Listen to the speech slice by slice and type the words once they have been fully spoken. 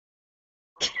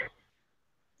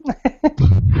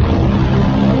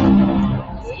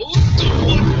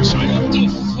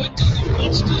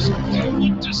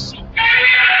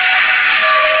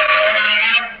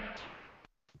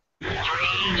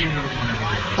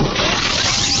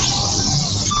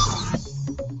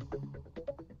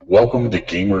Welcome to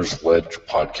Gamersledge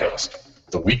Podcast,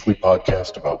 the weekly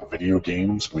podcast about video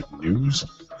games with news,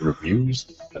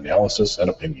 reviews, analysis, and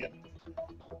opinion.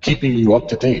 Keeping you up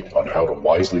to date on how to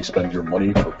wisely spend your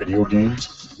money for video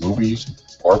games,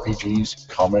 movies, RPGs,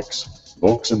 comics,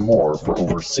 books, and more for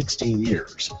over 16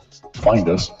 years. Find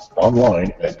us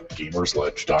online at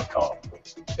gamersledge.com.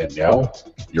 And now,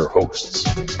 your hosts.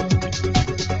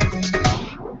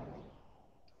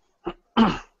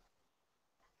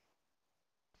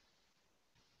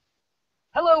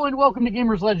 Hello and welcome to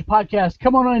Gamersledge Podcast.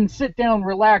 Come on in, sit down,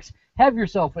 relax, have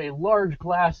yourself a large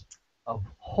glass of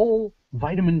whole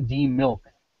vitamin D milk.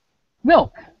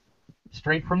 Milk,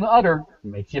 straight from the udder,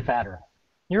 makes you fatter.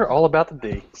 You're all about the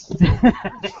D.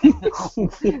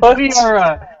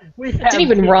 We have Didn't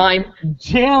even rhyme.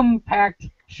 Jam-packed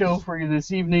show for you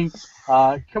this evening.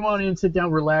 Come on in, sit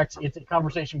down, relax. It's a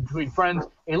conversation between friends,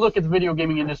 a look at the video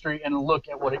gaming industry, and a look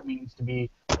at what it means to be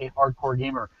a hardcore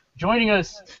gamer. Joining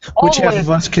us, which half of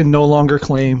us can no longer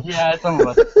claim. Yeah, some of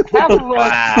us. Half of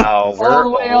us, Wow, all the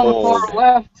way on the far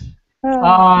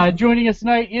left. Joining us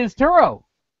tonight is Turo.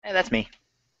 Hey, that's me.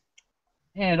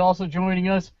 And also joining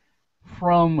us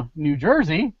from New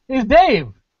Jersey is Dave.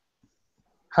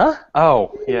 Huh?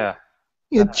 Oh, yeah.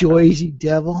 You Joyzy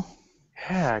devil.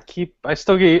 Yeah, I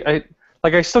still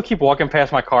keep walking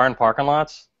past my car in parking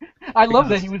lots. I love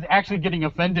that he was actually getting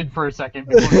offended for a second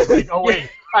before he was like, oh wait,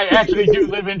 I actually do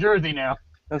live in Jersey now.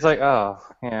 It's like, oh,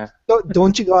 yeah.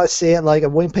 Don't you gotta say it like I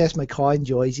went past my car in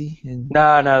Joyzy? And...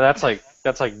 No, that's like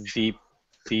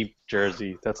deep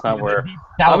Jersey. That's not where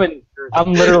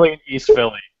I'm literally in East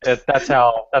Philly. That's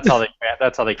how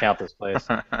they count this place.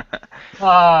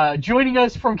 Joining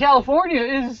us from California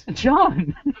is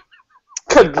John.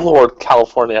 Good Lord,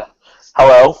 California.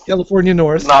 Hello. California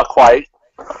North. Not quite.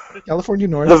 California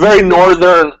North.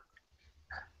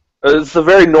 It's the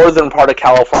very northern part of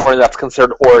California that's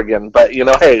considered Oregon, but,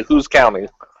 hey, who's counting?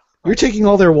 You're taking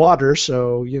all their water,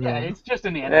 so, Yeah, it's just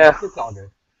an animal. Yeah. It's all good.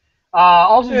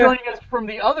 Joining us from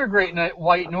the other great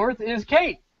white north is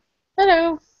Kate.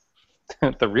 Hello.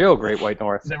 The real Great White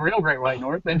North. The real Great White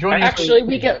North. And joining Actually,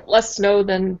 we get less snow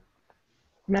than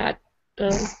Matt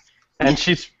does. And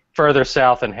she's further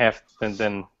south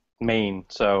than Maine,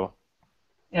 so...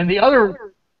 And the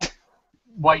other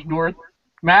white north,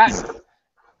 Matt.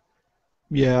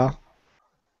 Yeah.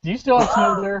 Do you still have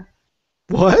snow there?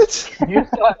 What? Do you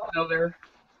still have snow there?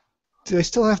 Do I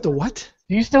still have to what?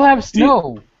 Do you still have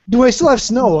snow? Do I still have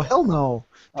snow? Hell no.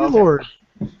 Good Lord.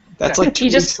 That's like 2 He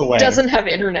weeks just away. doesn't have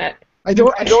internet. I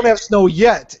don't have snow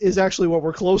yet. Is actually what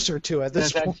we're closer to at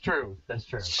this point. That's true. That's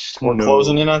true. We're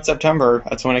closing in on September.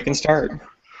 That's when it can start.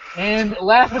 And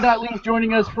last but not least,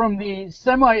 joining us from the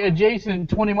semi-adjacent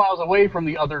 20 miles away from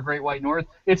the other Great White North,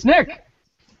 it's Nick.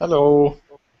 Hello.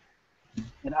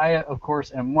 And I, of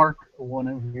course, am Mark, one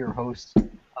of your hosts.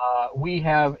 We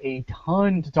have a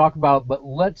ton to talk about, but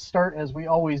let's start, as we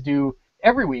always do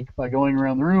every week, by going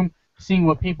around the room, seeing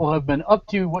what people have been up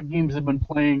to, what games have been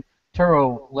playing.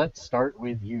 Turo, let's start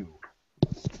with you.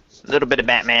 A little bit of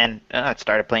Batman. I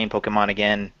started playing Pokemon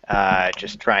again,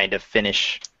 just trying to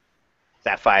finish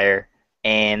Sapphire.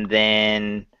 And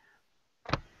then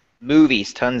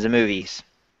movies, tons of movies.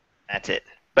 That's it.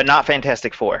 But not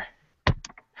Fantastic Four.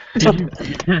 So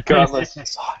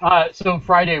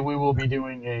Friday we will be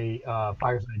doing a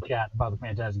fireside chat about the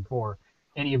Fantastic Four.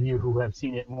 Any of you who have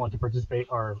seen it and want to participate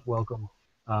are welcome.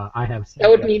 I have seen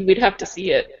That would mean we'd have to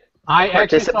see it. I'll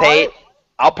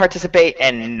participate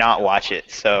and not watch it,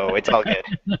 so it's all good.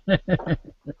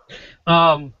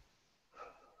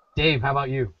 Dave, how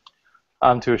about you?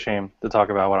 I'm too ashamed to talk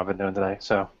about what I've been doing today,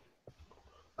 so...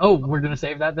 Oh, we're going to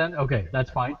save that then? Okay,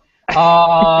 that's fine.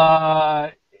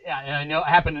 Yeah, and I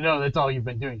happen to know that's all you've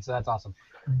been doing, so that's awesome.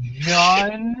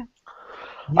 John,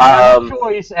 you have a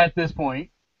choice at this point.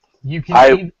 You can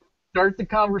either start the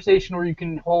conversation or you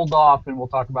can hold off and we'll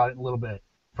talk about it in a little bit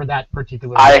for that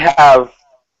particular... I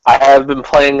have been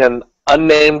playing an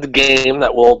unnamed game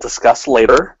that we'll discuss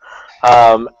later.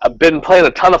 I've been playing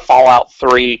a ton of Fallout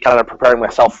 3, kind of preparing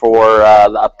myself for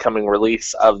the upcoming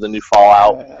release of the new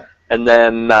Fallout, and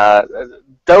then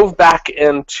dove back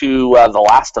into The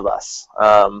Last of Us.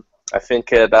 I think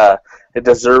it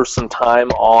deserves some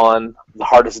time on the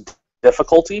hardest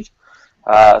difficulty,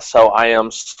 so I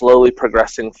am slowly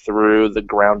progressing through the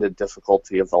grounded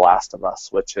difficulty of The Last of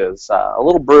Us, which is a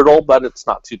little brutal, but it's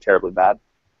not too terribly bad.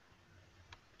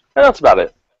 And that's about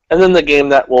it. And then the game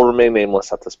that will remain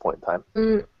nameless at this point in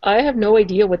time. I have no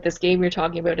idea what this game you're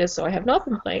talking about is, so I have not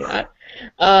been playing that.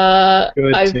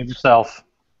 Good, save yourself.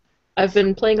 I've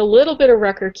been playing a little bit of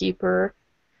Record Keeper.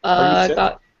 Are you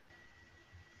sick?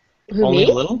 Who, Only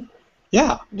me? a little?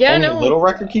 Yeah. Yeah, Only no. a little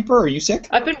record keeper? Are you sick?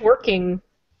 I've been working,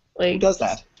 Who does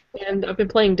that? and I've been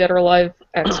playing Dead or Alive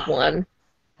X1,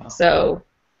 so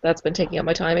that's been taking up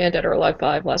my time, and Dead or Alive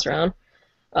 5 last round.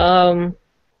 Other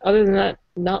than that,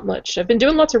 not much. I've been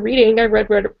doing lots of reading. I read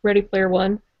Ready Player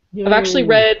One. Yay. I've actually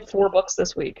read 4 books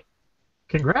this week.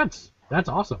 Congrats. That's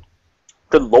awesome.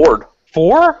 Good lord.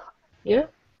 4? Yeah.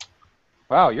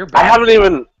 Wow, you're I bad.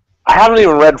 haven't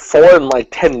even read 4 in like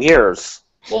 10 years.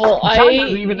 Well, John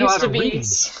doesn't even know how to read.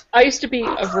 I used to be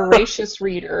a voracious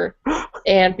reader,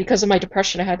 and because of my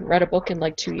depression, I hadn't read a book in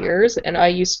like 2 years, and I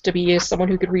used to be someone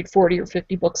who could read 40 or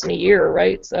 50 books in a year,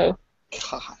 right? So.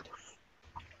 God.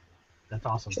 That's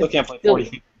awesome. Still can't play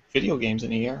 40 video games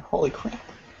in a year. Holy crap.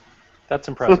 That's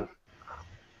impressive.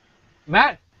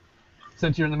 Matt,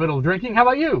 since you're in the middle of drinking, how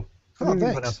about you? What have you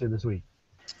been Thanks. up to this week?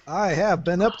 I have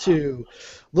been up to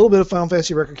a little bit of Final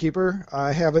Fantasy Record Keeper.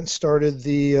 I haven't started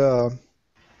the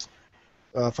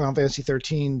Final Fantasy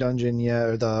 13 dungeon yet,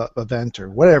 or the event, or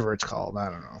whatever it's called, I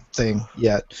don't know, thing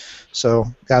yet. So,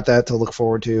 got that to look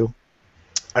forward to.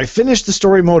 I finished the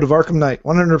story mode of Arkham Knight,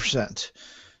 100%.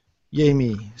 Yay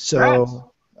me. So,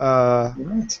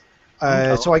 Right.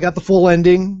 so I got the full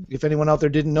ending. If anyone out there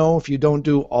didn't know, if you don't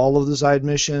do all of the side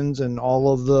missions and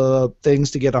all of the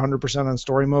things to get 100% on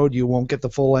story mode, you won't get the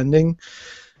full ending.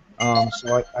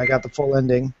 So I got the full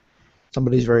ending.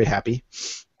 Somebody's very happy.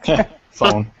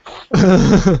 Phone.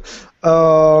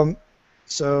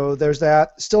 So there's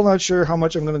that. Still not sure how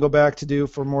much I'm going to go back to do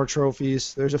for more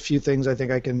trophies. There's a few things I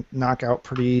think I can knock out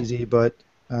pretty easy, but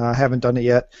I haven't done it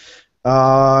yet.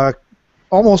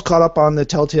 Almost caught up on the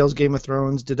Telltale's Game of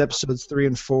Thrones. Did episodes 3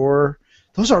 and 4.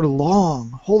 Those are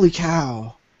long. Holy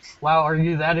cow. Wow, are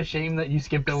you that ashamed that you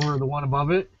skipped over the one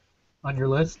above it on your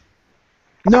list?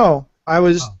 No, I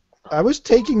was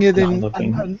taking it Not in.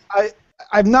 looking.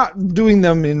 I'm not doing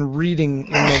them in reading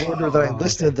in the order that I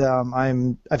listed them. I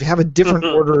have a different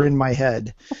order in my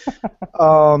head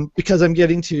because I'm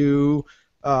getting to.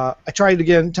 I tried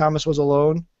again. Thomas Was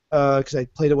Alone because I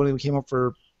played it when it came up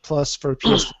for Plus for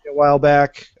PS3 a while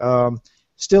back.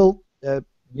 Still,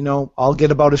 I'll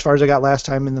get about as far as I got last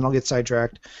time, and then I'll get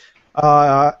sidetracked.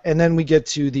 And then we get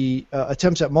to the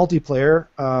attempts at multiplayer.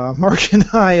 Mark and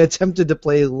I attempted to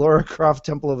play Lara Croft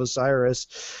Temple of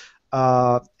Osiris,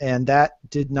 and that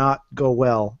did not go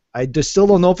well. I just still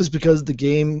don't know if it's because the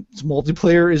game's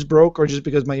multiplayer is broke or just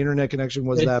because my internet connection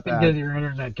was that bad. It's because your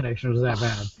internet connection was that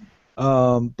bad.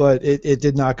 But it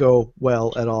did not go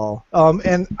well at all.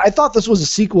 And I thought this was a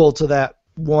sequel to that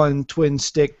one twin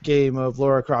stick game of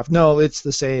Lara Croft. No, it's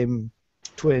the same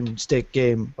twin stick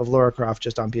game of Lara Croft,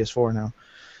 just on PS4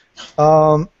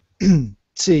 now. Let's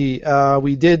see,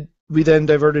 we then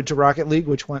diverted to Rocket League,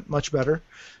 which went much better.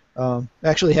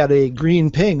 Actually had a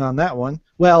green ping on that one.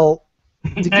 Well,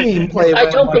 the gameplay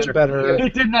went much better.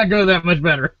 It did not go that much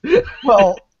better.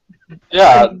 Well,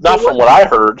 yeah, not from what I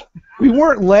heard. We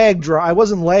weren't I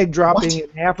wasn't lag dropping,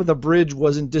 and half of the bridge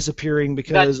wasn't disappearing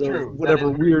because of whatever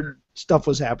weird stuff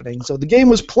was happening. So the game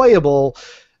was playable.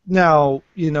 Now,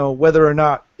 whether or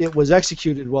not it was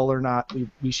executed well or not,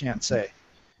 we shan't say.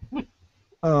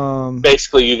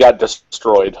 Basically, you got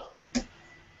destroyed.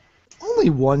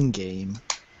 Only one game.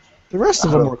 The rest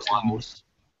of them were close.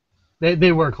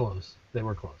 They were close. They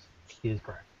were close. He is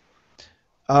correct.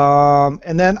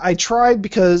 And then I tried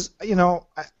because,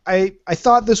 I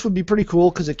thought this would be pretty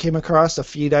cool because it came across a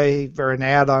feed or an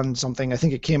ad on something. I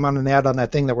think it came on an ad on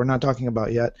that thing that we're not talking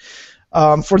about yet,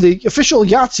 for the official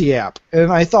Yahtzee app.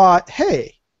 And I thought,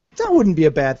 hey, that wouldn't be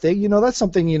a bad thing. That's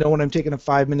something, when I'm taking a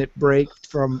 5-minute break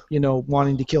from,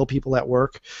 wanting to kill people at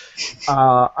work,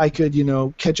 I could,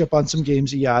 catch up on some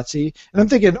games of Yahtzee. And I'm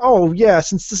thinking, oh, yeah,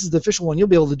 since this is the official one, you'll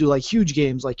be able to do, like, huge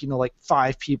games, like, like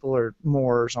 5 people or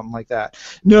more or something like that.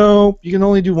 No, you can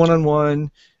only do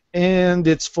one-on-one, and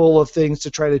it's full of things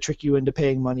to try to trick you into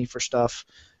paying money for stuff.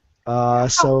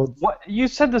 So what you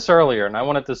said this earlier, and I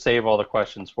wanted to save all the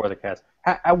questions for the cast.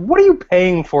 What are you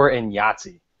paying for in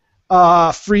Yahtzee?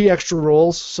 Free extra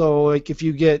rolls. So like if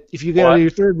you get out of your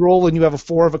third roll and you have a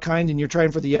 4 of a kind and you're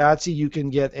trying for the Yahtzee, you can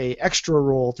get a extra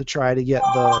roll to try to get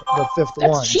the fifth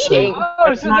one. That's cheating.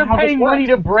 So they're paying money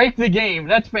to break the game.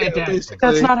 That's fantastic.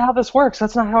 That's not how this works.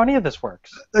 That's not how any of this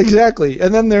works. Exactly.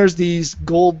 And then there's these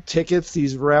gold tickets,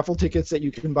 these raffle tickets that you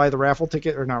can buy the raffle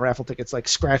ticket, or not raffle tickets, like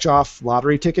scratch-off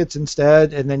lottery tickets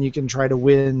instead, and then you can try to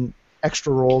win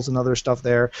extra rolls and other stuff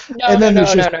there. No. Then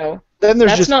there's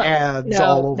That's just not- ads no,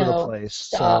 all over no, the place.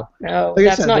 Stop. No, like I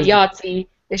that's said, not there's- Yahtzee.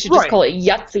 They should just Right. call it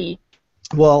Yahtzee.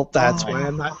 Well, that's why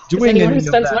I'm not Because doing anyone any who of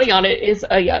spends that. money on it is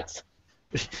a Yahtzee.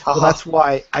 Well, that's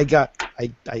why I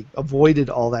avoided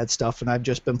all that stuff, and I've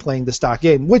just been playing the stock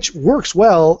game, which works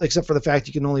well, except for the fact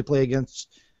you can only play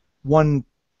against one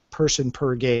person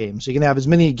per game. So you can have as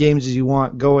many games as you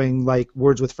want going, like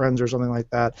Words with Friends or something like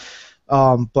that,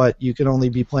 but you can only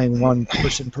be playing one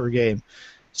person per game.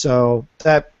 So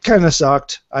that kind of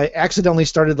sucked. I accidentally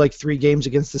started like 3 games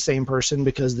against the same person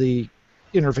because the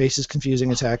interface is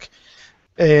confusing as heck.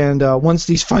 And once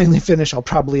these finally finish, I'll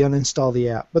probably uninstall the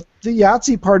app. But the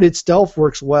Yahtzee part itself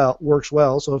works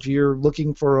well. So if you're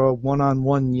looking for a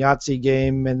one-on-one Yahtzee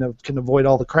game and can avoid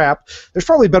all the crap, there's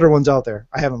probably better ones out there.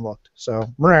 I haven't looked. So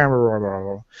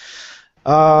rabble.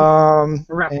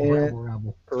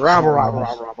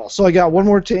 So I got one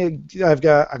more thing.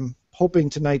 I'm hoping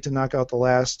tonight to knock out the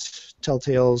last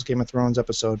Telltale's Game of Thrones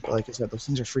episode. But like I said, those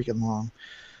things are freaking long.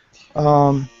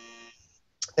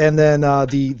 And then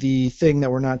the thing that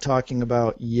we're not talking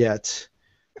about yet.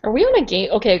 Are we on a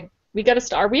game? Okay, we got to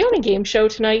start. Are we on a game show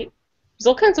tonight? There's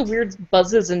all kinds of weird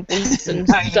buzzes and bleeps and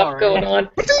stuff going on.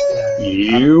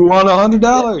 You want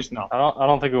 $100? No. I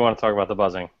don't think we want to talk about the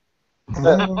buzzing.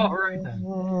 Sorry,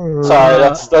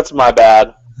 that's my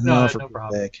bad. No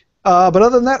problem. But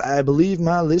other than that, I believe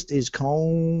my list is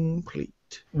complete.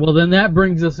 Well, then that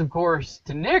brings us, of course,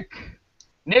 to Nick.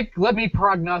 Nick, let me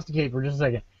prognosticate for just a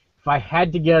second. If I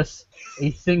had to guess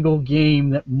a single game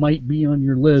that might be on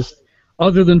your list,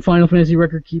 other than Final Fantasy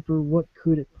Record Keeper, what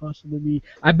could it possibly be?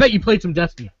 I bet you played some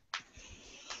Destiny.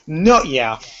 No,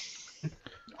 yeah.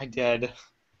 I did.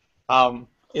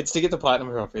 It's to get the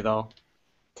Platinum Trophy, though.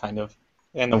 Kind of.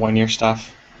 And the 1-year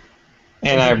stuff.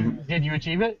 And Did you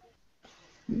achieve it?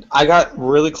 I got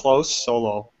really close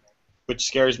solo, which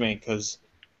scares me, because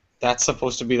that's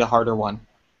supposed to be the harder one.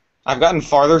 I've gotten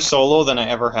farther solo than I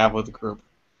ever have with a group.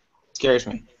 Scares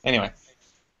me. Anyway,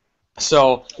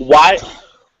 so Why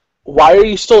are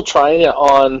you still trying it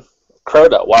on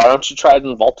Crota? Why don't you try it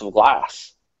in Vault of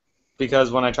Glass?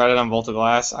 because when I tried it on Vault of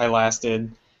Glass, I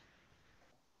lasted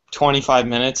 25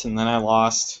 minutes and then I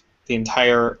lost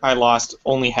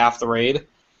only half the raid.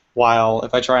 While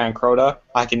if I try on Crota,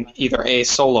 I can either A,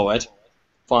 solo it,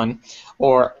 fun,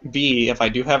 or B, if I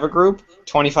do have a group,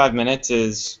 25 minutes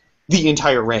is the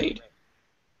entire raid.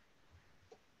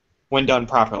 When done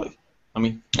properly. Let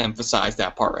me emphasize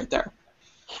that part right there.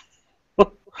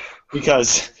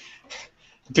 Because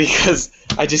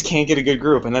I just can't get a good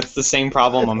group, and that's the same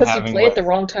problem I'm having. Because you play it the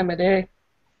wrong time of day.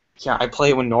 Yeah, I play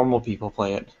it when normal people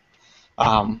play it.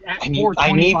 I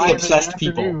need the obsessed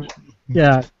people.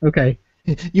 Yeah, okay.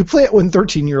 You play it when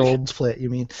 13-year-olds play it, you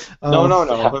mean? No.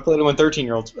 I played it when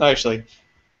 13-year-olds... Actually,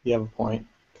 you have a point.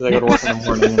 Because I go to work in the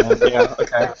morning. Yeah,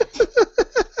 okay.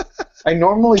 I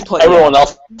normally play... Everyone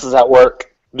else is at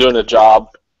work doing a job.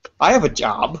 I have a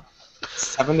job.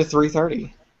 7 to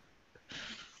 3:30.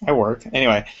 I work.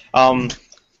 Anyway,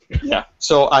 yeah.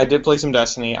 So I did play some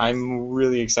Destiny. I'm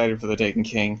really excited for the Taken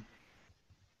King.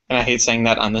 And I hate saying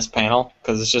that on this panel,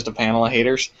 because it's just a panel of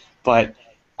haters. But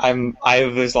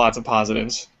there's lots of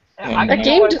positives. I'm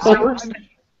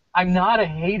not a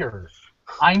hater.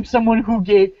 I'm someone who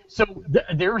gave... So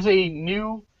there's a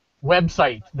new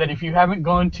website that if you haven't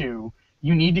gone to,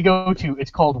 you need to go to. It's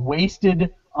called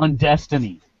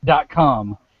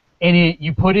wastedondestiny.com. And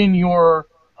you put in your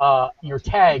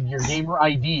tag, your gamer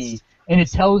ID, and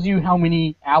it tells you how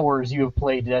many hours you have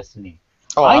played Destiny.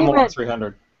 Oh, I'm over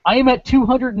 300. I am at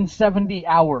 270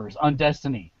 hours on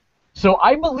Destiny. So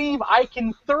I believe I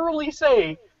can thoroughly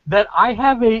say that I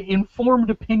have an informed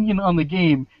opinion on the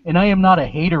game, and I am not a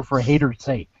hater for hater's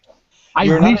sake.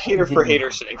 You're not a hater for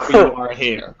hater's sake, but you are a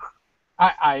hater.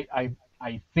 I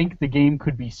think the game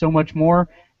could be so much more,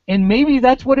 and maybe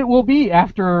that's what it will be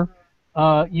after,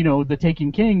 the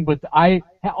Taken King. But I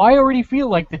already feel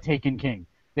like the Taken King.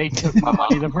 They took my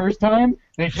money the first time.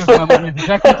 They took my money the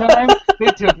second time.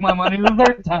 They took my money the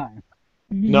third time.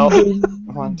 No.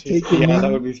 1, 2, 3. Yeah, that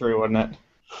would be 3, wouldn't it?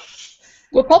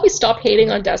 We'll probably stop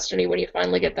hating on Destiny when you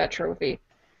finally get that trophy.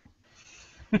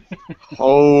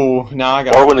 Oh, now I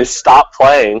got... Or when they stop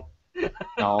playing.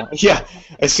 No. Yeah,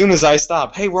 as soon as I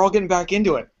stop, hey, we're all getting back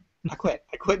into it. I quit.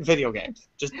 I quit video games.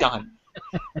 Just done.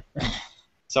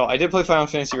 So I did play Final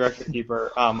Fantasy Record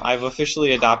Keeper. I've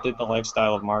officially adopted the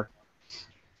lifestyle of Mark.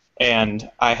 And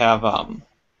I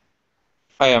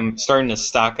am starting to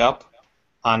stock up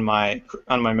on my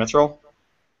mithril,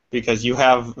 because you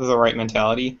have the right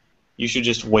mentality. You should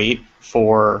just wait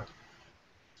for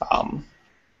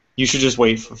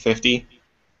 50.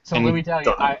 So let me tell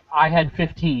you, I had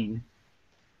 15,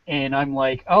 and I'm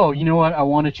like, oh, you know what? I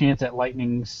want a chance at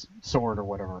Lightning's sword or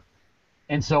whatever.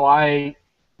 And so I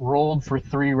rolled for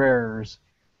 3 rares,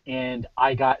 and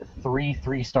I got 3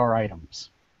 3-star items.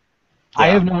 Yeah. I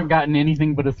have not gotten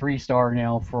anything but a 3-star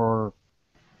now for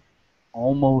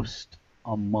almost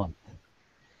a month.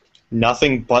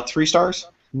 Nothing but 3 stars?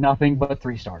 Nothing but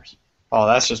 3 stars. Oh,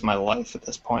 that's just my life at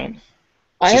this point.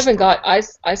 I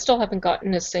still haven't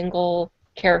gotten a single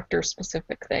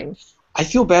character-specific thing. I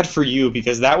feel bad for you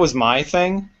because that was my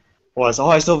thing. I still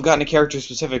haven't gotten a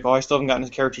character-specific. Oh, I still haven't gotten a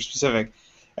character-specific.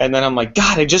 And then I'm like,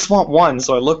 God, I just want one.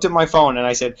 So I looked at my phone and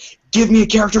I said, give me a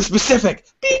character-specific.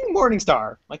 Bing,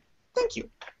 Morningstar. Like, thank you.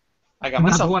 I got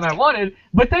myself not the one I wanted,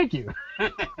 but thank you.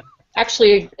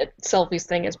 Actually, Selfie's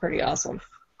thing is pretty awesome.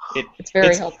 It's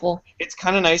very helpful. It's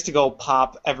kind of nice to go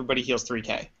pop everybody heals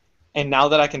 3k. And now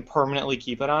that I can permanently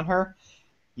keep it on her,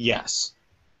 yes.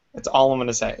 That's all I'm going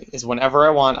to say, is whenever I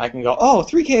want, I can go,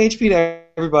 3k HP to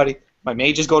everybody. My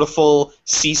mages go to full.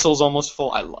 Cecil's almost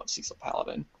full. I love Cecil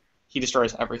Paladin. He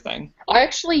destroys everything. I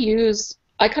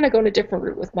kind of go in a different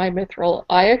route with my mithril.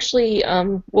 I actually,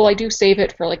 I do save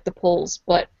it for, like, the pulls,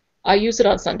 but I use it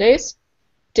on Sundays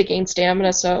to gain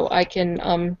stamina so I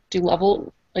can do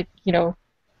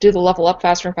the level up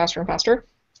faster and faster and faster.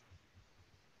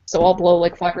 So I'll blow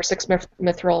like 5 or 6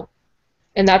 mithril,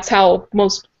 and that's how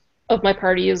most of my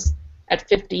party is at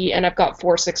 50, and I've got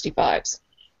 4 65s.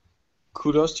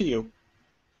 Kudos to you.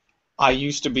 I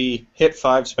used to be hit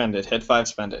 5, spend it, hit 5,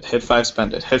 spend it, hit 5,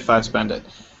 spend it, hit 5, spend it.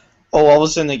 Oh, all of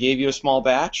a sudden they gave you a small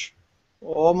batch?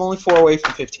 Oh, I'm only 4 away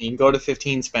from 15. Go to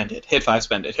 15, spend it, hit 5,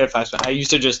 spend it, hit 5, spend it. I used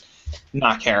to just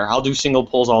not care. I'll do single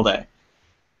pulls all day.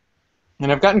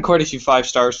 And I've gotten quite a few 5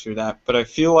 stars through that, but I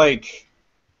feel like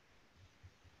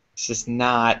it's just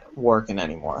not working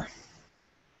anymore.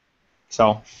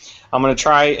 So I'm going to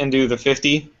try and do the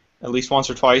 50 at least once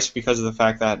or twice because of the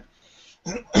fact that,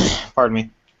 pardon me,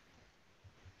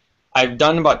 I've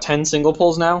done about 10 single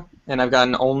pulls now, and I've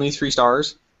gotten only 3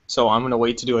 stars, so I'm going to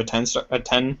wait to do a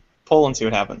 10 pull and see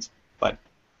what happens. But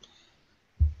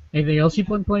anything else you've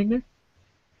been playing there?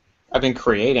 I've been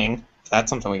creating. If that's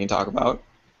something we can talk about.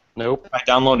 Nope. I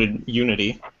downloaded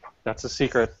Unity. That's a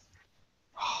secret.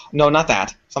 No, not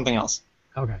that. Something else.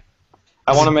 Okay.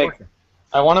 I want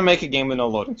to make a game with no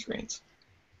loading screens.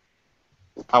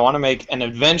 I want to make an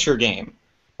adventure game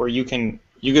where you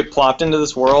get plopped into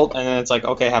this world and then it's like,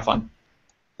 okay, have fun.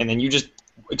 And then you just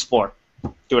explore.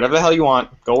 Do whatever the hell you want.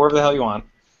 Go wherever the hell you want.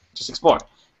 Just explore.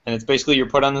 And it's basically you're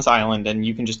put on this island and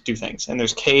you can just do things. And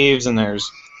there's caves and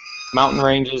there's mountain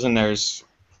ranges and there's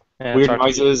weird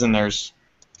noises and there's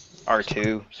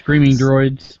R2. Screaming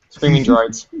droids. Screaming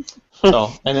droids.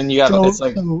 So, and then you got it's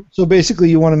like so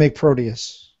basically you want to make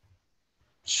Proteus.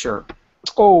 Sure.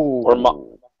 Oh. Or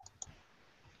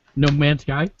No Man's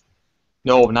Sky?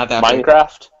 No, not that big.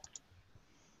 Minecraft?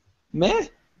 Meh.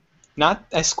 Not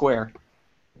as square.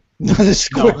 Not a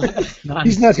square. Not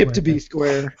He's not hip square. to be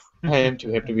square. I am too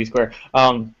hip to be square.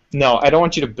 No, I don't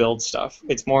want you to build stuff.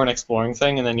 It's more an exploring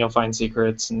thing, and then you'll find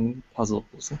secrets and puzzles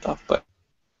and stuff. But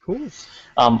Cool.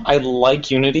 I like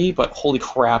Unity, but holy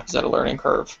crap, is that a learning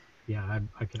curve? Yeah,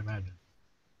 I can imagine.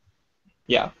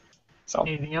 Yeah. So.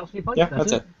 Anything else you played? Yeah,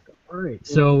 that's it. All right.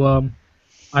 So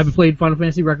I've played Final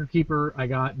Fantasy Record Keeper. I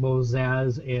got both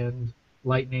Zaz and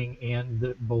Lightning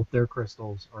and both their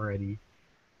crystals already.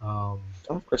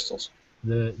 Crystals.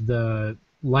 The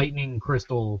Lightning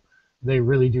crystal, they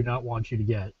really do not want you to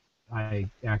get. I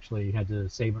actually had to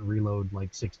save and reload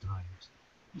like 6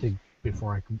 times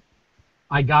before I could.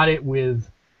 I got it with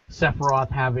Sephiroth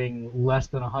having less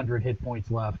than 100 hit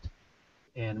points left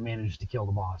and managed to kill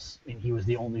the boss. And he was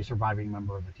the only surviving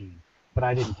member of the team. But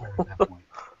I didn't care at that point.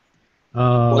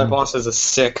 That boss is a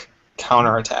sick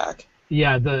counterattack.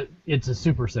 Yeah, it's a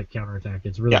super sick counterattack.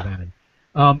 It's really bad.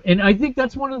 And I think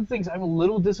that's one of the things I'm a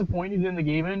little disappointed in the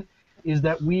game in, is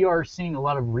that we are seeing a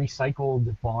lot of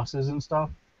recycled bosses and stuff,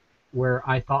 where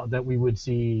I thought that we would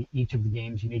see each of the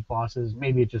game's unique bosses.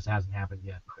 Maybe it just hasn't happened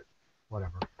yet, but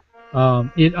whatever.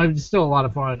 It's still a lot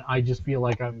of fun. I just feel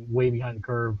like I'm way behind the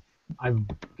curve. I've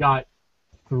got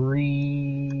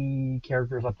 3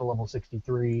 characters up to level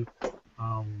 63.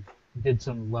 Did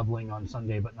some leveling on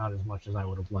Sunday, but not as much as I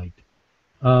would have liked.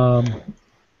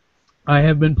 I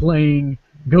have been playing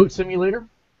Goat Simulator.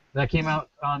 That came out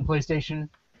on PlayStation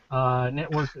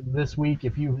Network this week.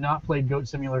 If you've not played Goat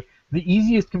Simulator, the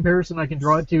easiest comparison I can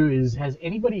draw it to is, has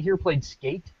anybody here played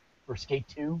Skate or Skate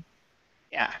 2?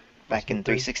 Yeah, back in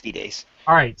 360 days.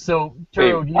 All right, so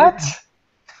Turo,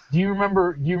 do you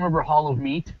remember Hall of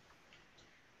Meat?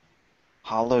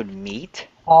 Hollowed meat?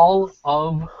 Hall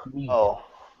of Meat. Oh,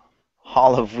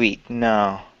 Hall of Wheat.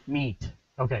 No. Meat.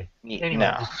 Okay. Meat. Anyway,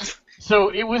 No. so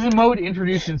it was a mode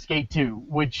introduced in Skate 2,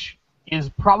 which is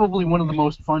probably one of the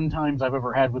most fun times I've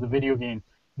ever had with a video game.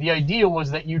 The idea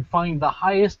was that you'd find the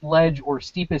highest ledge or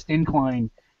steepest incline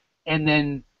and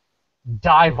then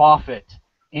dive off it,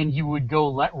 and you would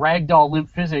go ragdoll limp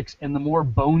physics, and the more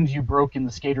bones you broke in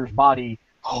the skater's body,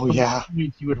 the more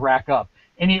points you would rack up.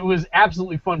 And it was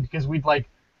absolutely fun because we'd like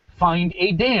find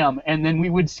a dam, and then we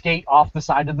would skate off the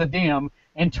side of the dam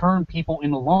and turn people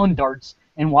into lawn darts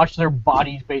and watch their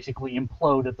bodies basically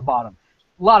implode at the bottom.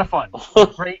 A lot of fun.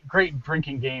 Great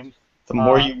drinking game. The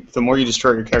more you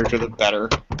destroy your character, the better.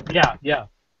 Yeah.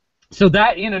 So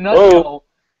that, in a nutshell,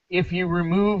 if you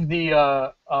remove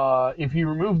the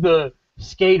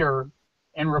skater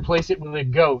and replace it with a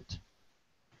goat,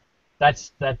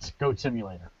 that's Goat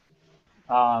Simulator.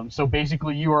 So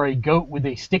basically, you are a goat with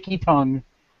a sticky tongue,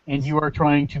 and you are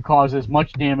trying to cause as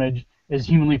much damage as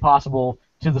humanly possible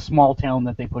to the small town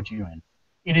that they put you in.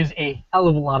 It is a hell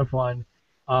of a lot of fun.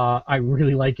 I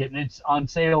really like it, and it's on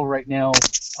sale right now,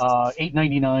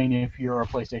 $8.99 if you're a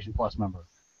PlayStation Plus member.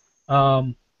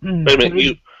 Wait a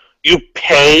minute, you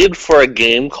paid for a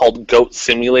game called Goat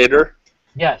Simulator?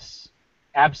 Yes,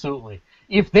 absolutely.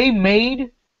 If they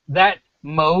made that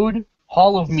mode,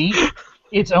 Hall of Meat,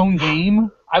 its own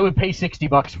game, I would pay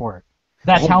 $60 for it.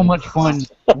 That's how much fun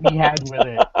we had with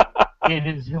it. It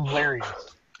is hilarious.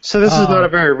 So this is not a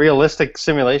very realistic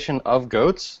simulation of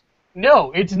goats?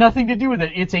 No, it's nothing to do with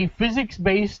it. It's a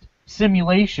physics-based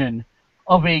simulation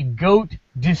of a goat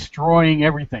destroying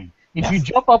everything. If you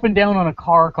jump up and down on a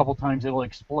car a couple times, it'll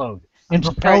explode. And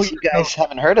propel you guys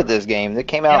haven't heard of this game. It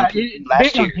came out last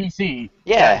year. On PC.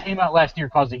 Yeah. It came out last year,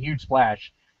 caused a huge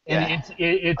splash. And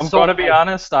it's I'm going to be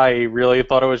honest, I really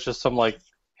thought it was just some like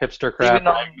hipster crap.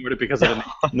 I ignored it because of the name.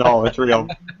 No, it's real.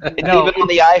 It's even on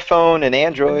the iPhone and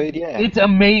Android, yeah. It's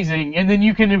amazing. And then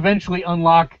you can eventually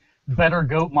unlock better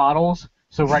goat models.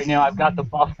 So right now I've got the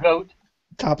buff goat.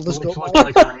 Topless goat. Which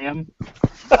looks like I am.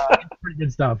 It's pretty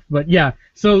good stuff. But yeah,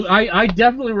 so I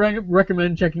definitely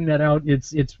recommend checking that out.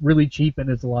 It's really cheap and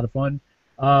it's a lot of fun.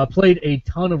 Played a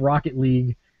ton of Rocket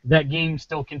League. That game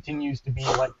still continues to be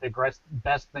like the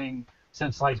best thing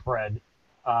since sliced bread.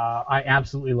 I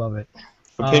absolutely love it.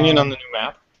 Opinion on the new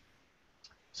map?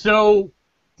 So,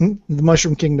 the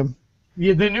Mushroom Kingdom.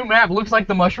 Yeah, the new map looks like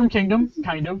the Mushroom Kingdom,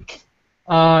 kind of.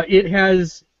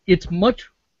 It's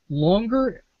much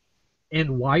longer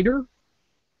and wider,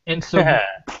 and so you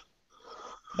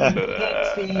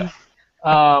can't see.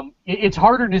 It's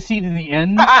harder to see to the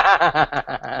end.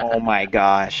 Oh my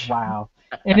gosh! Wow.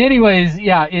 And anyways,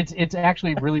 yeah, it's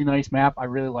actually a really nice map. I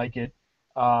really like it.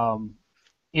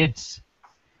 It's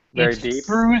very deep.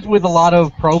 Screws with a lot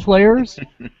of pro players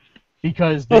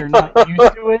because they're not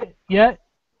used to it yet.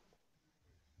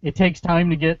 It takes time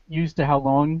to get used to how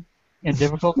long and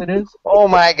difficult it is. Oh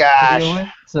my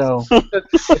gosh! So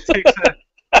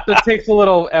it takes a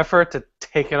little effort to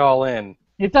take it all in.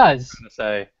 It does. I'm gonna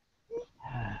say.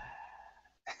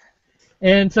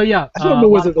 And so yeah, I don't know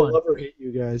whether to love or hate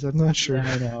you guys. I'm not sure.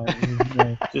 I know.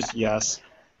 Yeah. Just yes.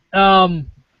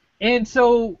 And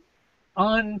so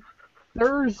on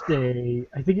Thursday,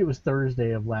 I think it was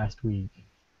Thursday of last week.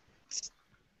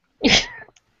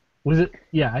 Was it?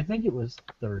 Yeah, I think it was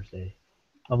Thursday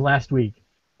of last week.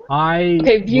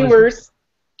 Okay, viewers,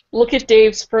 look at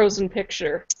Dave's frozen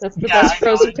picture. That's the best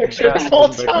frozen picture of all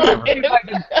time.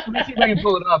 Let me see if I can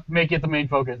pull it up, make it the main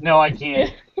focus. No, I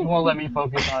can't. He won't let me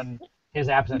focus on his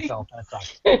absent self. That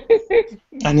sucks.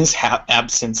 And his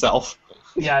absent self.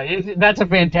 Yeah, that's a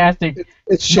fantastic.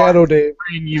 It's Shadow Dave.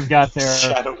 You've got there.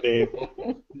 Shadow Dave.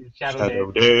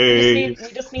 Shadow Dave.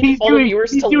 We just need all the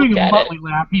viewers to look at it.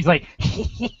 Laugh. He's like.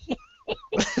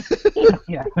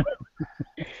 Yeah.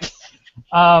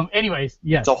 Anyways,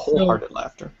 yes. It's a wholehearted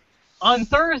laughter. On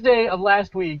Thursday of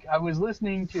last week, I was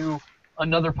listening to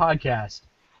another podcast,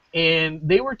 and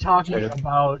they were talking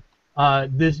about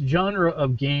this genre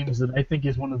of games that I think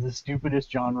is one of the stupidest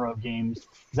genre of games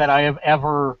that I have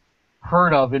ever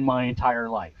heard of in my entire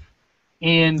life.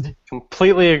 And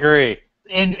completely agree.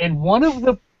 And one of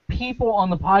the people on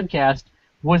the podcast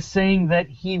was saying that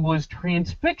he was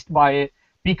transfixed by it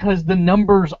because the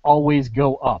numbers always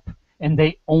go up, and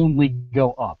they only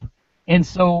go up. And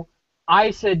so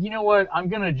I said, you know what, I'm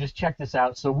going to just check this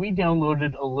out. So we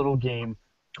downloaded a little game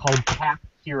called Tap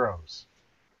Heroes.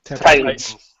 Tap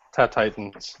Titans. Tap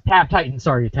Titans. Tap Titans,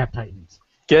 sorry, Tap Titans.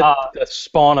 Get the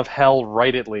spawn of hell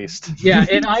right at least. Yeah,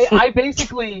 and I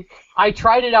basically, I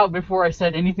tried it out before I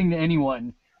said anything to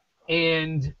anyone,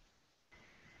 and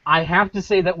I have to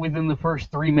say that within the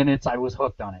first 3 minutes I was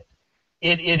hooked on it.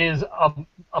 It is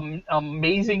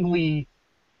amazingly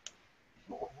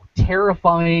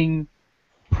terrifying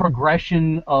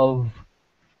progression of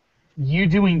you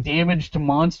doing damage to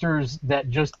monsters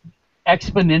that just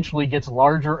exponentially gets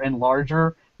larger and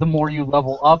larger the more you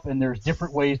level up, and there's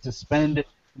different ways to spend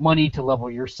money to level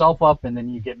yourself up, and then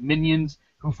you get minions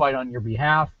who fight on your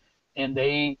behalf, and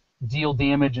they deal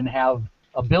damage and have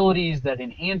abilities that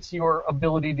enhance your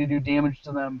ability to do damage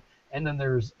to them, and then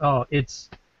there's it's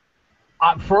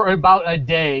for about a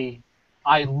day,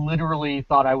 I literally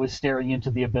thought I was staring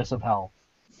into the abyss of hell.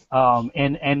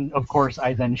 And of course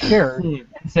I then shared and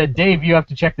said, Dave, you have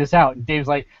to check this out. And Dave's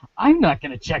like, I'm not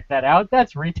going to check that out.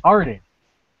 That's retarded.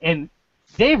 And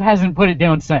Dave hasn't put it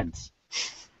down since.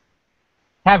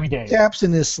 Have you, Dave? Taps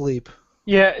in his sleep.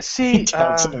 Yeah, see...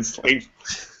 Taps in his sleep.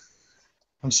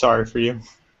 I'm sorry for you.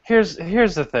 Here's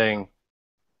the thing.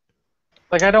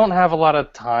 Like, I don't have a lot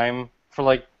of time for,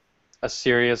 like, a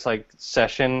serious, like,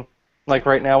 session, like,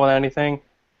 right now with anything.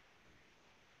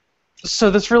 So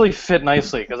this really fit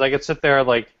nicely, because I could sit there,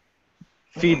 like,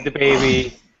 feed the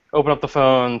baby, open up the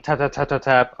phone, tap, tap, tap, tap,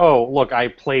 tap. Oh, look, I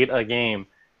played a game.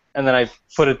 And then I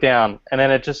put it down. And then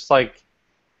it just, like...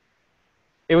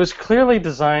 It was clearly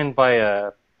designed by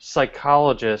a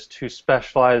psychologist who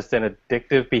specialized in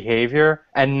addictive behavior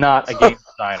and not a game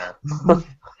designer.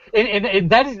 and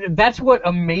that's what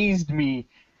amazed me,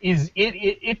 is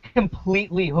it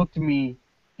completely hooked me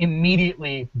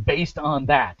immediately based on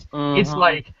that. Mm-hmm. It's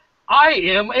like, I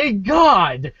am a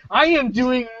god. I'm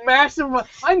doing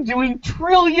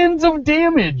trillions of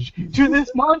damage to this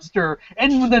monster,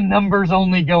 and the number's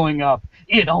only going up.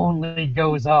 It only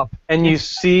goes up. And you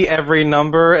see every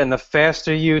number, and the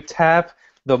faster you tap,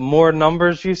 the more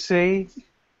numbers you see.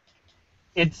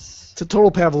 It's a total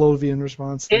Pavlovian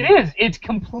response. It is. It's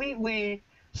completely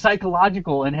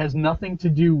psychological and has nothing to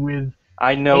do with...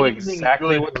 I know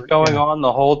exactly what's going on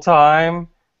the whole time.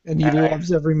 And he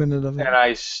loves every minute of it. And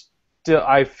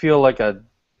I feel like a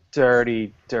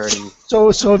dirty... So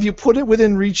if you put it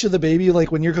within reach of the baby,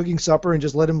 like when you're cooking supper, and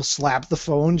just let him slap the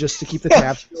phone just to keep the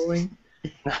taps going?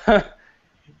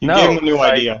 You gave him a new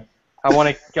idea. I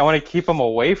want to keep him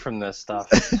away from this stuff.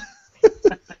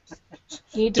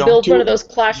 You need to build one of those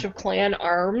Clash of Clan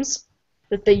arms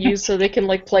that they use so they can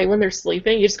like play when they're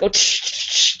sleeping. You just go.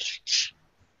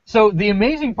 So the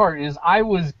amazing part is, I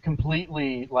was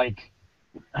completely like,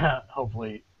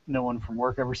 hopefully no one from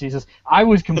work ever sees this. I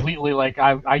was completely like,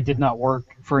 I did not work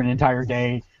for an entire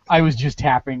day. I was just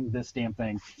tapping this damn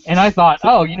thing, and I thought,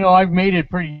 oh, I've made it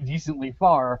pretty decently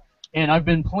far, and I've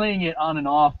been playing it on and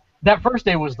off. That first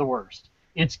day was the worst.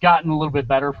 It's gotten a little bit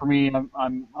better for me.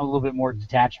 I'm a little bit more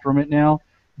detached from it now,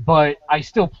 but I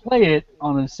still play it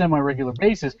on a semi-regular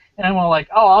basis, and I'm all like,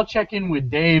 oh, I'll check in with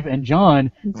Dave and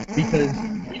John because,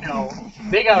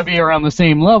 they got to be around the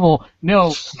same level.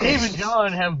 No, Dave and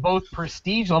John have both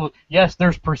prestige levels. Yes,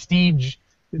 there's prestige,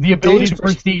 the ability to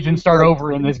prestige and start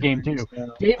over in this game, too.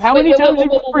 Dave, how many times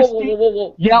have you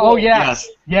prestige? Yeah, oh, yeah. Yes.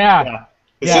 Yeah.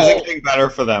 This isn't getting better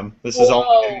for them. This is only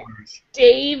getting worse.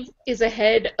 Dave is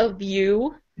ahead of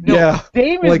you. No,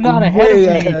 Dave is not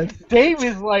ahead of me. Dave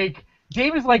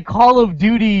is like Call of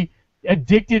Duty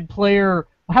addicted player.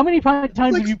 How many times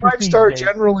have you prestiged, 5-star Dave?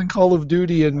 general in Call of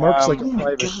Duty, and Mark's like a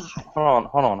private. Hold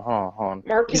on.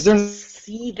 Mark is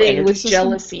seething with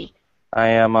jealousy. I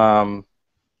am, hold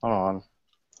on.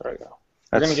 There we go.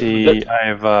 Let's see,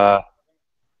 I've,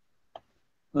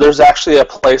 There's actually a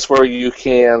place where you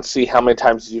can see how many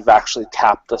times you've actually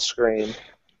tapped the screen.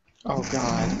 Oh,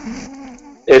 God.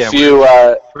 If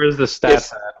where's the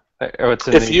stats at? Oh, it's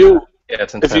in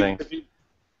it's in settings.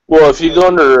 If you go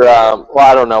under,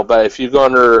 I don't know, but if you go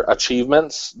under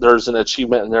achievements, there's an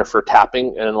achievement in there for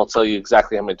tapping, and it'll tell you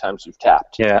exactly how many times you've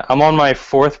tapped. Yeah, I'm on my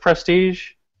 4th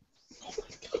prestige.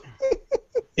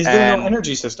 Is there no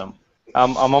energy system?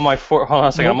 I'm on my hold on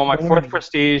a second. I'm on my 4th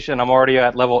prestige, and I'm already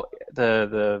at level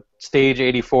the stage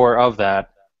 84 of that.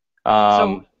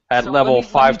 At level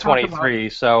 523,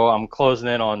 so I'm closing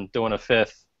in on doing a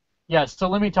 5th. Yes. So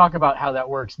let me talk about how that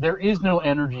works. There is no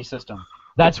energy system.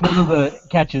 That's one of the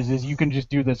catches, is you can just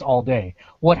do this all day.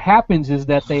 What happens is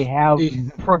that they have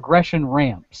progression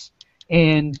ramps,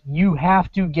 and you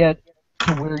have to get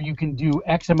to where you can do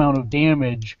X amount of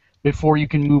damage before you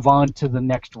can move on to the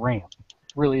next ramp.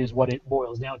 Really is what it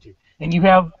boils down to. And you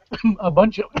have a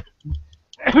bunch of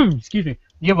excuse me.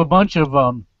 You have a bunch of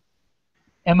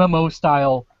MMO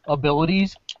style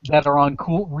abilities that are on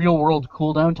real world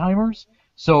cooldown timers.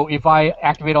 So if I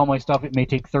activate all my stuff, it may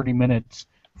take 30 minutes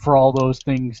for all those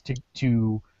things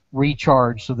to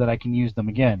recharge so that I can use them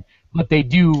again. But they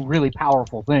do really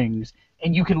powerful things,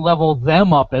 and you can level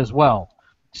them up as well.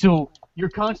 So you're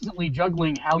constantly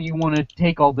juggling how you want to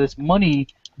take all this money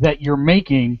that you're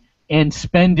making and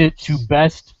spend it to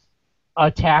best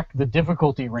attack the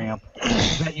difficulty ramp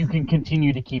that you can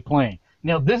continue to keep playing.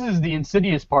 Now, this is the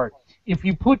insidious part. If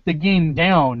you put the game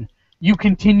down, you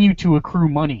continue to accrue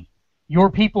money. Your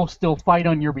people still fight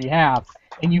on your behalf,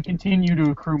 and you continue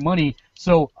to accrue money.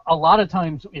 So a lot of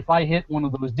times, if I hit one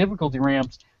of those difficulty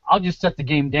ramps, I'll just set the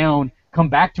game down, come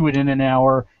back to it in an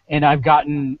hour, and I've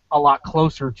gotten a lot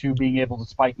closer to being able to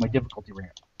spike my difficulty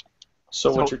ramp.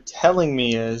 So what you're telling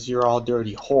me is you're all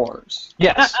dirty whores.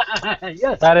 Yes.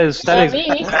 Yes. That is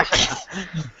Me.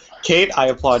 Kate, I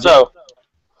applaud you.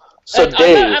 So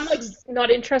Dave, I'm like not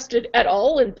interested at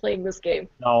all in playing this game.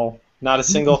 No, not a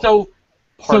single So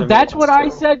part of me that's what I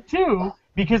wants to. said too,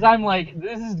 because I'm like,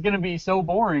 this is gonna be so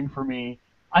boring for me.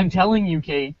 I'm telling you,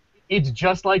 Kate, it's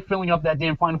just like filling up that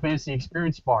damn Final Fantasy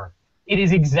experience bar. It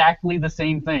is exactly the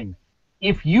same thing.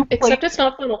 If you play, Except it's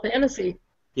not Final Fantasy.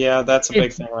 Yeah, that's a big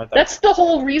It's- thing right there. That's the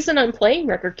whole reason I'm playing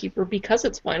Record Keeper, because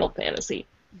it's Final Fantasy.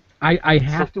 I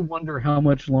have to wonder how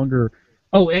much longer.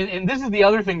 Oh, and this is the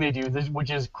other thing they do, which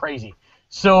is crazy.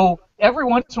 So every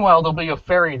once in a while there'll be a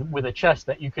fairy with a chest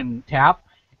that you can tap,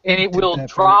 and it will that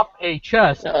drop a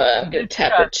chest. I'm gonna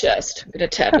tap her chest. I'm gonna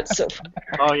tap it so far.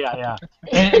 Oh yeah.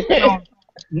 And so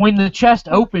when the chest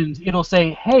opens, it'll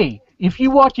say, "Hey, if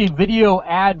you watch a video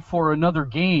ad for another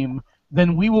game,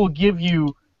 then we will give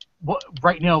you." What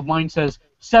right now mine says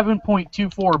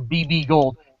 7.24 BB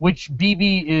gold, which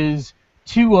BB is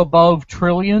 2 above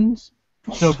trillions,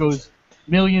 so it goes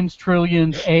millions,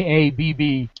 trillions, AA,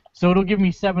 BB. So it'll give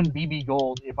me 7 BB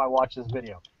gold if I watch this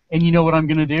video. And you know what I'm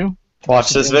gonna do?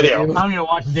 Watch this video. I'm gonna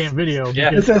watch the damn video.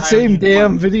 Yeah. It's that same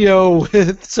damn video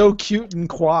with so cute and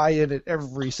quiet in it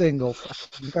every single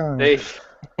fucking time. They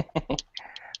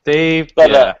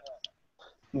But, yeah.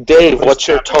 Dave, what's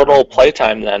your total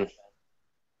playtime then?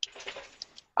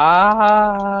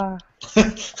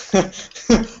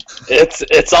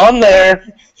 It's on there.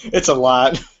 It's a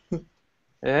lot.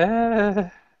 Yeah.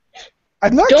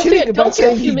 I'm not Don't kidding be- about don't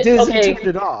saying be he human- didn't okay. turn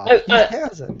it off. He I-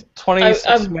 hasn't.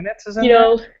 26 minutes is in You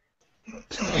know, there?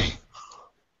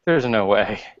 There's no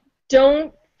way.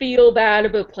 don't feel bad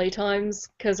about playtimes,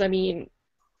 because I mean,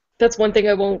 that's one thing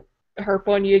I won't harp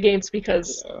on you against,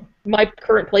 because my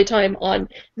current playtime on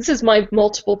this is my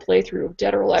multiple playthrough of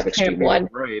Dead or Alive Extreme 1.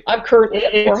 Right. I'm currently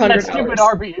at It's 400 that stupid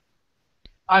hours. RP.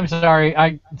 I'm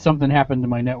sorry, something happened to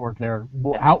my network there.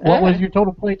 What was your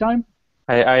total playtime?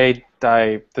 I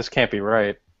this can't be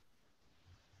right.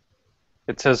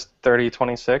 It says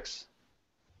 30:26.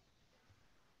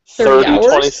 30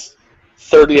 hours?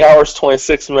 30 hours,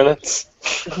 26 minutes.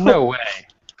 No way.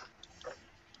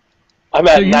 I'm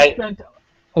So at you night. spent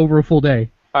over a full day.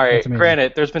 All right, That's amazing.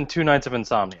 granted, there's been 2 nights of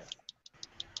insomnia.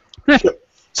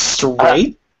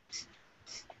 Straight?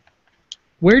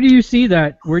 Where do you see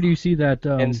that?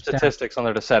 In statistics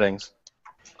under the settings.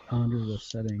 Under the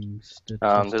settings.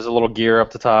 There's a little gear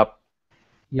up the top.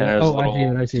 Yeah. there's Oh,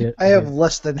 little- I see it. I have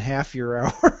less than half your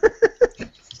hour.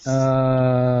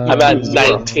 I'm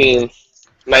at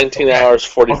 19 hours,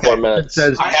 44 minutes.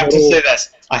 I have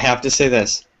to say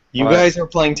this. You What? guys are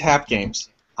playing tap games.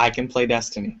 I can play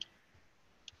Destiny.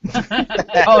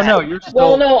 Oh no, you're still.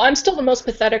 Well, no, I'm still the most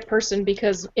pathetic person,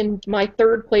 because in my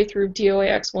third playthrough of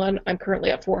DOAX1, I'm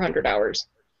currently at 400 hours.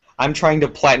 I'm trying to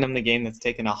platinum the game that's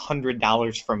taken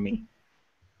 $100 from me.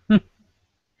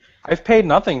 I've paid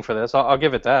nothing for this. I'll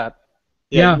give it that.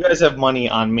 Yeah. You guys have money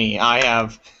on me. I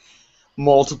have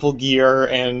multiple gear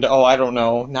and, I don't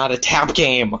know, not a tap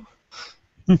game.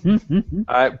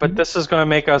 But this is going to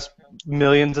make us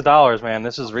millions of dollars, man.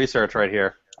 This is research right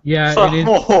here. Yeah, it is.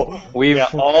 We've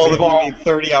all we've of all, you need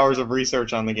 30 hours of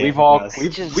research on the game.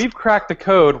 Yes. we've cracked the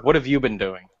code. What have you been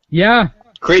doing? Yeah.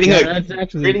 creating that's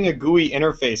actually... creating a GUI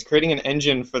interface, creating an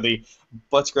engine for the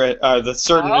the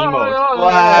certain emote.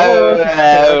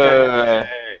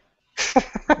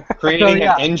 Creating So,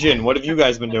 yeah. an engine. What have you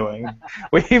guys been doing?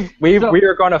 We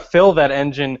are going to fill that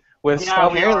engine with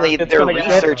stuff. Apparently, that's they're gonna get-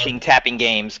 researching tapping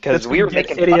games because that's we were gonna get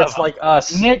making fun idiots of them. like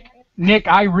us. Nick,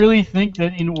 I really think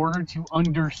that in order to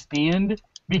understand,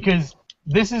 because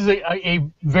this is a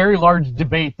very large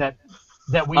debate that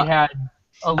we had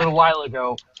a little while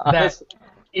ago, that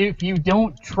if you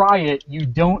don't try it, you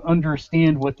don't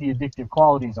understand what the addictive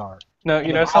qualities are. No,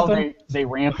 you know and how something? they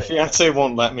ramp it. Fiance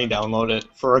won't let me download it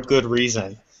for a good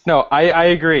reason. No, I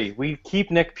agree. We keep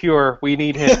Nick pure. We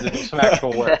need him to do some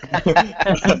actual work.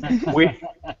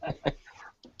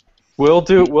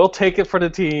 We'll take it for the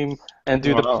team and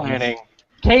do the planning.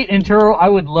 Kate and Turo, I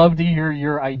would love to hear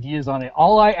your ideas on it.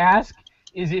 All I ask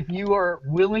is if you are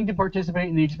willing to participate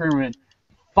in the experiment,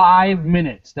 5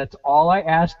 minutes. That's all I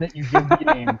ask that you give the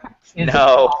game. Is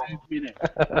No. 5 minutes.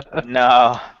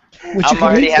 No. Which I'm you can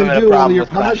already easily having a do while problem you're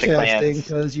with Clash of podcasting, Clans.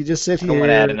 because you just sit Someone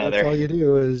here, add and that's another. all you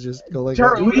do is just go like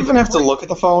Sure. Do we even have to look at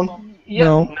the phone? Yeah.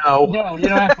 No. No, you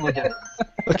don't have to look at it.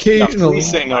 Occasionally. Please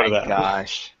say no to My that.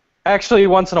 gosh. Actually,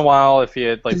 once in a while, if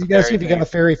you like. Because you gotta see if you got a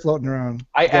fairy floating around.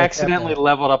 I You gotta tap accidentally that.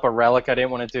 leveled up a relic I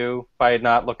didn't want to do by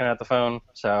not looking at the phone,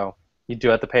 so you do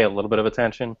have to pay a little bit of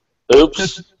attention.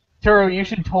 Oops. Turo, you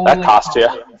should totally. That cost you.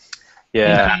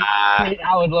 Yeah.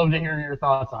 I would love to hear your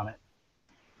thoughts on it.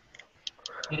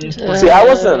 It is See, I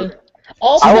wasn't.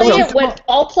 I'll I play wasn't-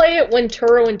 it when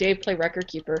Turo and Dave play Record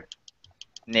Keeper.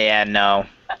 Yeah, no.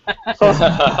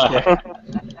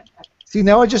 See,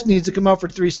 now it just needs to come out for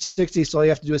 360, so all you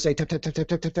have to do is say tap tap tap tap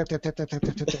tap tap tap tap tap tap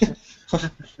tap tap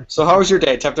tap. So how was your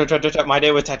day? Tap tap tap tap tap. My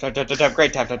day was tap tap tap tap tap.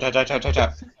 Great tap tap tap tap tap tap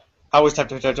tap. How was tap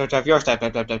tap tap tap tap? Yours tap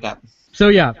tap tap tap tap. So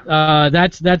yeah,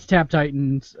 that's Tap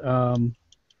Titans.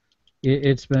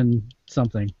 It's been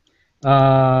something.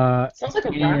 Sounds like a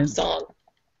rap And- song.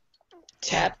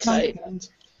 Tap tight.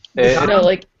 It- No,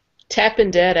 like tapping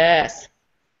dead ass.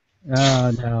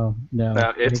 No.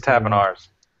 No, it's tapping ours.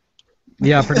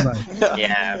 Yeah, pretty much.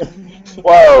 Yeah.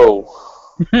 Whoa.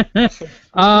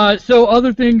 So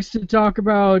other things to talk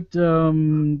about.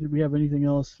 Did we have anything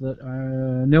else that?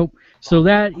 Nope. So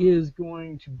that is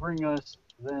going to bring us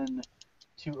then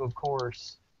to, of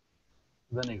course,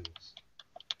 the news.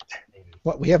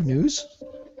 What, we have news?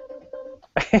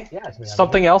 Yes, we have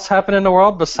Something else happened in the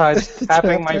world besides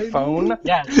tapping my Tap phone?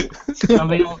 Yes.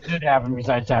 Something else did happen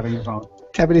besides tapping your phone.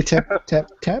 Tappity tap tap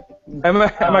tap. And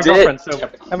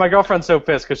my girlfriend's so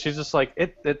pissed because she's just like,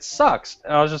 it sucks.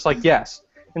 And I was just like, yes.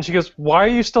 And she goes, why are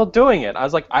you still doing it? I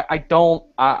was like, I don't.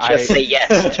 Just say yes.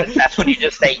 That's when you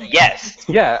just say yes.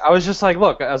 Yeah, I was just like,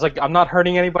 look, I was like, I'm not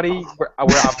hurting anybody. We're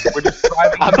just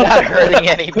driving. I'm not hurting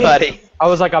anybody. I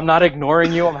was like, I'm not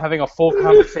ignoring you. I'm having a full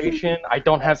conversation. I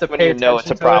don't have to When pay you know it's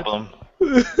a attention to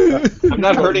it. problem. I'm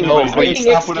not hurting No, anybody. I can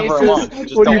stop whenever I want. I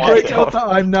just When don't you want break to. out the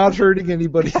I'm not hurting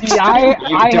anybody. See, I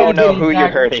You don't had know the who you're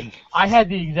exact- hurting. I had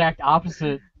the exact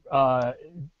opposite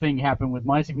thing happen with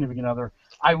my significant other.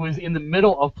 I was in the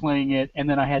middle of playing it, and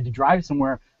then I had to drive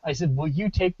somewhere. I said, "Will you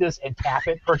take this and tap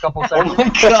it for a couple seconds?"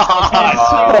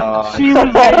 God. She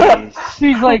was like,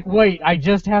 she's like, "Wait, I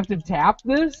just have to tap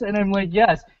this?" And I'm like,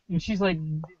 "Yes." And she's like,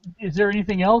 "Is there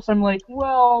anything else?" I'm like,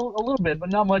 "Well, a little bit,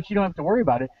 but not much. You don't have to worry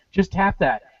about it. Just tap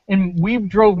that." And we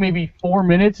drove maybe 4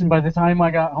 minutes, and by the time I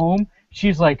got home,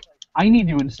 she's like, "I need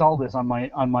to install this on my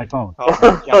phone." Oh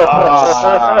my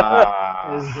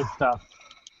God. It was good stuff.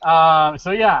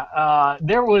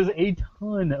 There was a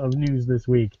ton of news this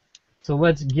week, so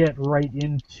let's get right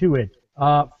into it.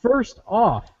 First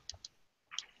off,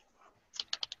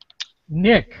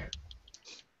 Nick,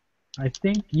 I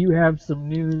think you have some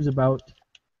news about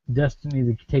Destiny: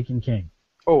 The Taken King.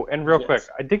 Oh, and real quick,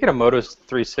 I did get a Moto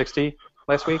 360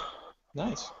 last week,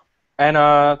 Nice. and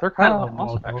they're kind I of love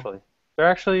awesome, Moto. actually. They're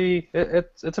actually,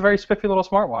 it's a very spiffy little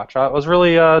smartwatch. I was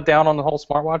really down on the whole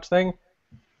smartwatch thing,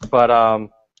 but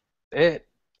it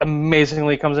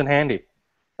amazingly comes in handy.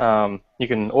 You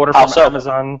can order How from so?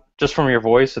 Amazon just from your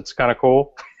voice. It's kind of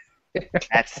cool.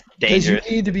 That's Because you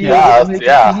dangerous. need to be Yeah, able to make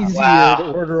yeah. it easier Wow.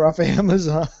 to order off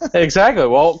Amazon. Exactly.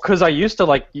 Well, because I used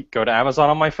to go to Amazon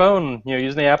on my phone,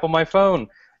 using the app on my phone.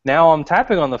 Now I'm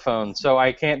tapping on the phone, so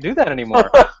I can't do that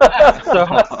anymore.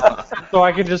 so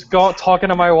I can just go talk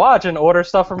into my watch and order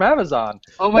stuff from Amazon.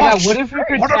 Oh my God! What if you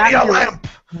could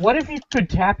What if you could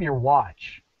tap your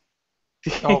watch?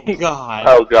 Oh God.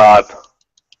 Oh God.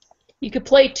 You could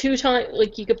play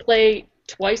you could play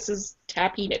twice as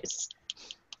tappiness.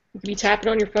 You could be tapping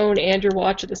on your phone and your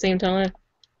watch at the same time.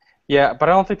 Yeah, but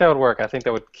I don't think that would work. I think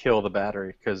that would kill the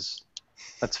battery because,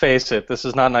 let's face it, this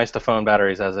is not nice to phone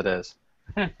batteries as it is.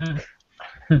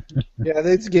 Yeah,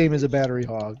 this game is a battery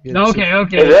hog. Okay.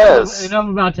 It is. Enough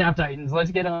about Tap Titans.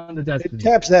 Let's get on to Destiny. It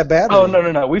taps that battery. Oh,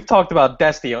 no. We've talked about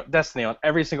Destiny on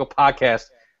every single podcast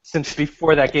since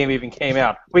before that game even came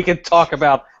out. We can talk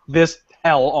about this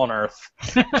hell on earth.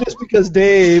 Just because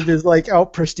Dave is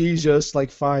out prestigious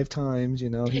 5 times,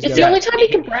 He's It's got the only time he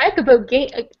can brag about game.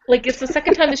 Like it's the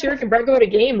second time this year he can brag about a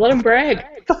game. Let him brag.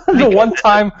 the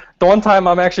one time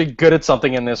I'm actually good at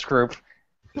something in this group.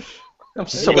 I'm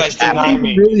so You guys ashamed. deny not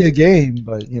me. really a game,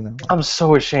 but I'm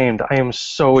so ashamed. I am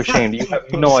so ashamed. You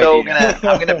have no I'm idea.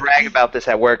 gonna brag about this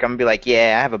at work. I'm gonna be like,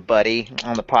 yeah, I have a buddy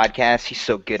on the podcast. He's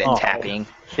so good at Oh. tapping.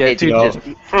 Yeah, Hey, dude,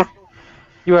 dude,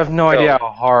 you have no idea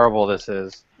how horrible this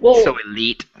is. Well, so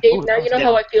elite. Dave, now you know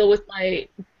how I feel with my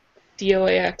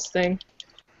DOAX thing.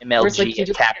 Where's, MLG you at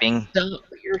just tapping. Stop.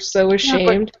 You're so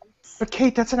ashamed. But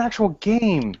Kate, that's an actual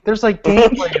game. There's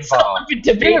gameplay involved. We could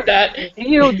debate that.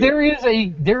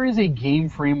 There is a game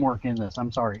framework in this.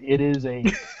 I'm sorry. It is a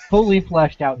fully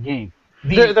fleshed out game.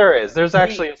 There is. There's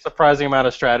actually a surprising amount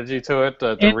of strategy to it.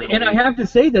 And I have to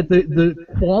say that the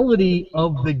quality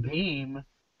of the game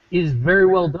is very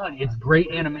well done. It's great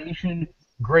animation,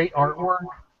 great artwork,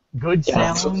 good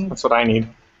sound. That's what I need.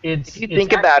 If you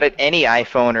think about it, any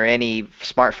iPhone or any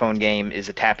smartphone game is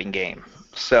a tapping game.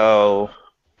 So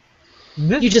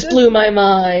You just blew my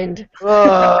mind.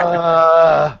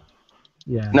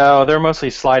 Yeah. No, they're mostly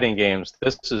sliding games.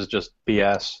 This is just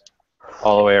BS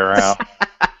all the way around.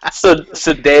 So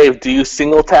Dave, do you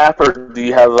single tap or do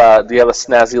you have a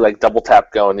snazzy like double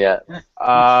tap going yet?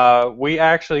 We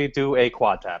actually do a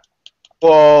quad tap.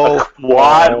 Whoa. A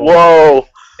quad? Whoa.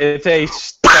 It's a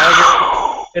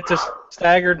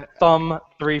staggered thumb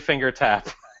 3-finger tap.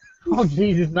 Oh,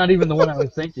 jeez, it's not even the one I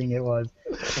was thinking it was.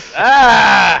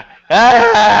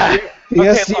 He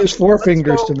has to use 4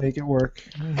 fingers to make it work.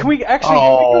 Can we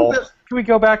actually can we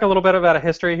go back a little bit about a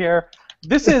history here?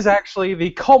 This is actually the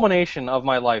culmination of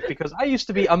my life because I used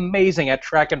to be amazing at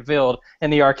track and field in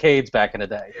the arcades back in the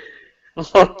day.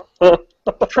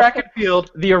 Track and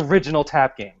field, the original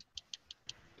tap game.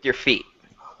 Your feet.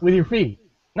 With your feet.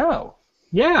 No.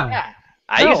 Yeah.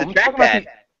 I use a trackpad.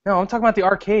 No, I'm talking about the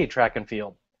arcade track and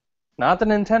field, not the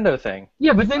Nintendo thing.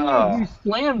 Yeah, but then you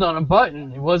slammed on a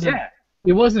button. It wasn't. Yeah.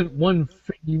 It wasn't one.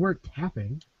 You weren't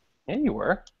tapping. Yeah, you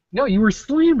were. No, you were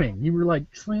slamming. You were like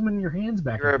slamming your hands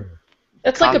back and forth.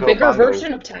 That's like a bigger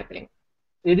version of tapping.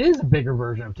 It is a bigger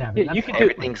version of tapping. Yeah, you can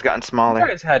Everything's gotten You smaller.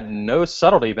 guys had no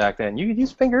subtlety back then. You could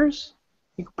use fingers.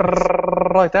 You could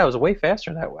like that. It was way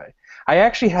faster that way. I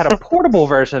actually had a portable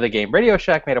version of the game. Radio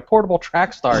Shack made a portable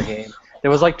Track Star game that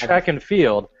was like track and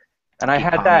field, and I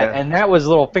had that, and that was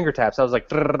little finger taps. I was like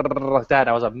that.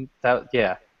 I was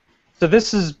yeah. So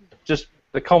this is just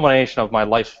the culmination of my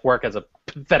life's work as a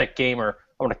pathetic gamer.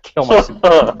 I'm gonna kill myself.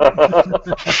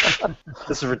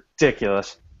 This is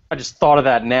ridiculous. I just thought of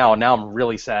that now, and now I'm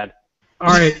really sad. All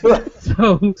right.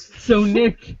 So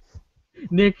Nick,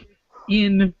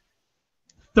 in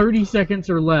 30 seconds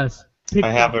or less,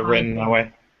 I have it written that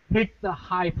way. Pick the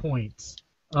high points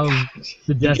of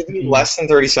the Give Destiny. me less than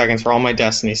 30 seconds for all my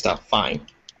Destiny stuff. Fine.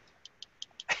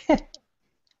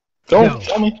 Go.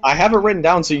 Tell me. I have it written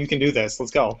down so you can do this.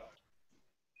 Let's go.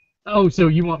 Oh, so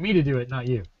you want me to do it, not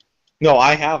you? No,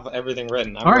 I have everything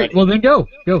written. I'm All right. ready. Well, then go.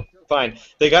 Fine.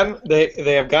 They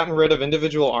have gotten rid of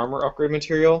individual armor upgrade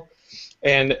material,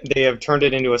 and they have turned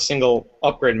it into a single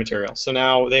upgrade material. So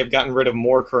now they have gotten rid of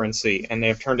more currency, and they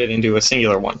have turned it into a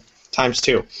singular one,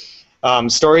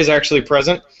 ×2. Story is actually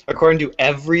present. According to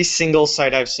every single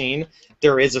site I've seen,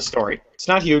 there is a story. It's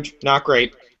not huge, not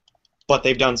great, but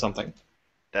they've done something.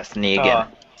 Destiny again.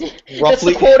 That's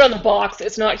the quote on the box.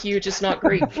 It's not huge, it's not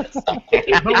great.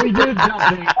 But we did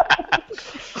something.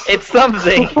 It's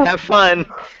something. Have fun.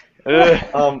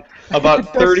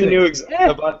 About 30 new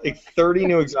about 30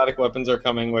 new exotic weapons are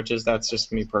coming, that's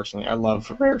just me personally. I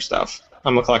love rare stuff.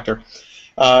 I'm a collector.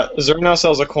 Zerg now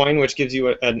sells a coin, which gives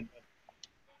you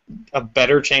a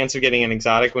better chance of getting an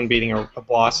exotic when beating a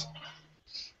boss.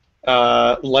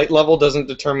 Light level doesn't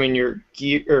determine your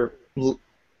gear.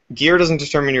 Gear doesn't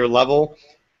determine your level.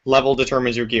 Level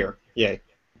determines your gear. Yay.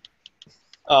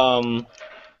 You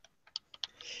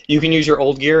can use your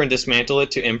old gear and dismantle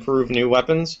it to improve new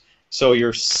weapons. So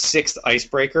your 6th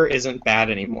icebreaker isn't bad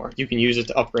anymore. You can use it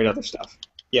to upgrade other stuff.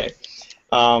 Yay.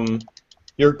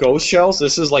 Your ghost shells,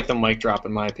 this is like the mic drop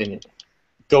in my opinion.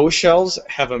 Ghost shells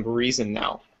have a reason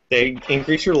now. They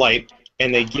increase your light,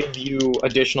 and they give you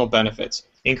additional benefits.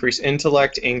 Increase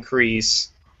intellect, increase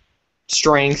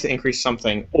strength, increase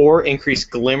something, or increase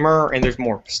glimmer, and there's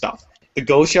more stuff. The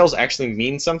ghost shells actually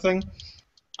mean something.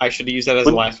 I should have used that as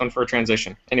the last one for a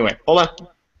transition. Anyway, hold on.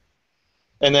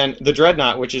 And then the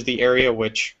Dreadnought, which is the area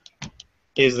which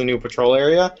is the new patrol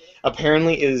area,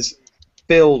 apparently is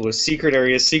filled with secret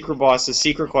areas, secret bosses,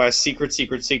 secret quests, secrets.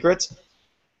 Well,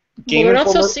 they're not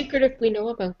so secret if we know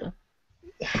about them.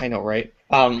 I know, right?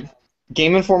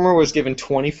 Game Informer was given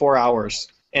 24 hours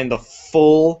and the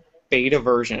full beta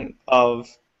version of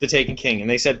The Taken King, and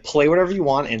they said play whatever you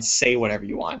want and say whatever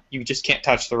you want. You just can't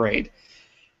touch the raid.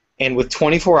 And with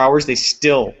 24 hours, they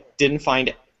still didn't find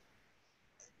it.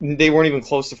 They weren't even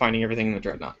close to finding everything in the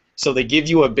Dreadnought. So they give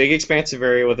you a big expansive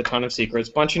area with a ton of secrets,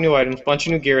 bunch of new items, bunch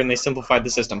of new gear, and they simplified the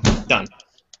system. Done.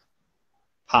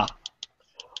 Ha.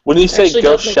 When you say Actually,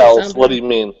 ghost don't make it shells, sound what bad. do you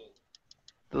mean?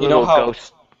 You know how?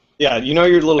 Ghost. Yeah, you know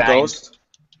your little Bangs.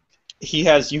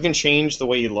 ghost? You can change the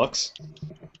way he looks.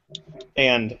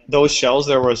 And those shells,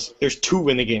 there's 2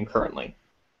 in the game currently.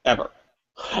 Ever.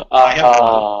 I have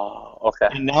one. Okay.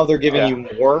 And now they're giving you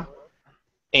more,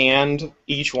 and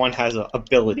each one has an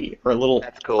ability, or a little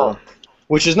That's cool. perk,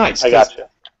 which is nice. I got you.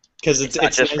 Because It's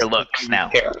not just nice for looks now.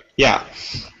 hair. Yeah.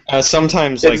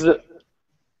 Sometimes,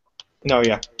 no,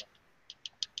 yeah.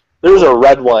 There was a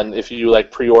red one if you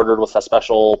pre-ordered with a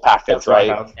special package, That's what I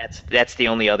right? have. That's the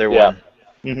only other Yeah. one.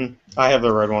 Mm-hmm. I have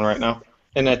the red one right now.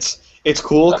 And it's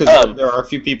cool because there are a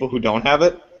few people who don't have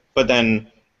it, but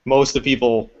then most of the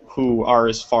people who are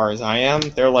as far as I am,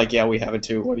 they're like, yeah, we have it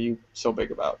too. What are you so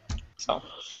big about? So.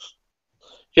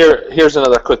 Here's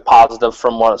another quick positive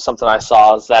from something I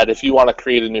saw is that if you want to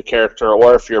create a new character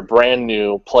or if you're a brand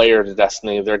new player to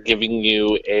Destiny, they're giving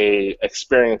you a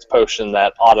experience potion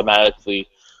that automatically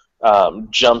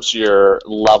jumps your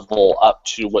level up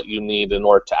to what you need in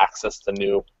order to access the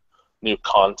new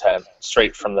content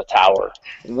straight from the tower.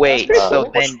 Wait, so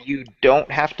then you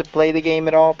don't have to play the game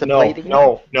at all to play the game?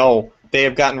 No. They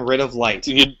have gotten rid of light.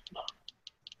 Here,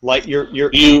 let me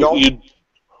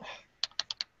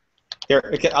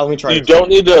try. You don't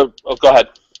need to. Oh, go ahead.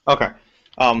 Okay.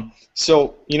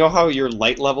 So you know how your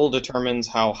light level determines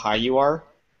how high you are?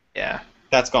 Yeah.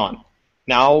 That's gone.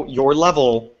 Now your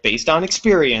level, based on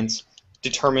experience,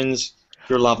 determines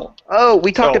your level. Oh,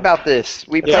 we talked about this.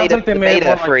 We played the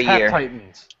beta for a year.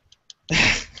 Titans.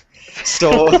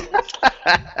 So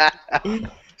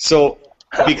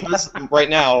because right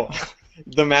now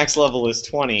the max level is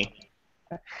 20,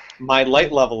 my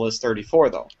light level is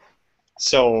 34 though.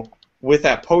 So with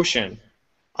that potion,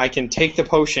 I can take the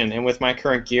potion, and with my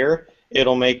current gear,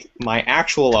 it'll make my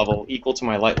actual level equal to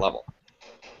my light level,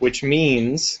 which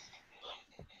means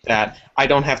that I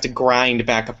don't have to grind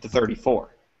back up to 34.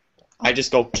 I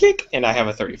just go click, and I have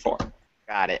a 34.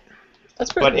 Got it.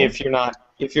 That's pretty But cool.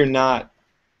 if you're not,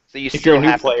 So you if still you're a new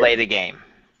have player, to play the game.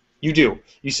 you do.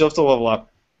 You still have to level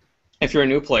up. If you're a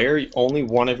new player, only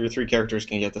one of your 3 characters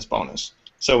can get this bonus.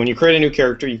 So when you create a new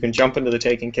character, you can jump into the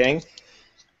Taken King,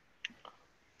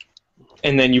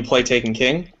 and then you play Taken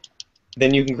King.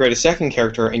 Then you can create a second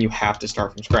character, and you have to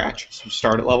start from scratch. So you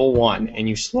start at level 1, and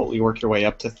you slowly work your way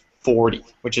up to 40,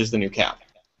 which is the new cap.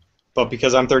 But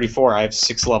because I'm 34, I have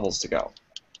 6 levels to go.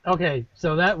 Okay,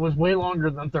 so that was way longer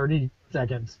than 30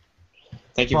 seconds.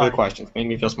 Thank you for the question. Made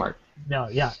me feel smart. No,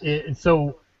 yeah.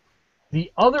 So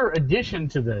the other addition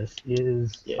to this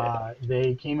is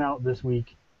they came out this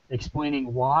week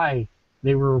explaining why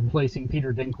they were replacing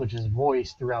Peter Dinklage's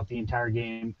voice throughout the entire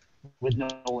game with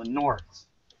Nolan North's.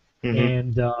 Mm-hmm.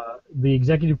 And the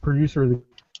executive producer of the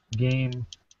game...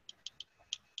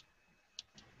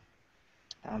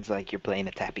 Sounds like you're playing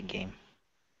a tapping game.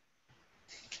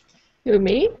 You and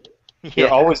me? You're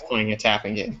always playing a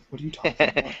tapping game. What are you talking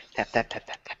about? Tap, tap, tap,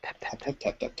 tap, tap, tap, tap, Tap,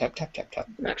 tap, tap, tap, tap, tap, tap.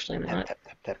 I'm actually not. tap,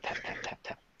 tap, tap, tap, tap, tap,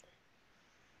 tap.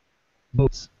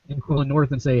 votes in Nolan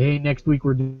North and say, hey, next week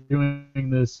we're doing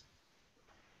this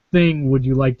thing. Would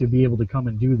you like to be able to come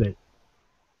and do that?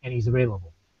 And he's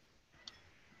available.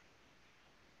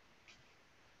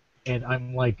 And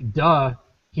I'm like, duh.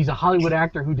 He's a Hollywood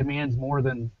actor who demands more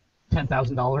than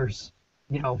 $10,000,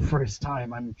 for his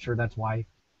time. I'm sure that's why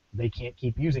they can't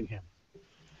keep using him.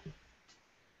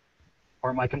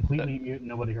 Or am I completely mute and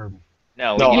nobody heard me?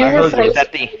 No, I heard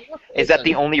is that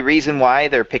the only reason why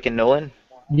they're picking Nolan?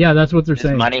 Yeah, that's what they're His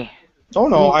saying. money? Oh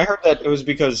no, I heard that it was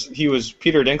because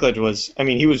Peter Dinklage was. I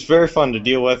mean, he was very fun to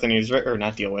deal with, and he was He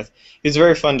was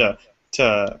very fun to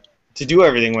do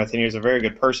everything with, and he was a very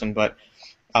good person. But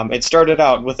it started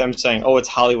out with them saying, "Oh, it's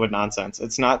Hollywood nonsense."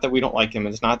 It's not that we don't like him.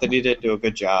 It's not that he didn't do a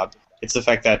good job. It's the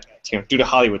fact that due to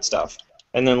Hollywood stuff.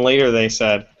 And then later they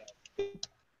said,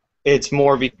 it's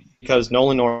more because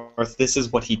Nolan North. This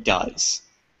is what he does.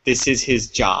 This is his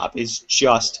job. Is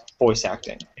just voice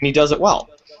acting, and he does it well.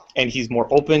 And he's more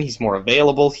open, he's more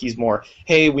available, he's more,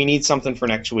 hey, we need something for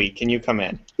next week, can you come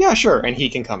in? Yeah, sure, and he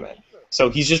can come in. So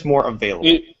he's just more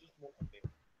available.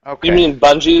 Okay. You mean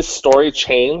Bungie's story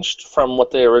changed from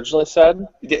what they originally said?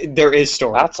 There is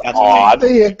story. That's odd.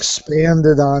 They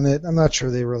expanded on it. I'm not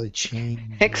sure they really changed.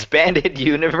 Expanded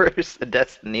universe of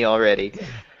Destiny already.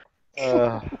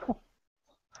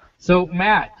 So,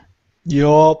 Matt,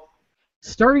 Yup.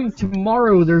 starting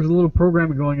tomorrow, there's a little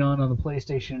program going on the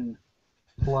PlayStation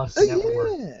Plus network.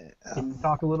 Yeah. Can you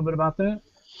talk a little bit about that?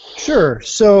 Sure.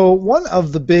 So one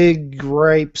of the big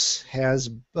gripes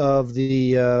of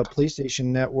the PlayStation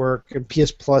Network and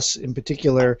PS Plus in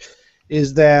particular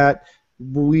is that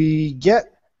we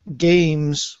get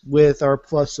games with our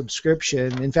Plus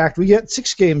subscription. In fact, we get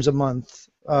 6 games a month,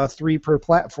 3 per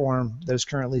platform that is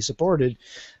currently supported,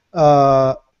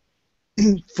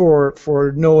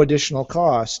 for no additional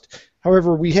cost.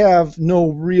 However, we have no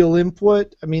real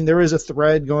input. I mean, there is a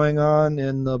thread going on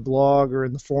in the blog or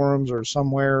in the forums or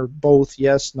somewhere, both,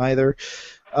 yes, neither.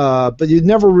 But you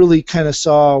never really kind of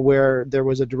saw where there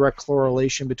was a direct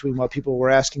correlation between what people were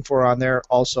asking for on there.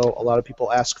 Also, a lot of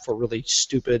people ask for really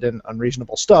stupid and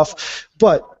unreasonable stuff,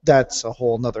 but that's a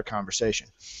whole nother conversation.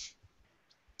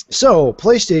 So,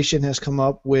 PlayStation has come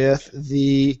up with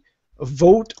the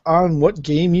vote on what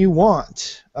game you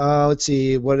want. Let's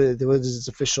see, what is its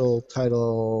official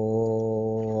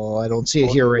title? I don't see it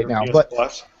here right now, but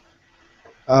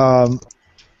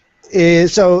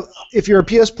So if you're a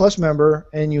PS Plus member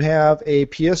and you have a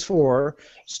PS4,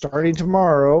 starting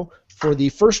tomorrow, for the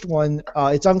first one,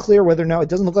 it's unclear whether or not, it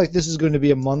doesn't look like this is going to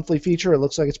be a monthly feature. It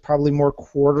looks like it's probably more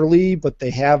quarterly, but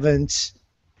they haven't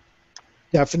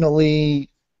definitely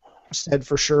said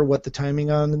for sure what the timing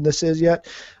on this is yet.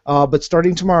 But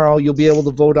starting tomorrow, you'll be able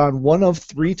to vote on one of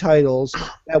 3 titles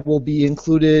that will be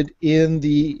included in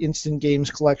the Instant Games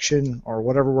Collection, or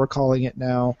whatever we're calling it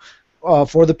now,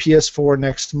 for the PS4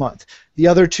 next month. The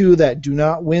other 2 that do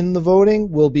not win the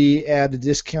voting will be at a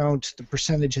discount. The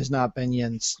percentage has not been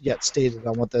yet stated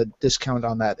on what the discount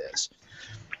on that is.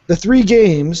 The 3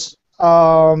 games, 2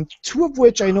 of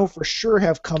which I know for sure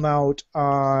have come out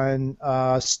on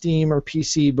Steam or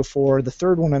PC before. The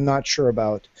third one I'm not sure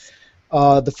about.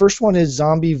 The first one is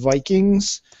Zombie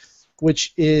Vikings,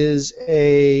 which is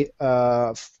a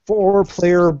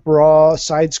 4-player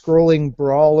side-scrolling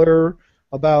brawler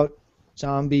about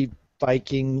zombie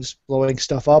Vikings blowing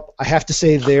stuff up. I have to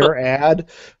say their ad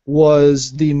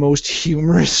was the most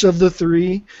humorous of the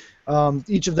 3.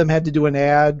 Each of them had to do an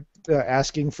ad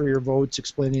asking for your votes,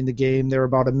 explaining the game. They're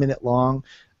about a minute long.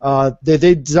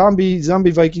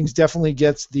 Zombie Vikings definitely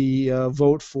gets the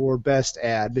vote for best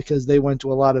ad because they went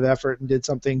to a lot of effort and did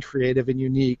something creative and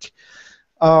unique.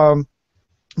 Grow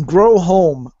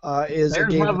Home is There's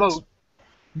a game. My vote.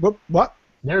 What?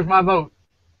 There's my vote.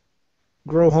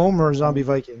 Grow Home or Zombie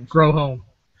Vikings? Grow Home.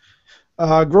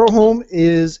 Grow Home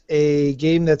is a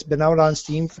game that's been out on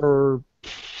Steam for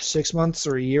 6 months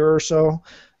or a year or so.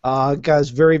 Got a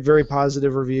very, very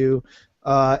positive review.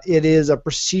 It is a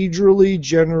procedurally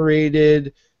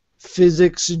generated,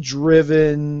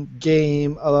 physics-driven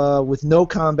game with no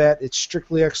combat. It's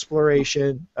strictly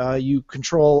exploration. You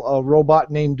control a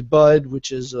robot named Bud,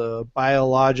 which is a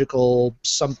biological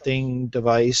something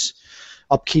device,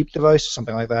 upkeep device,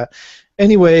 something like that.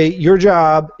 Anyway, your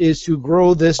job is to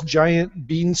grow this giant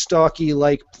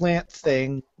beanstalky-like plant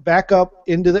thing back up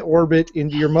into the orbit,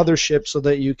 into your mothership, so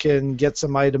that you can get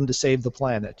some item to save the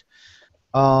planet.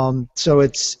 So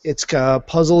it's a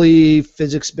puzzly,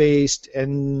 physics-based,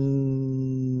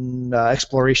 and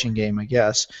exploration game, I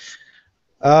guess.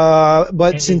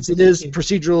 But since it is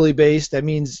procedurally based, that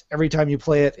means every time you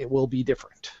play it, it will be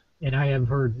different. And I have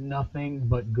heard nothing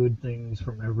but good things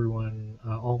from everyone,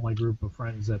 all my group of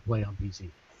friends that play on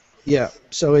PC. Yeah,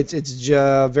 so it's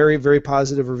very, very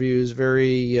positive reviews.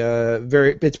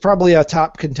 It's probably a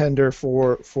top contender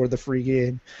for the free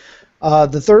game.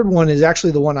 The third one is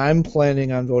actually the one I'm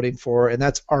planning on voting for, and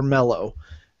that's Armello.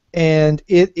 And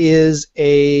it is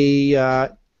a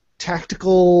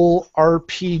tactical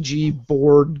RPG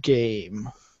board game,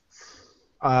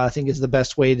 I think is the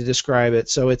best way to describe it.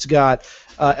 So it's got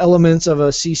elements of a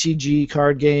CCG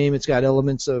card game, it's got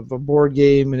elements of a board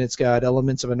game, and it's got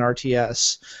elements of an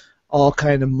RTS, all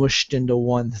kind of mushed into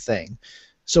one thing.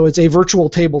 So it's a virtual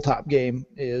tabletop game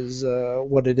is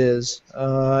what it is.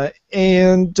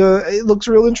 And it looks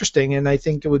real interesting, and I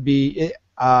think it would be,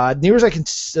 near as I can,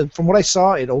 from what I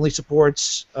saw, it only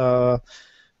supports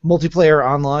multiplayer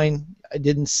online. I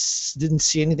didn't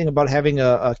see anything about having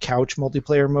a couch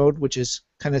multiplayer mode, which is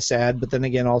kind of sad, but then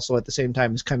again, also at the same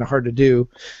time, it's kind of hard to do,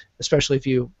 especially if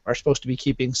you are supposed to be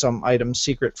keeping some items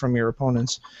secret from your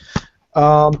opponents.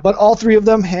 But all 3 of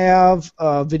them have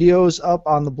videos up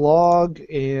on the blog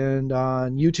and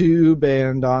on YouTube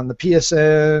and on the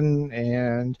PSN,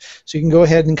 and so you can go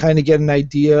ahead and kind of get an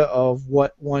idea of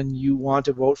what one you want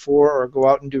to vote for, or go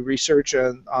out and do research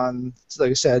on like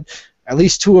I said, at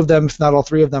least 2 of them, if not all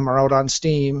 3 of them, are out on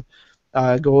Steam.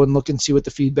 Go and look and see what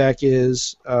the feedback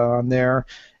is on there.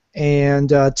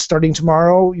 And starting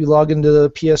tomorrow, you log into the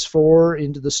PS4,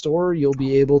 into the store, you'll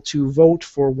be able to vote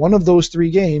for one of those 3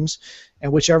 games,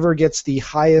 and whichever gets the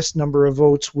highest number of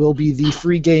votes will be the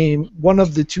free game, one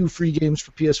of the 2 free games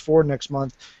for PS4 next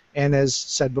month. And as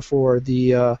said before,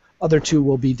 the other 2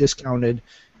 will be discounted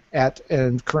at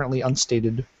an currently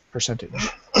unstated percentage.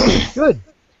 Good.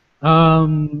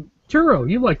 Turo,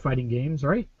 you like fighting games,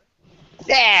 right?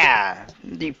 Yeah!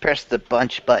 You press the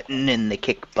bunch button and the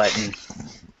kick button.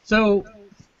 So,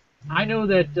 I know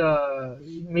that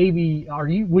maybe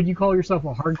would you call yourself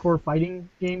a hardcore fighting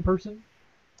game person?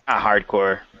 A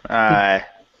hardcore.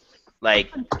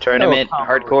 Like tournament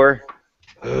hardcore?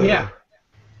 Yeah.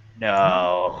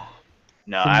 No.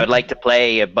 No, I would like to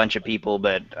play a bunch of people,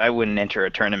 but I wouldn't enter a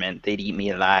tournament. They'd eat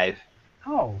me alive.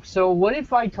 Oh, so what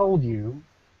if I told you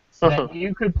that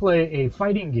you could play a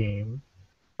fighting game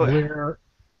where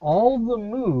all the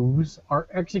moves are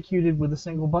executed with a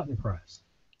single button press?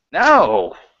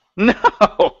 No! No!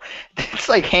 It's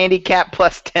like handicap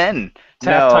plus 10.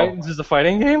 Tap No. Titans is a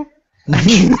fighting game?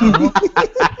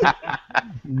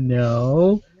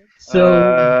 No.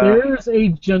 So there's a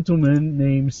gentleman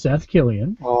named Seth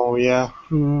Killian. Oh, yeah.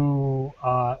 Who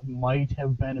might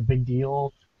have been a big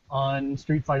deal on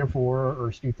Street Fighter 4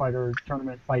 or Street Fighter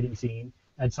tournament fighting scene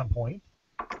at some point.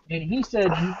 And he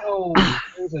said,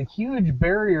 there's a huge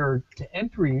barrier to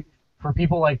entry for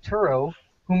people like Turo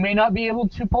who may not be able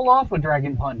to pull off a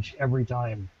Dragon Punch every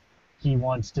time he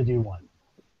wants to do one.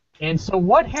 And so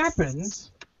what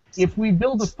happens if we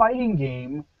build a fighting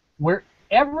game where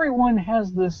everyone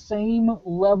has the same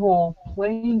level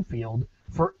playing field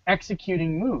for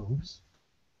executing moves,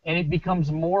 and it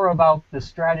becomes more about the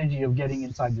strategy of getting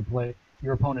inside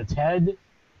your opponent's head,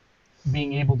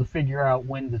 being able to figure out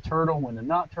when to turtle, when to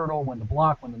not turtle, when to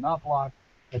block, when to not block,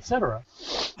 etc.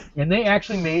 And they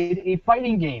actually made a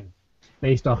fighting game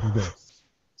based off of this.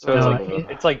 So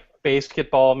it's like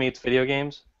basketball meets video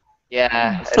games?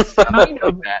 Yeah, it's kind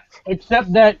of that.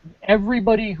 Except that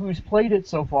everybody who's played it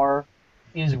so far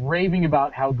is raving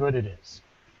about how good it is.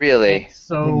 Really? And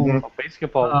so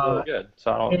basketball is really good.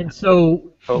 So I don't. And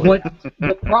so what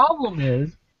the problem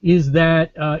is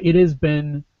that it has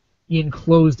been in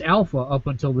closed alpha up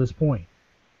until this point.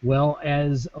 Well,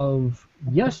 as of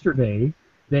yesterday,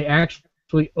 they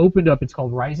actually opened up. It's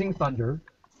called Rising Thunder.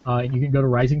 And you can go to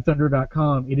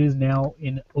risingthunder.com. It is now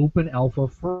in open alpha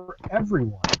for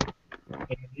everyone.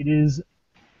 And it is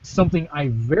something I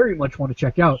very much want to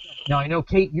check out. Now, I know,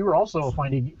 Kate, you were also a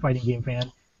fighting game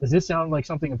fan. Does this sound like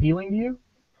something appealing to you?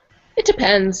 It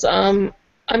depends. I'm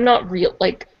not real.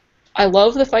 Like, I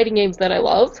love the fighting games that I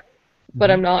love, but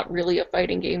I'm not really a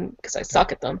fighting game because I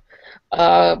suck at them.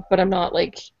 But I'm not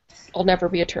like, I'll never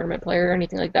be a tournament player or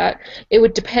anything like that. It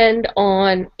would depend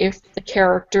on if the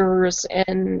characters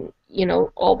and,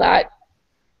 all that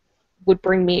would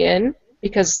bring me in,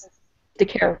 because the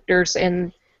characters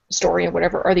and the story and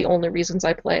whatever are the only reasons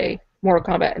I play Mortal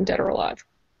Kombat and Dead or Alive.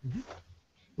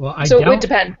 Well, it would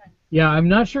depend. Yeah, I'm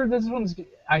not sure this one's...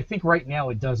 I think right now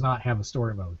it does not have a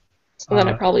story mode. So then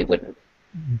I probably wouldn't.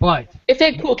 But... if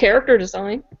they had cool character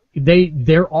design.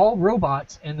 They're all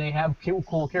robots, and they have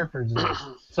cool character design.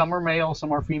 Some are male,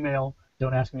 some are female.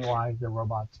 Don't ask me why. They're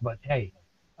robots. But hey,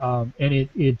 and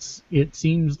it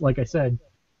seems, like I said,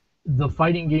 the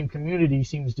fighting game community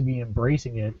seems to be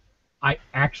embracing it.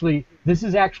 This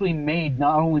is actually made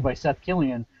not only by Seth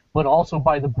Killian, but also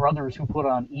by the brothers who put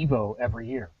on EVO every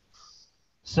year.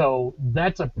 So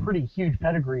that's a pretty huge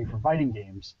pedigree for fighting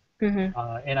games. Mm-hmm.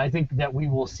 And I think that we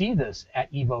will see this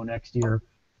at EVO next year.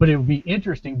 But it would be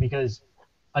interesting because,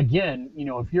 again,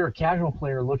 if you're a casual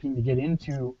player looking to get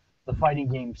into the fighting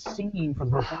game scene for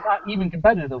the first time, not even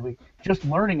competitively, just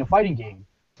learning a fighting game,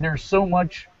 there's so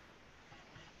much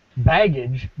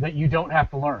baggage that you don't have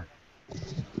to learn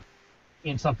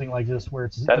in something like this where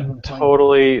it's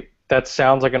that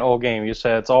sounds like an old game. You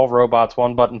said it's all robots,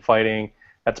 one button fighting.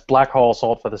 That's Black Hole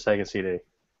Assault for the Sega CD.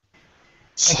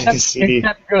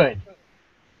 Except good.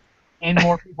 And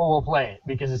more people will play it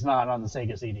because it's not on the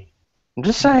Sega CD. I'm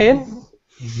just saying.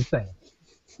 I'm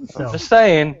just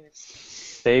saying.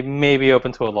 They may be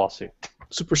open to a lawsuit.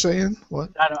 Super Saiyan?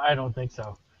 What? I don't think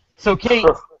so. So, Kate,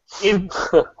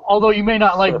 although you may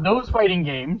not like those fighting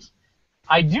games,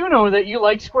 I do know that you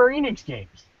like Square Enix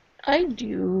games. I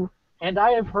do. And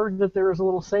I have heard that there is a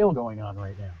little sale going on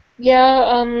right now.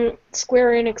 Yeah,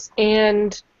 Square Enix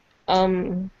and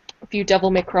a few Devil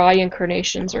May Cry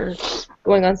incarnations are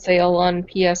going on sale on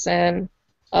PSN.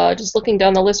 Just looking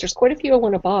down the list, there's quite a few I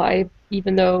want to buy,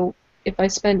 even though if I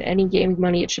spend any gaming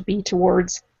money, it should be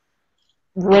towards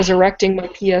resurrecting my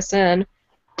PSN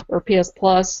or PS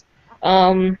Plus.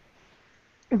 But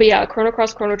yeah, Chrono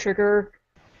Cross, Chrono Trigger,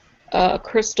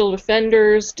 Crystal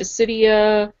Defenders,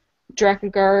 Dissidia,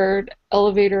 Drakengard,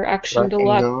 Elevator Action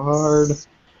Deluxe.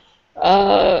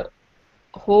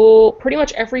 Pretty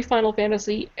much every Final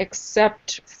Fantasy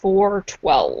except for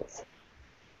 12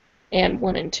 and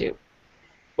 1 and 2.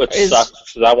 Which sucks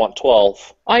because I want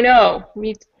 12. I know.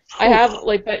 I have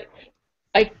but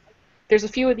there's a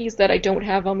few of these that I don't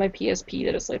have on my PSP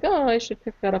that it's like, oh, I should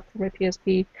pick that up for my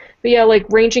PSP. But yeah,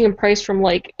 ranging in price from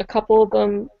a couple of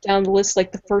them down the list,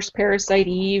 like the first Parasite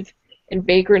Eve and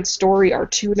Vagrant Story are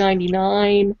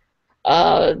 $2.99.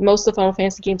 Most of the Final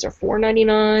Fantasy games are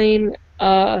 $4.99.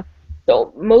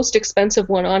 The most expensive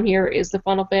one on here is the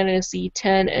Final Fantasy X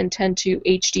and X-2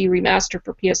 HD Remastered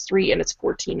for PS3, and it's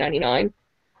 $14.99.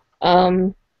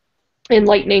 And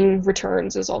Lightning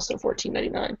Returns is also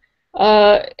 $14.99.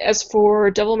 As for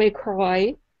Devil May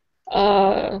Cry,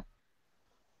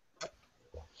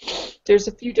 there's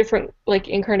a few different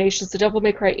incarnations. The Devil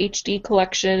May Cry HD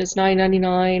collection is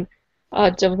 $9.99.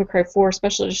 Devil May Cry 4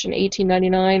 Special Edition,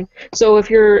 $18.99. So if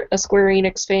you're a Square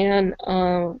Enix fan,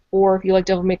 or if you like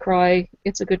Devil May Cry,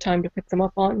 it's a good time to pick them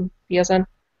up on PSN.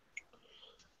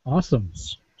 Awesome.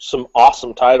 Some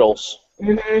awesome titles.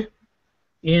 Mm-hmm.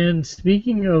 And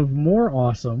speaking of more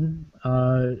awesome,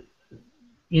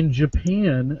 in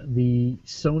Japan, the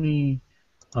Sony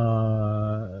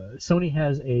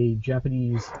has a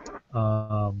Japanese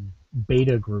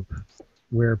beta group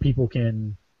where people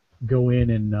can go in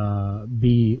and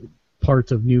be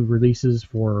parts of new releases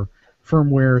for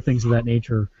firmware, things of that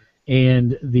nature.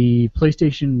 And the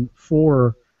PlayStation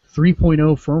 4 3.0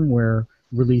 firmware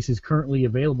release is currently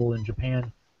available in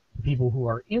Japan for people who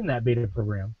are in that beta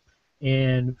program.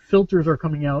 And filters are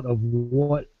coming out of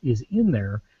what is in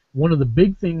there. One of the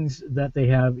big things that they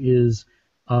have is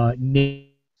Marquee,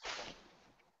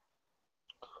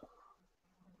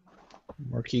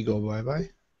 go bye-bye.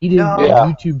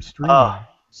 YouTube streaming.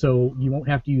 So you won't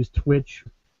have to use Twitch.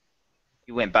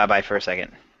 You went bye-bye for a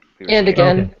second. And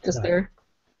again, Okay. just there.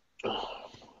 Got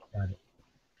it.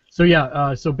 So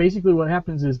yeah, so basically what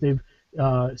happens is they've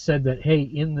said that, hey,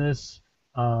 in this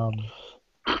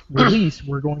release,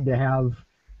 we're going to have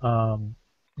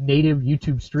native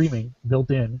YouTube streaming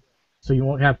built in, so you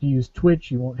won't have to use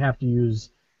Twitch, you won't have to use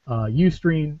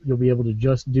Ustream, you'll be able to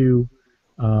just do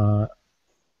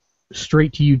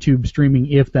straight to YouTube streaming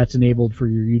if that's enabled for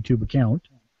your YouTube account.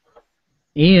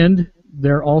 And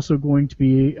they're also going to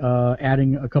be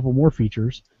adding a couple more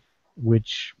features,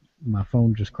 which my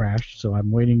phone just crashed, so I'm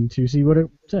waiting to see what it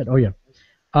said. Oh, yeah.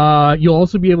 You'll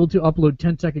also be able to upload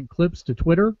 10-second clips to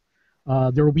Twitter.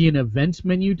 There will be an events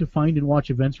menu to find and watch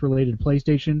events related to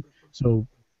PlayStation, so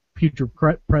future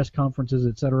press conferences,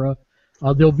 etc.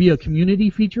 There'll be a community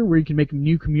feature where you can make a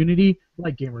new community,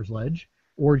 like Gamersledge,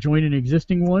 or join an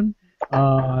existing one,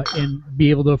 and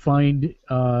be able to find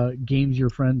games your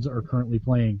friends are currently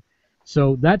playing.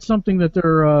 So that's something that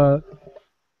they're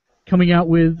coming out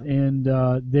with, and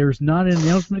there's not an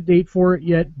announcement date for it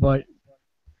yet, but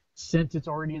since it's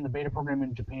already in the beta program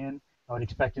in Japan, I would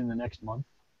expect in the next month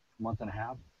and a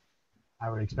half, I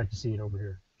would expect to see it over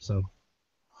here. So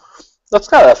That's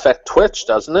got to affect Twitch,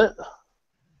 doesn't it?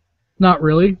 not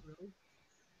really.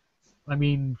 I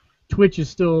mean, Twitch is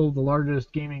still the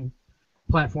largest gaming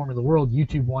platform in the world.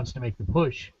 YouTube wants to make the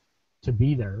push to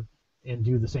be there and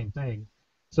do the same thing.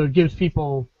 So it gives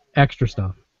people extra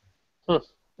stuff.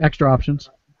 Extra options.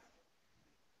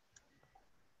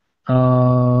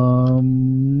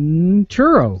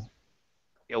 Churro.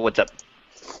 Yo, what's up?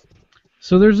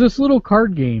 So there's this little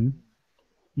card game.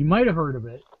 You might have heard of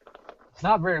it. It's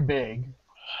not very big.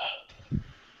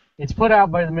 It's put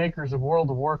out by the makers of World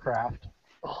of Warcraft.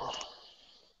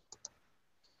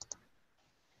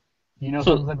 You know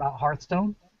something about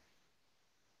Hearthstone?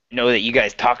 I know that you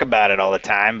guys talk about it all the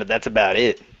time, but that's about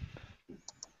it.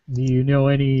 Do you know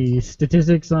any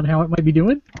statistics on how it might be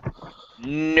doing?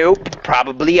 Nope.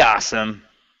 Probably awesome.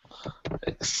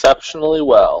 Exceptionally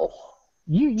well.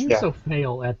 You so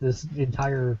fail at this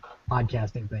entire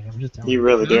podcasting thing. I'm just telling you. You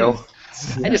really do.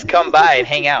 I just come by and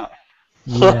hang out.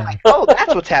 Yeah. Oh,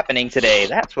 that's what's happening today.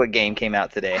 That's what game came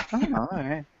out today. Oh, all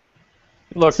right.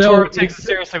 Look, So- Toro takes it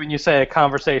seriously when you say a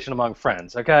conversation among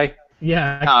friends, okay?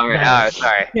 Yeah. All right.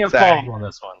 Sorry. Can't Sorry. follow on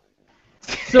this one.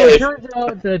 So it turns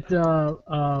out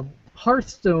that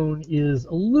Hearthstone is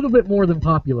a little bit more than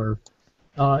popular.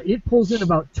 It pulls in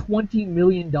about $20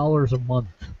 million a month.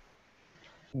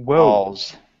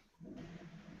 Balls.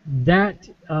 That,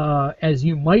 as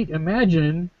you might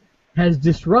imagine, has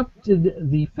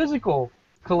disrupted the physical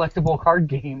collectible card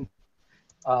game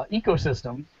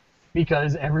ecosystem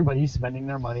because everybody's spending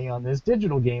their money on this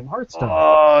digital game, Hearthstone.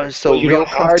 Oh, so Well, you real don't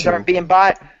have cards to. aren't being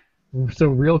bought? So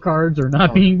real cards are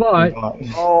not being bought.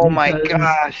 Oh my Because-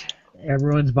 gosh.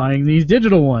 Everyone's buying these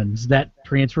digital ones that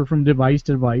transfer from device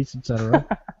to device, etc.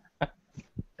 They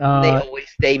always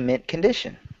stay mint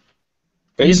condition.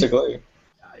 Basically.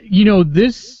 You know,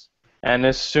 this... And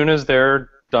as soon as they're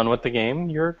done with the game,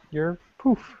 you're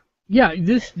poof. Yeah,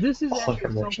 this is All actually the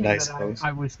something merchandise that goes.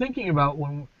 I was thinking about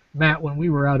when we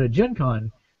were out at Gen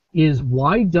Con, is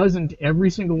why doesn't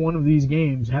every single one of these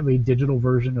games have a digital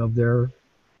version of their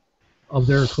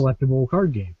collectible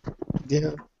card game?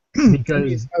 Yeah.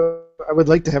 Because I would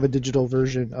like to have a digital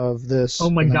version of this. oh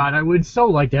my god, I would so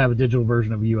like to have a digital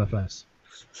version of UFS.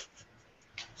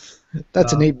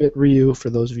 That's an 8-bit Ryu for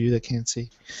those of you that can't see.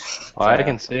 Oh, I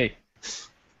can see.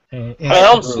 And I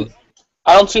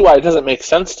don't see why it doesn't make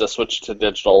sense to switch to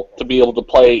digital to be able to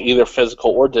play either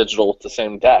physical or digital with the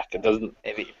same deck. It doesn't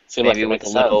seem like Maybe it with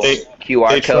makes a little sense. QR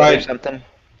they code or tried- something.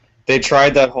 They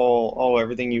tried that whole,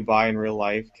 everything you buy in real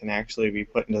life can actually be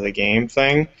put into the game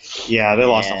thing. Yeah, they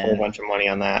lost a Yeah. whole bunch of money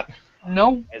on that.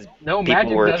 No, As no, people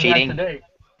Magic were does cheating? that today.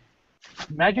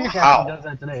 Magic Wow. actually does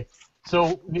that today.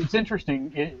 So it's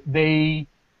interesting. They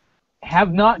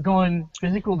have not gone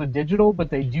physical to digital, but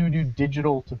they do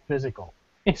digital to physical.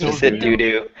 So He said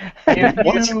doo-doo.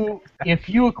 if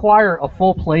you acquire a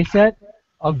full playset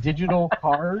of digital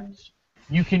cards,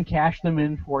 you can cash them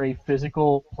in for a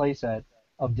physical playset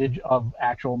of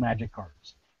actual Magic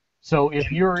cards. So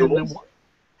if you're in the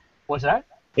what's that?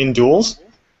 In duels?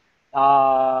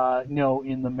 No,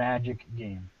 in the Magic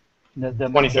game. The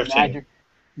 2015.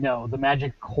 The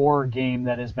Magic core game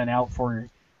that has been out for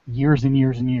years and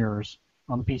years and years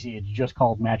on the PC. It's just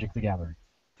called Magic the Gathering.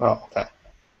 Oh, okay.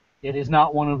 It is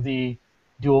not one of the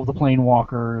Duel of the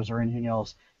Planewalkers or anything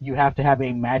else. You have to have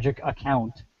a Magic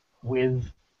account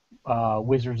with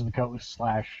Wizards of the Coast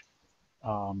 /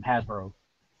 Hasbro,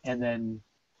 and then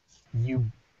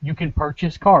you can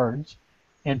purchase cards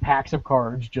and packs of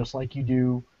cards just like you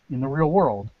do in the real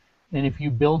world. And if you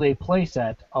build a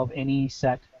playset of any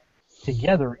set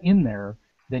together in there,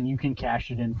 then you can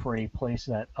cash it in for a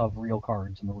playset of real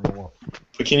cards in the real world.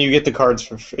 But can you get the cards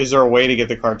for? Is there a way to get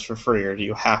the cards for free, or do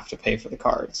you have to pay for the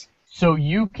cards? So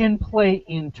you can play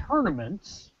in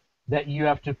tournaments that you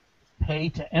have to pay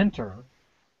to enter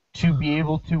to be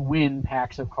able to win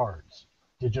packs of cards,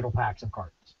 digital packs of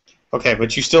cards. Okay,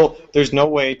 but there's no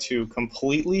way to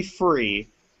completely free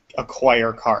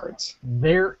acquire cards.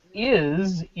 There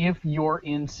is if you're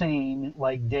insane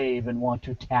like Dave and want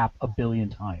to tap a billion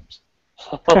times.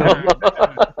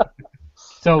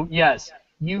 So yes,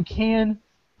 you can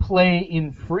play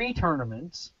in free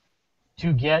tournaments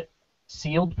to get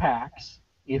sealed packs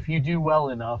if you do well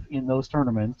enough in those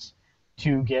tournaments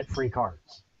to get free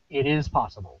cards. It is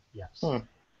possible, yes.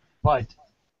 But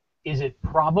is it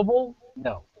probable?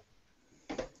 No.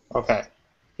 Okay,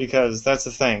 because that's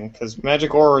the thing. Because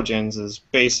Magic Origins is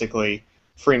basically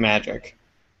free Magic.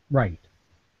 Right.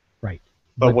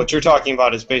 But what you're talking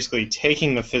about is basically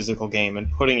taking the physical game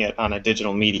and putting it on a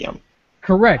digital medium.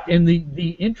 Correct. And the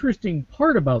interesting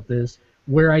part about this,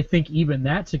 where I think even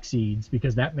that succeeds,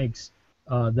 because that makes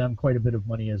them quite a bit of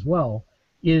money as well,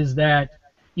 is that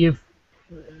if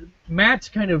Matt's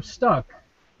kind of stuck,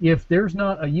 if there's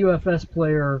not a UFS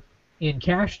player in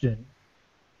Cashton,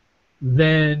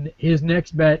 then his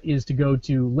next bet is to go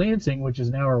to Lansing, which is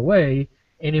an hour away,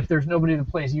 and if there's nobody that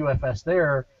plays UFS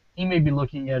there, he may be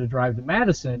looking at a drive to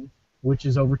Madison, which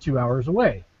is over 2 hours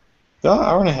away.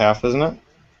 Hour and a half, isn't it?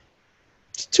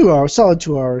 It's 2 hours, solid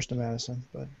 2 hours to Madison.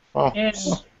 But And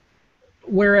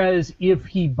whereas if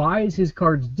he buys his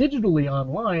cards digitally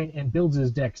online and builds his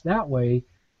decks that way,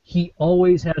 he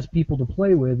always has people to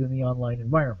play with in the online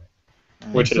environment.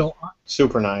 Which is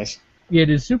super nice. It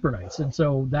is super nice. And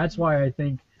so that's why I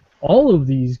think all of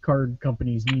these card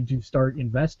companies need to start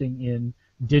investing in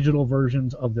digital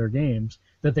versions of their games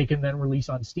that they can then release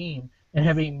on Steam and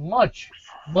have a much,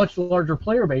 much larger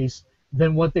player base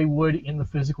than what they would in the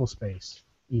physical space,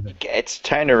 even. It's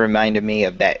trying to remind me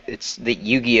of that. It's the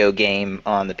Yu-Gi-Oh game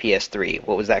on the PS3.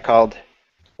 What was that called?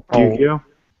 Yu-Gi-Oh?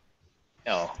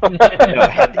 No.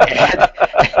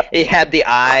 It had the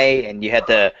eye, and you had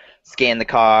to scan the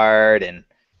card, and...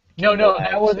 No,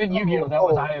 that wasn't Yu-Gi-Oh! That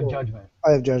was Eye of Judgment.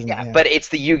 Eye of Judgment, Yeah, but it's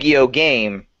the Yu-Gi-Oh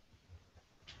game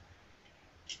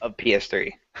of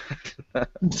PS3.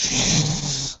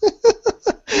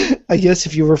 I guess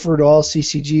if you refer to all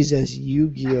CCGs as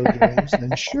Yu-Gi-Oh games,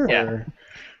 then sure. Yeah.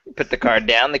 Put the card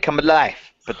down, they come to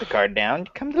life. Put the card down,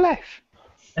 you come to life.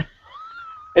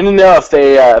 And you know, if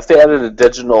they added a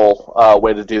digital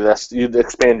way to do this, you'd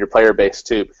expand your player base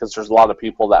too, because there's a lot of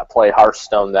people that play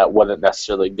Hearthstone that wouldn't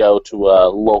necessarily go to a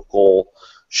local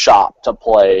shop to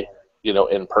play,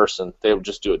 in person. They would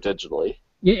just do it digitally.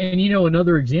 Yeah, and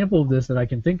another example of this that I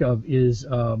can think of is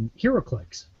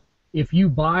HeroClix. If you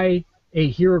buy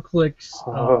a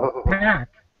HeroClix pack,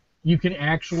 you can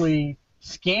actually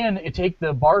take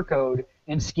the barcode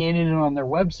and scan it in on their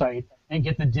website and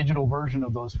get the digital version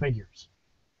of those figures.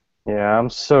 Yeah, I'm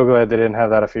so glad they didn't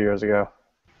have that a few years ago.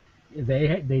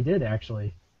 They did,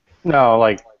 actually. No,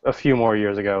 like a few more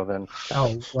years ago than...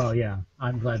 Oh, well, yeah.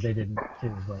 I'm glad they didn't,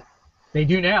 too. But they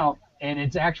do now, and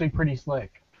it's actually pretty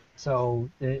slick. So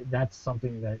that's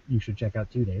something that you should check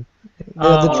out, too, Dave.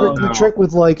 Yeah, the trick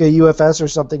with like a UFS or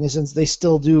something is since they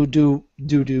still do dang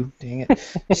it.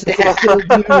 Since they still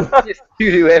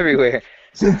do everywhere.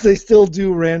 Since they still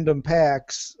do random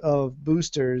packs of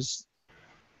boosters,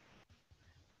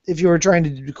 if you were trying to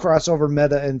do crossover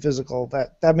meta and physical,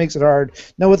 that makes it hard.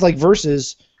 Now with like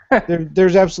Versus,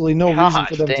 there's absolutely no reason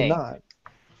for them to not.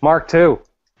 Mark II.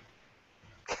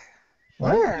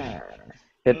 What?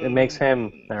 It makes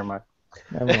him... Never mind.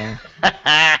 Never mind.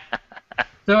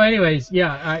 So, anyways,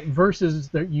 yeah, versus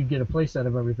you get a playset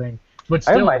of everything, but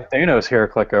I have still. my Thanos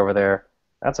HeroClick over there.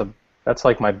 That's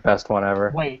like my best one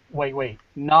ever. Wait.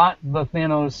 Not the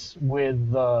Thanos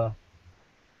with the.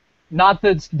 Not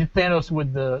the Thanos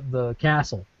with the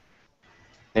castle.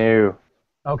 Ew.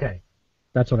 Okay,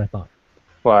 that's what I thought.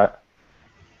 What?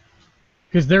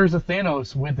 Because there's a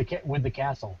Thanos with the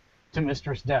castle to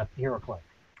Mistress Death HeroClick.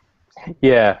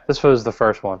 Yeah, this was the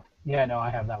first one. Yeah, no, I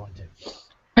have that one too.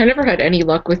 I never had any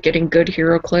luck with getting good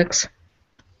HeroClicks.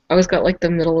 I always got like the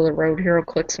middle of the road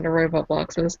HeroClicks in the robot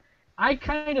boxes. I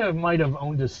kind of might have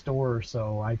owned a store,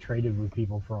 so I traded with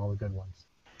people for all the good ones.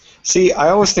 See, I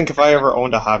always think if I ever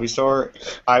owned a hobby store,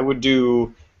 I would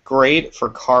do great for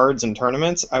cards and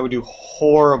tournaments. I would do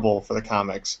horrible for the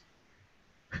comics.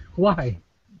 Why?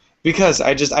 Because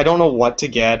I don't know what to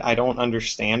get. I don't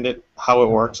understand it, how it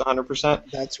works 100%.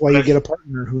 That's why you get a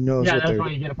partner who knows Yeah, what that's they're why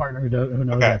you get a partner who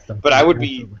knows Okay, that stuff. but I would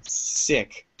be Absolutely.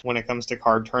 sick when it comes to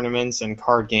card tournaments and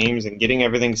card games and getting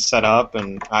everything set up,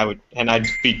 and I'd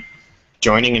be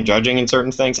joining and judging in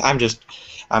certain things. I'm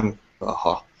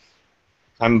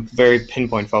very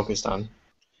pinpoint focused on.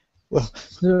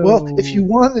 Well, if you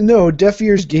want to know, Deaf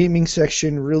Ear's gaming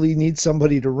section really needs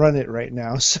somebody to run it right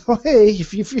now. So, hey,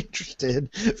 if you're interested,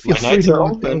 feel free nights to are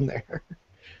walk open. down there.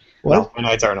 Well, my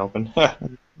nights aren't open.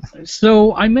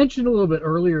 So I mentioned a little bit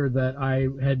earlier that I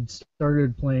had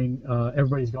started playing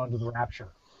Everybody's Gone to the Rapture.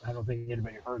 I don't think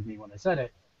anybody heard me when I said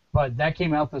it, but that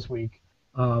came out this week.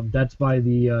 That's by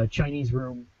the Chinese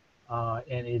Room,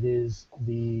 and it is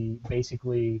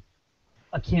basically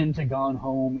akin to Gone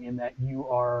Home in that you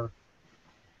are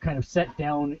kind of set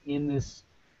down in this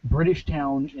British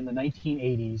town in the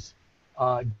 1980s,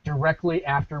 directly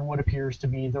after what appears to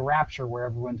be the rapture, where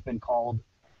everyone's been called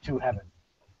to heaven.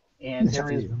 And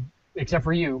except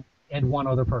for you and one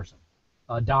other person,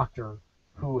 a doctor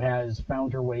who has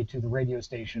found her way to the radio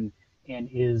station and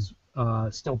is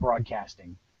still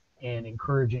broadcasting and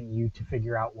encouraging you to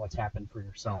figure out what's happened for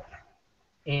yourself.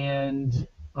 And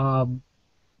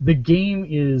the game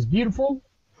is beautiful.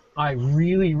 I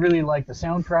really, really like the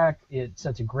soundtrack. It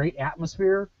sets a great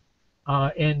atmosphere.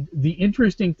 And the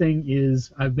interesting thing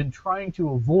is I've been trying to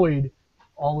avoid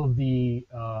all of the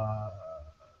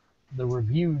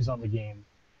reviews on the game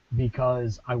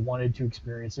because I wanted to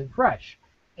experience it fresh.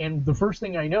 And the first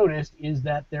thing I noticed is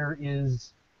that there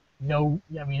is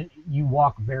you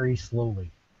walk very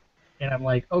slowly. And I'm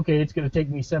like, okay, it's going to take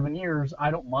me 7 years.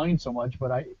 I don't mind so much,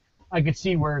 but I could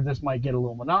see where this might get a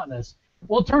little monotonous.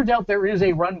 Well, it turns out there is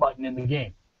a run button in the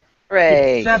game.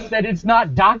 Hooray! Except that it's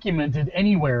not documented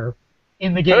anywhere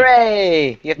in the game.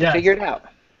 Hooray! You have to figure it out.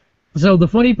 So the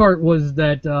funny part was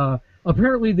that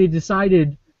apparently they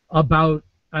decided about,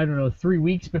 3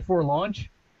 weeks before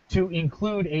launch to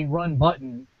include a run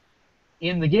button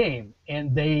in the game.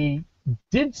 And they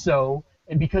did so,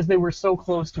 and because they were so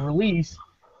close to release,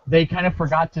 they kind of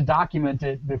forgot to document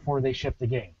it before they shipped the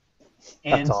game.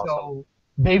 And That's awesome. So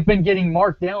they've been getting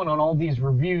marked down on all these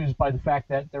reviews by the fact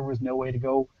that there was no way to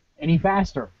go any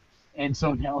faster. And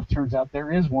so now it turns out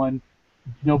there is one.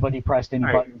 Nobody pressed any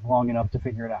buttons long enough to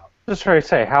figure it out. Just trying to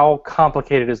say, how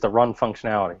complicated is the run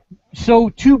functionality? So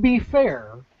to be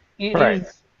fair, it Right.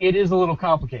 is a little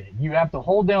complicated. You have to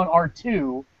hold down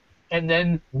R2 and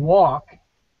then walk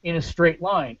in a straight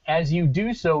line. As you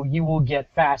do so, you will get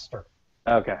faster.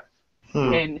 Okay.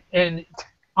 And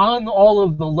on all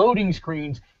of the loading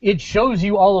screens, it shows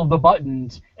you all of the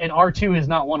buttons, and R2 is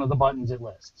not one of the buttons it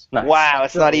lists. Nice. Wow,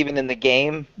 it's not even in the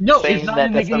game? No, saying it's not that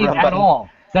in the that's game run at button? all.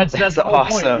 That's the whole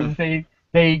awesome. point. Is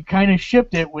they kind of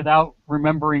shipped it without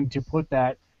remembering to put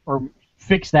that or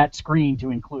fix that screen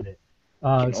to include it.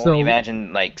 I can only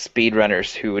imagine like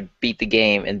speedrunners who would beat the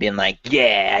game and being like,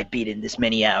 "Yeah, I beat it in this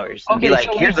many hours." And be Okay, like,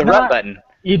 so "Here's it's the run not- button."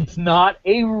 It's not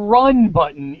a run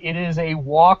button. It is a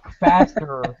walk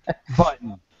faster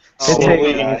button.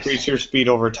 Slowly increase your speed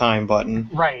over time button.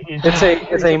 Right. It's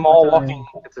a mall walking.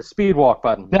 It's a speed walk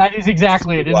button. That is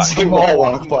exactly it. It's the Wall mall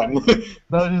walk button.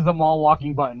 That is the mall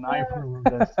walking button. I approve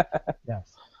of this.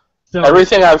 Yes. So,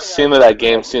 Everything I've seen of that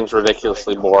game seems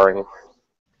ridiculously boring.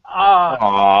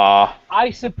 Aww. I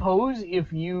suppose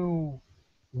if you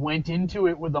went into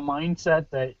it with the mindset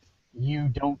that you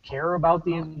don't care about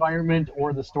the environment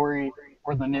or the story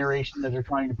or the narration that they're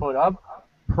trying to put up,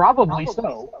 probably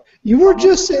so. You were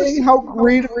just saying how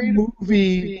great a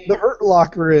movie The Hurt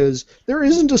Locker is. There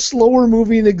isn't a slower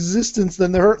movie in existence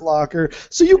than The Hurt Locker,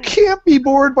 so you can't be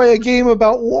bored by a game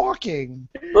about walking.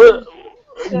 What?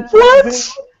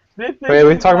 Wait, are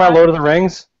we talking about Lord of the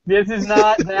Rings? This is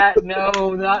not that.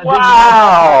 No, not.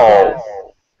 Wow!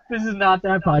 This is not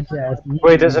that podcast.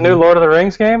 Wait, there's a new Lord of the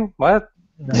Rings game? What?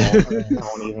 No, okay.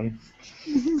 Don't even.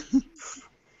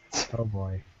 Oh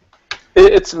boy.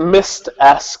 It's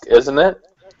Myst-esque, isn't it?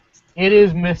 It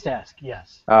is Myst-esque,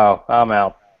 yes. Oh, I'm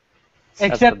out.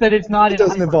 Except that it's not It in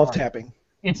doesn't involve HyperCard. tapping.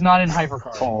 It's not in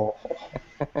HyperCard. Oh.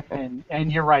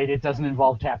 And you're right, it doesn't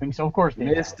involve tapping, so of course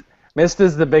they Myst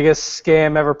is the biggest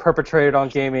scam ever perpetrated on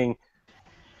gaming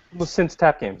since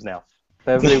tap games now.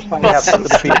 They finally have something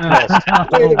to beat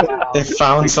Myst. They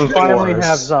found some Finally floors.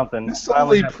 have something. This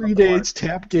Finally only have something predates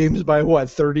tap games by, what,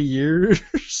 30 years?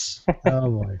 Oh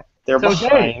boy. They're So,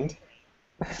 behind.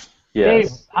 Dave,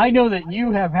 Yes. I know that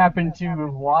you have happened to have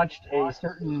watched a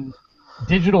certain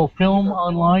digital film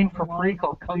online for free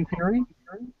called Kung Fury.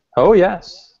 Oh,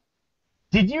 yes.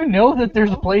 Did you know that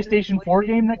there's a PlayStation 4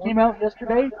 game that came out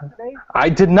yesterday? I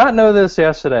did not know this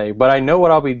yesterday, but I know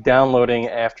what I'll be downloading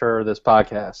after this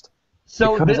podcast.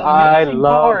 So Because the I amazing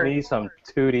love part, me some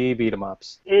 2D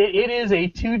beat-em-ups. it is a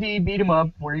 2D beat 'em up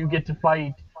where you get to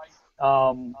fight We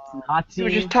were Nazi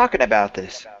just talking about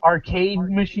this. arcade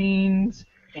machines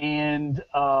and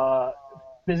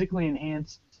physically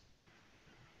enhanced.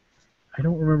 I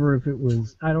don't remember if it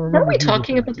was. I don't remember. Weren't we who this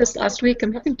talking was. about this last week?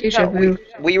 I'm having deja No, vu.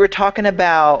 we were talking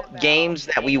about games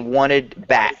that we wanted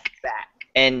back.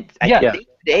 And I think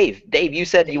Dave, you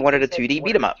said you wanted a 2D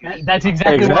beat 'em up. That's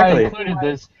exactly why I Exactly. included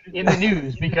this in the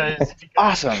news because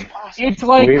Awesome. it's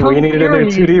like Kung We needed a Fury.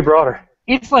 new 2D brawler.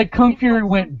 It's like Kung Fury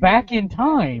went back in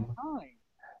time.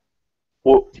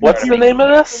 What's the name of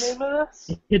this?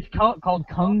 It's called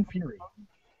Kung Fury.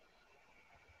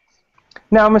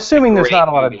 Now, I'm assuming there's Great not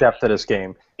a lot of movie. depth to this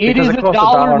game. It because is costs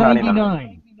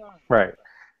 $1.99. Right.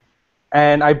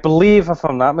 And I believe, if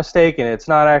I'm not mistaken, it's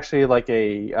not actually like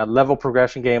a level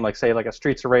progression game, like, say, like a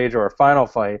Streets of Rage or a Final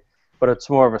Fight, but it's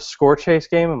more of a score chase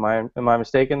game. Am I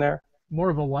mistaken there? More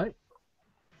of a what?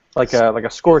 Like a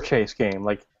score chase game.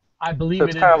 Like, I believe So it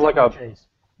it's is kind of like score a- chase.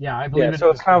 Yeah, I believe yeah, it so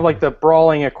is it's kind of score like the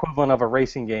brawling equivalent of a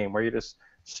racing game, where you're just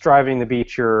striving to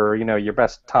beat your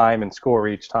best time and score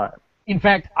each time. In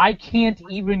fact, I can't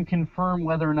even confirm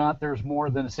whether or not there's more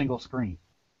than a single screen.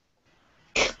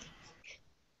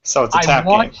 So it's a tap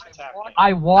game.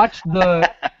 I watched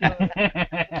the.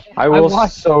 I will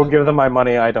watched- so give them my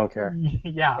money. I don't care.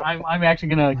 Yeah, I'm actually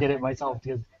gonna get it myself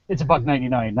because it's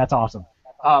 $1.99. That's awesome.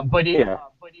 But Yeah.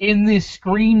 in the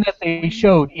screen that they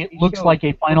showed, it looks like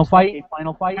a Final Fight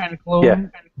kind of clone. Yeah.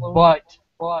 But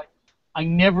I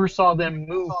never saw them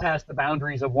move past the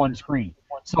boundaries of one screen,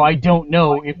 so I don't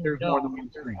know if there's more than one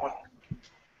screen.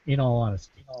 In all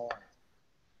honesty.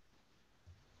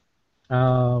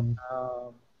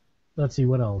 Let's see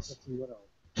what else.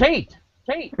 Kate.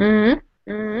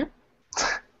 Mm-hmm. Mm-hmm.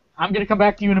 I'm gonna come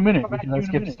back to you in a minute because I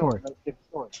skipped the story.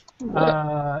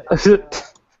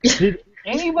 Did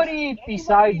anybody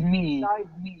besides me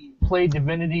play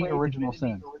Divinity Original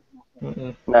Sin?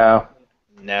 No.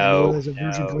 No. There's a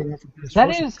version No. coming out for PS4.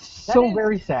 That is so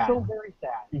very sad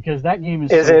because that game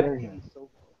is Is so it? very good.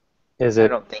 Is I it?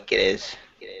 don't think it is.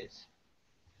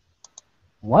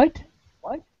 What?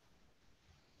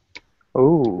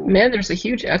 Ooh. Man, there's a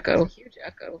huge echo. Is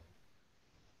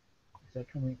that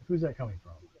coming? Who's that coming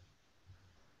from?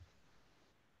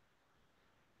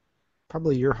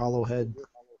 Probably your hollow head.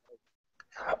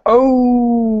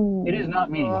 Oh. It is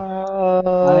not me.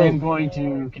 I am going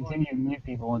to continue to mute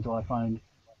people until I find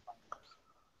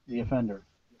the offender.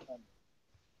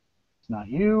 It's not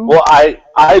you. Well,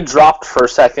 I dropped for a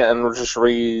second and just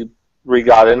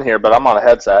got in here, but I'm on a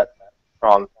headset,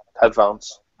 on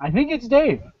headphones. I think it's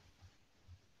Dave.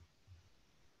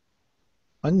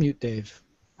 Unmute Dave.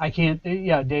 I can't.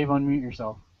 Yeah, Dave, unmute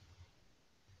yourself.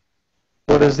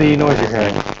 What is the noise you're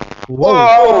hearing?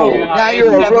 Whoa! Yeah, now it's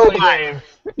you're a definitely robot.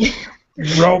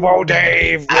 Dave. Robo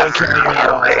Dave will kill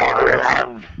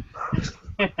you.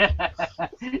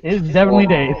 It's definitely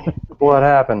Dave. What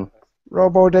happened?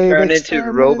 Robo Dave. Turn into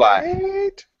a robot.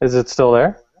 exterminate. Is it still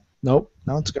there? Nope.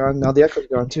 Now it's gone. Now the echo's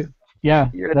gone too. Yeah,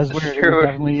 You're, that's weird. It's you're,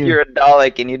 definitely you. you're a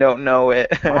Dalek and you don't know it.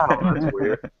 That's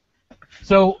weird.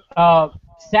 So,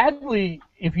 sadly,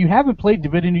 if you haven't played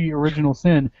Divinity Original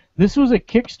Sin, this was a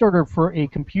Kickstarter for a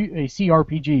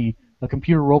CRPG, a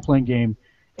computer role-playing game,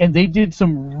 and they did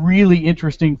some really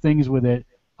interesting things with it,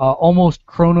 almost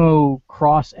Chrono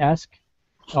Cross-esque,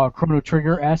 Chrono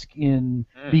Trigger-esque in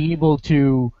being able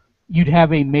to, you'd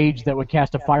have a mage that would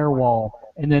cast a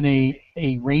firewall, and then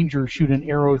a ranger shoot an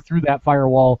arrow through that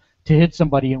firewall to hit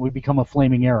somebody, and it would become a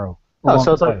flaming arrow. Oh, along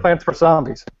so it's the like way. Plants vs.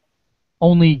 Zombies.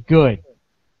 Only good.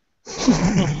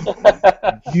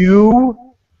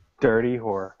 You dirty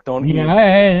whore. Don't Yeah, even.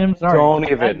 I'm sorry. Don't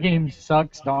That even. game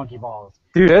sucks donkey balls.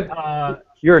 Dude, Uh,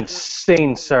 you're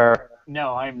insane, sir.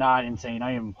 no, I am not insane.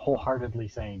 I am wholeheartedly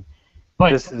sane.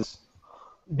 But This is.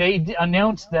 they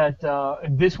announced that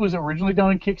this was originally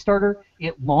done on Kickstarter.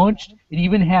 It launched. It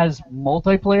even has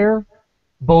multiplayer,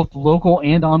 both local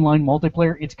and online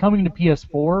multiplayer. It's coming to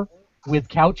PS4 with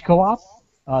couch co-op,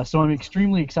 so I'm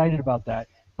extremely excited about that.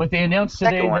 But they announced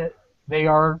today that they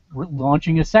are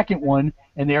launching a second one,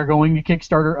 and they are going to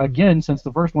Kickstarter again since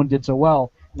the first one did so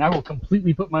well. And I will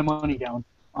completely put my money down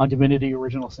on Divinity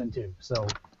Original Sin 2. So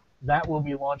that will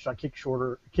be launched on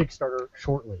Kickstarter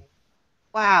shortly.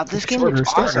 Wow, this game looks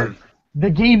awesome. The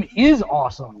game is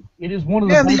awesome. It is one of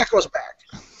the Yeah, the echo's back.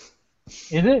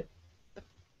 Is it?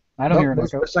 I don't hear an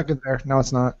echo. A second there. No,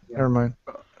 it's not. Never mind.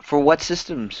 For what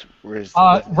systems?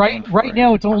 Right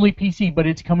now it's only PC, but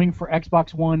it's coming for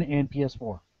Xbox One and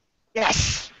PS4.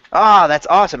 Yes! Oh, that's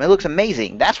awesome. It looks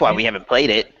amazing. That's why we haven't played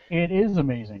it. It is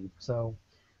amazing. So,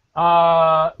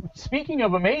 speaking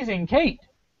of amazing, Kate.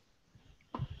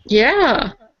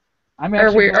 Yeah. Are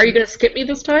you going to skip me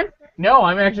this time? No,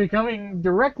 I'm actually coming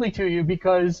directly to you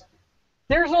because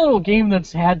there's a little game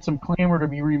that's had some clamor to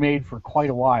be remade for quite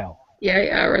a while.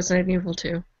 Yeah, Resident Evil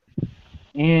 2.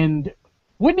 And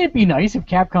wouldn't it be nice if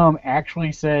Capcom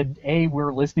actually said, hey,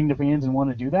 we're listening to fans and want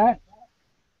to do that?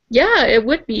 Yeah, it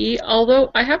would be,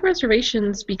 although I have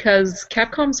reservations because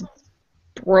Capcom's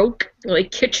broke,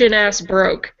 like kitchen-ass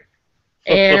broke,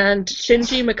 and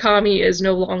Shinji Mikami is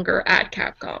no longer at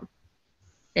Capcom.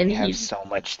 And he has so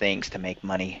much things to make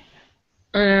money.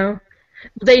 I know.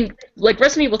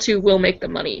 Resident Evil 2 will make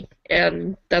them money,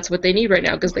 and that's what they need right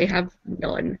now because they have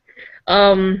none.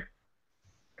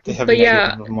 They have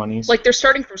negative monies. Like they're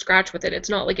starting from scratch with it. It's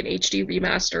not like an HD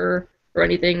remaster or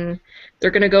anything.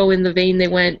 They're gonna go in the vein they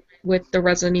went with the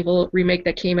Resident Evil remake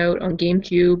that came out on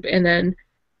GameCube and then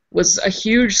was a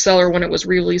huge seller when it was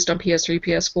released on PS3,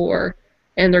 PS4,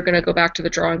 and they're gonna go back to the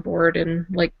drawing board and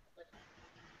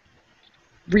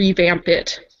revamp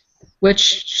it, which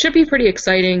should be pretty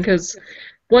exciting because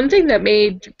one thing that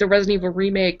made the Resident Evil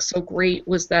remake so great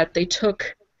was that they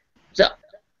took the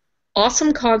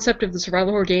awesome concept of the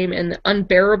survival horror game and the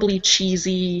unbearably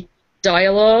cheesy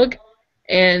dialogue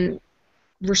and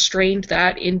restrained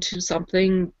that into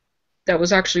something that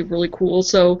was actually really cool.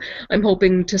 So I'm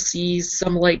hoping to see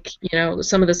some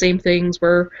some of the same things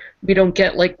where we don't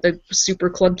get the super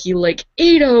clunky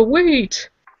Ada, wait,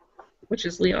 which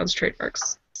is Leon's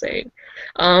trademarks saying.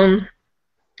 But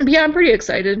yeah, I'm pretty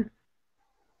excited.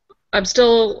 I'm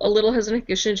still a little hesitant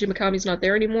because Shinji Mikami's not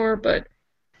there anymore, but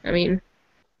I mean,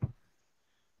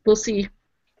 we'll see.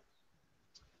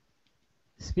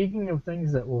 Speaking of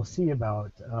things that we'll see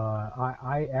about,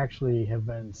 I actually have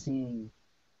been seeing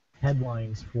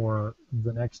headlines for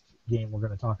the next game we're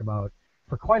going to talk about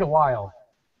for quite a while,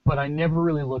 but I never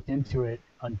really looked into it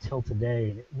until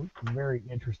today, and it looked very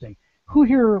interesting. Who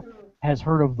here has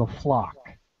heard of The Flock?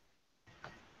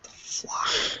 The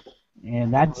Flock.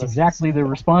 And that's exactly the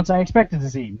response I expected to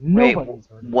see. Nobody's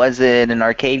heard of it. Was it an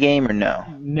arcade game or no?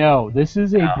 No, this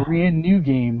is a brand new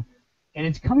game, and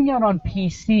it's coming out on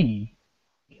PC,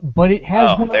 but it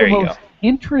has one of the most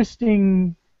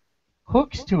interesting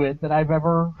hooks to it that I've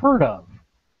ever heard of.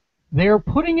 They're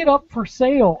putting it up for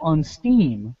sale on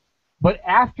Steam, but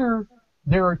after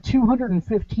there are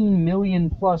 215 million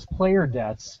plus player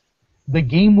deaths, the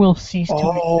game will cease to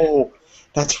exist. Oh,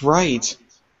 that's right.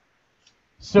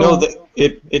 So, no,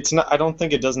 it's not. I don't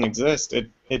think it doesn't exist. It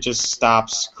just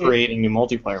stops creating new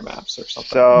multiplayer maps or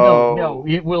something. No,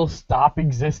 it will stop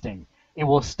existing. It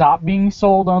will stop being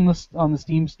sold on the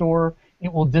Steam store.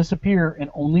 It will disappear, and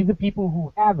only the people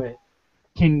who have it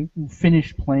can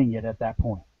finish playing it at that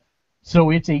point.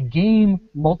 So it's a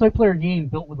multiplayer game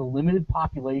built with a limited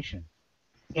population.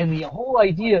 And the whole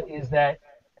idea is that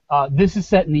this is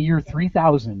set in the year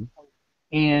 3000,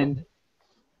 and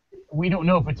we don't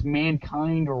know if it's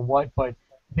mankind or what, but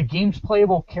the game's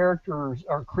playable characters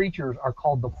or creatures are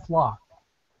called the Flock.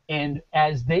 And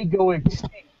as they go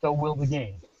extinct, so will the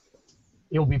game.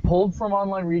 It will be pulled from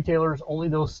online retailers. Only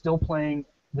those still playing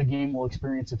the game will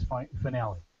experience its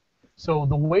finale. So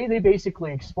the way they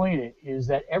basically explain it is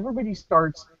that everybody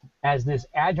starts as this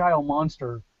agile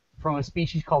monster from a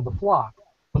species called the Flock,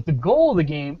 but the goal of the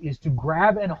game is to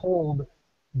grab and hold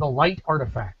the light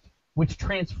artifact, which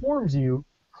transforms you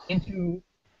into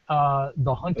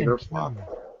the hunted carrier.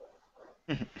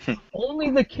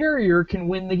 Only the carrier can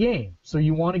win the game, so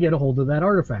you want to get a hold of that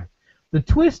artifact. The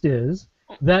twist is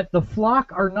that the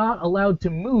Flock are not allowed to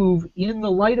move in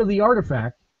the light of the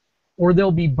artifact, or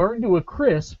they'll be burned to a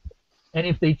crisp, and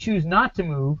if they choose not to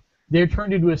move, they're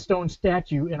turned into a stone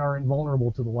statue and are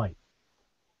invulnerable to the light.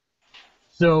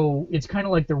 So it's kind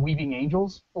of like they're weeping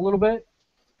angels a little bit.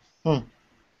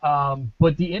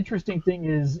 But the interesting thing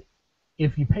is,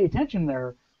 if you pay attention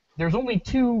there, there's only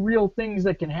two real things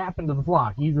that can happen to the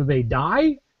flock. Either they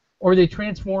die or they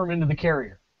transform into the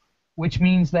carrier, which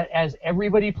means that as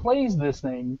everybody plays this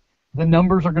thing, the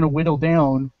numbers are going to whittle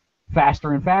down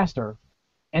faster and faster,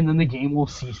 and then the game will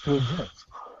cease to exist.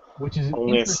 Which is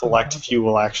only a select few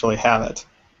will actually have it.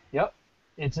 Yep.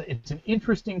 It's an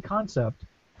interesting concept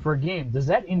for a game. Does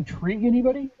that intrigue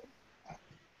anybody?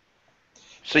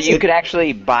 So you could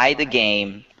actually buy the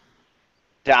game,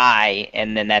 die,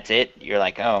 and then that's it? You're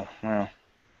like, oh, well.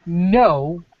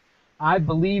 No. I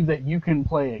believe that you can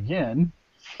play again.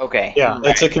 Okay. Yeah,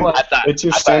 it's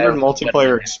your standard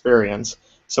multiplayer experience.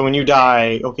 So when you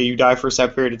die, okay, you die for a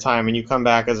set period of time, and you come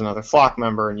back as another flock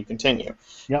member, and you continue.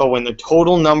 Yep. But when the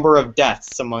total number of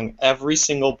deaths among every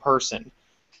single person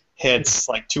hits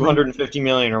like 250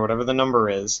 million or whatever the number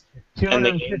is, and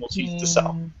the game will cease to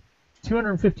sell.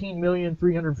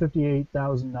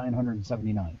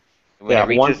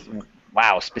 215,358,979.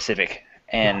 Wow, specific.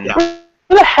 And where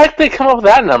the heck did they come up with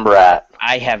that number at?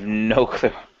 I have no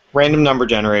clue. Random number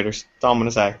generators. That's all I'm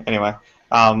gonna say. Anyway.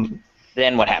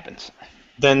 Then what happens?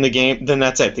 Then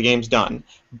that's it. The game's done.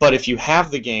 But if you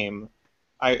have the game,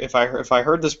 if I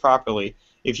heard this properly,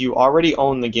 if you already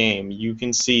own the game, you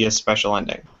can see a special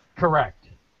ending. Correct.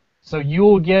 So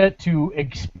you'll get to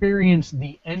experience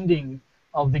the ending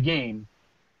of the game,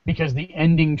 because the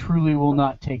ending truly will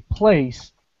not take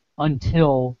place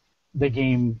until the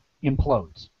game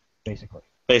implodes, basically.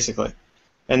 Basically.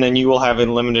 And then you will have a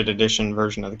limited edition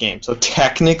version of the game. So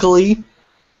technically,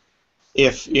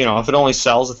 if it only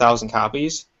sells 1,000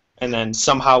 copies, and then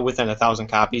somehow within 1,000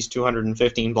 copies,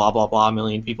 215 blah blah blah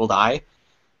million people die,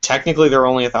 technically there are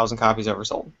only 1,000 copies ever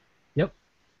sold. Yep.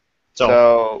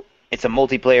 So it's a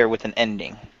multiplayer with an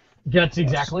ending. That's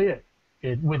exactly it.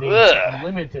 With a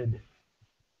limited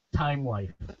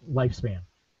lifespan.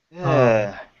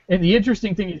 And the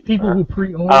interesting thing is people who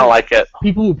pre-order. I don't like it.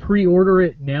 People who pre-order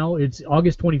it now. It's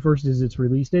August 21st is its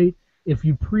release date. If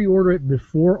you pre-order it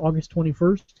before August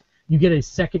 21st, you get a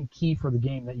second key for the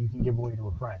game that you can give away to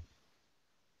a friend.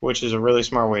 Which is a really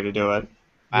smart way to do it.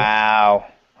 Wow.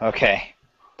 Okay.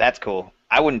 That's cool.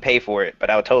 I wouldn't pay for it, but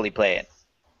I would totally play it.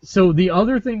 So the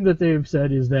other thing that they've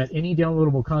said is that any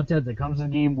downloadable content that comes in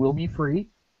the game will be free,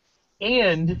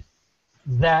 and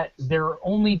that there are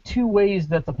only two ways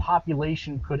that the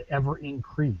population could ever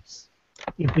increase.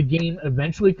 If the game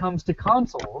eventually comes to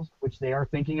consoles, which they are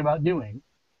thinking about doing,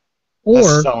 or... Has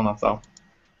to sell enough, though.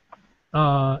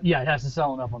 Yeah, it has to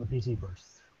sell enough on the PC first.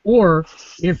 Or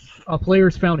if a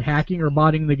player's found hacking or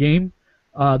botting the game,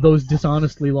 those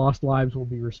dishonestly lost lives will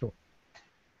be restored.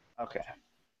 Okay.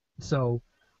 So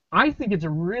I think it's a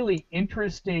really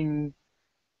interesting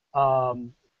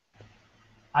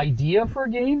idea for a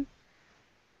game.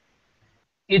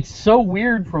 It's so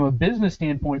weird from a business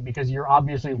standpoint because you're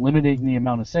obviously limiting the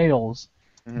amount of sales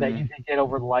that you can get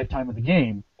over the lifetime of the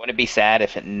game. Wouldn't it be sad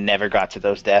if it never got to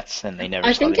those deaths and they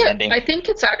never saw the ending? I think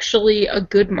it's actually a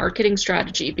good marketing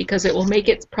strategy because it will make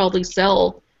it probably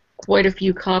sell quite a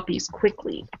few copies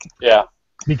quickly. Yeah.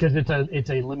 Because it's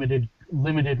a limited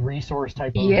resource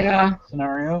type of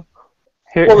scenario.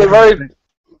 Well, they've already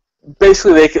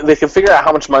basically they can figure out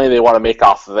how much money they want to make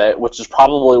off of it, which is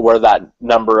probably where that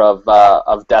number of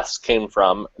deaths came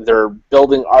from. They're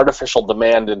building artificial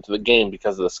demand into the game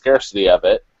because of the scarcity of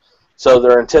it. So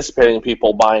they're anticipating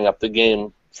people buying up the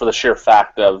game for the sheer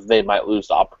fact of they might lose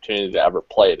the opportunity to ever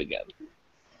play it again.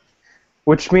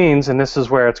 Which means, and this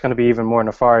is where it's going to be even more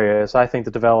nefarious, I think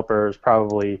the developer is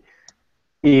probably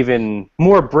even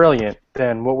more brilliant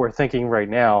than what we're thinking right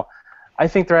now. I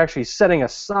think they're actually setting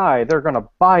aside, they're going to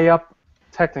buy up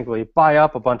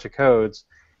a bunch of codes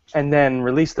and then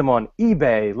release them on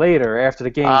eBay later after the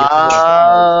game gets released.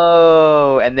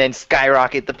 Oh, and then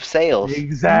skyrocket the sales.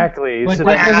 Exactly. But So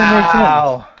that doesn't make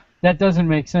sense. That doesn't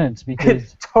make sense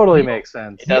because it totally makes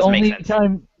sense. It does make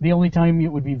sense. The only time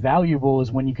it would be valuable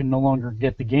is when you can no longer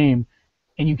get the game,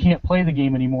 and you can't play the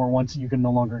game anymore once you can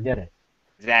no longer get it.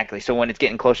 Exactly. So when it's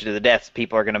getting closer to the deaths,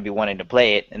 people are going to be wanting to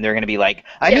play it, and they're going to be like,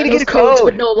 I need to get a codes code.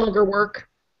 would no longer work.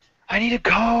 I need a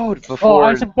code before. Oh,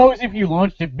 I suppose if you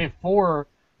launched it before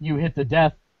you hit the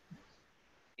death.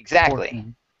 Exactly.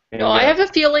 portion. No, I have a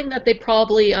feeling that they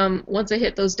probably, once they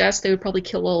hit those deaths, they would probably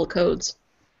kill all the codes.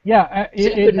 Yeah, So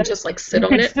you couldn't just sit you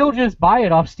on could it. still just buy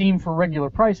it off Steam for regular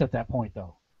price at that point,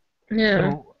 though.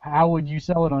 Yeah. So how would you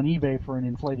sell it on eBay for an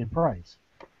inflated price?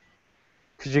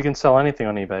 Because you can sell anything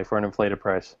on eBay for an inflated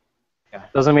price. Yeah.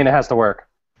 Doesn't mean it has to work.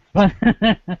 Well,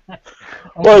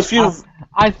 if you've...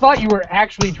 I thought you were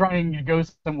actually trying to go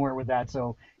somewhere with that,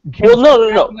 so... Well,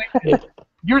 no.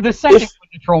 You're the second one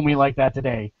to troll me like that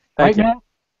today. Thank right, you. Matt?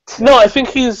 No, I think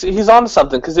he's on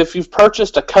something, because if you've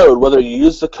purchased a code, whether you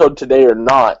use the code today or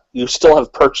not, you still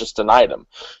have purchased an item.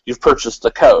 You've purchased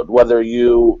the code. Whether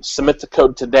you submit the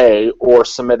code today or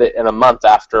submit it in a month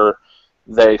after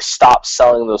they stop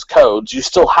selling those codes, you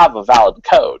still have a valid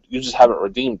code. You just haven't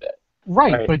redeemed it.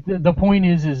 Right. But the point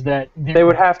is that they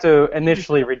would have to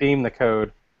initially redeem the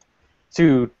code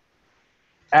to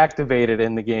activate it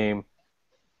in the game,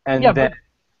 and then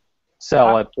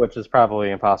sell it, which is probably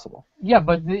impossible. Yeah,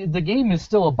 but the game is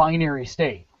still a binary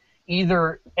state.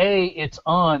 Either A, it's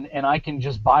on and I can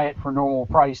just buy it for normal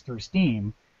price through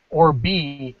Steam, or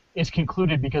B, it's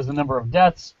concluded because the number of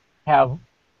deaths have,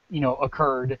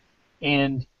 occurred,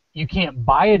 and you can't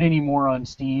buy it anymore on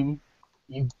Steam.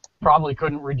 You probably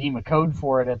couldn't redeem a code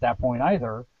for it at that point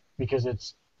either, because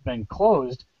it's been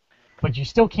closed, but you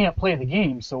still can't play the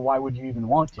game, so why would you even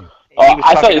want to?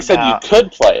 I thought you said you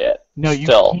could play it. No,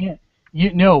 still. You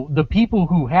can't. The people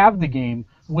who have the game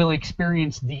will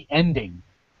experience the ending.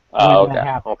 Oh, that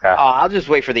happens. okay. I'll just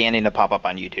wait for the ending to pop up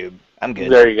on YouTube. I'm good.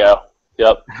 There you go.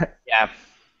 Yep. Yeah.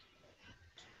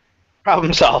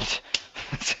 Problem solved.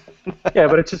 Yeah,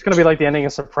 but it's just going to be like the ending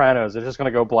of Sopranos. It's just going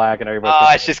to go black and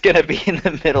everybody's it's just going to be in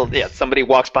the middle. Yeah, somebody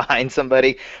walks behind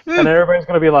somebody. and everybody's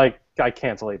going to be like, I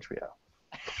cancel HBO.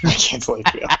 I cancel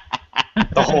HBO.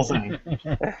 The whole thing.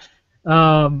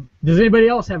 Does anybody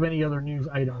else have any other news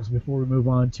items before we move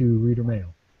on to Reader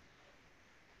Mail?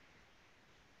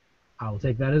 I will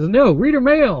take that as a no. Reader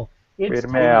Mail. It's Reader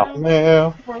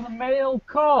Mail. For the mail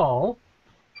call.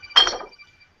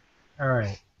 All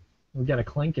right. We got a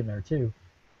clink in there, too.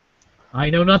 I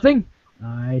know nothing.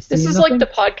 I see This is nothing. like the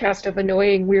podcast of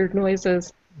annoying weird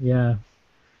noises. Yeah.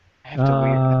 I have to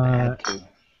weird that too.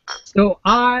 So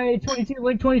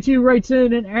Link22 writes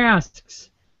in and asks,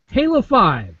 Halo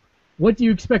 5, what do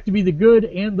you expect to be the good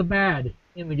and the bad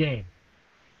in the game?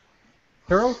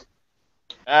 Charles?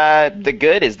 The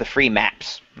good is the free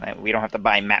maps. We don't have to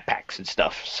buy map packs and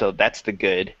stuff, so that's the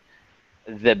good.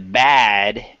 The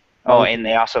bad, and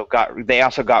they also got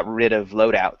rid of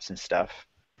loadouts and stuff.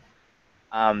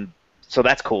 So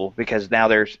that's cool because now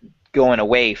they're going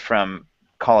away from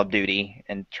Call of Duty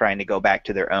and trying to go back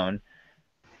to their own.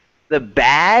 The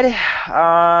bad,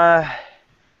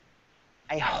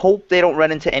 I hope they don't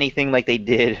run into anything like they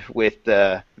did with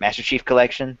the Master Chief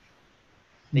Collection.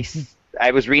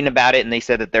 I was reading about it, and they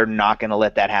said that they're not going to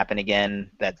let that happen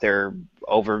again, that they're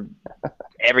over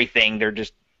everything. They're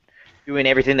just doing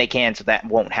everything they can so that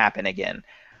won't happen again.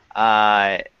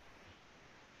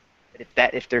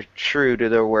 If they're true to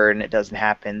their word and it doesn't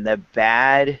happen, the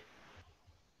bad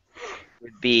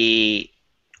would be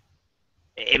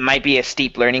it might be a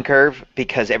steep learning curve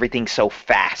because everything's so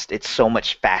fast. It's so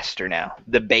much faster now.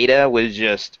 The beta was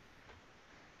just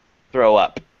throw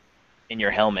up in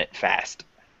your helmet fast.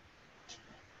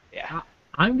 Yeah.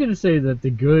 I'm going to say that the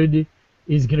good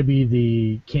is going to be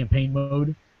the campaign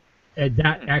mode.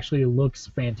 That actually looks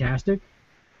fantastic.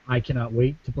 I cannot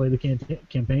wait to play the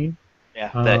campaign.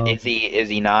 Yeah, is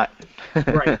he not?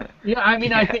 Right. Yeah, I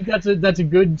mean, I think that's a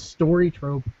good story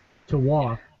trope to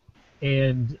walk,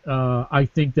 and I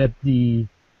think that the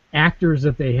actors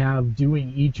that they have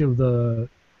doing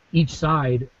each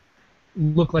side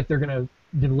look like they're gonna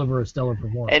deliver a stellar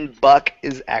performance. And Buck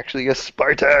is actually a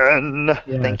Spartan.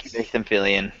 Yes. Thank you, Nathan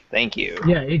Fillion. Thank you.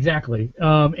 Yeah, exactly.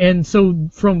 And so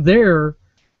from there,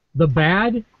 the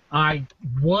bad, I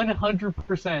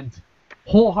 100%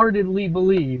 wholeheartedly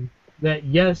believe that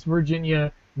yes,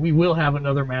 Virginia, we will have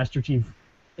another Master Chief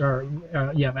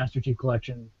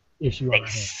Collection issue on our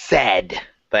hands. Said,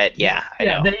 but yeah, I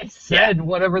know. They said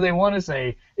whatever they want to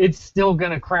say. It's still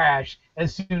gonna crash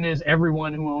as soon as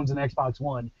everyone who owns an Xbox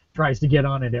One tries to get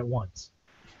on it at once.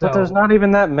 But there's not even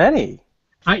that many.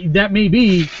 That may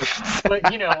be, but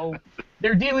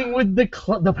they're dealing with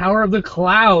the power of the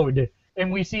cloud,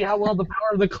 and we see how well the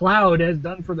power of the cloud has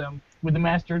done for them with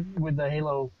the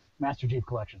Halo Master Chief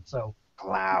Collection. So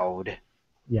cloud.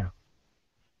 Yeah.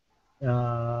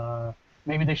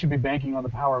 Maybe they should be banking on the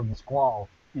power of the Squall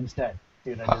instead.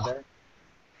 See what I did there?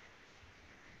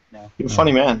 No. You're a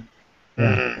funny man.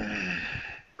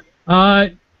 Yeah.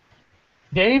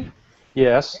 Dave?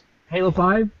 Yes. Halo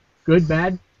 5? Good,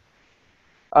 bad?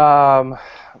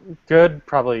 Good.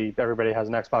 Probably everybody has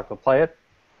an Xbox to play it.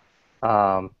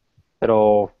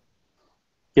 It'll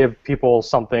give people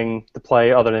something to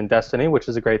play other than Destiny, which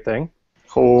is a great thing.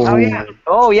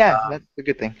 Oh yeah, that's a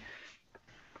good thing.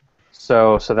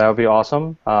 So that would be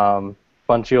awesome.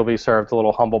 Bungie will be served a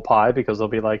little humble pie because they'll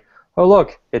be like, oh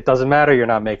look, it doesn't matter, you're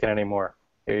not making any more.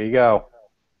 Here you go.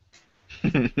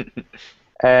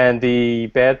 And the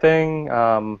bad thing,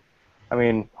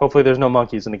 hopefully there's no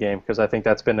monkeys in the game because I think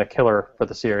that's been a killer for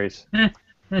the series.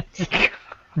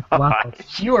 Wow.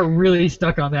 You are really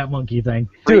stuck on that monkey thing.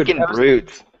 Freaking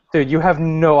brutes. Dude, you have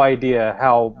no idea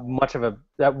how much of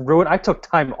that ruined. I took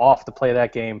time off to play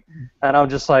that game, and I'm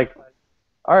just like,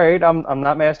 all right, I'm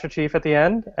not Master Chief at the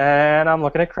end, and I'm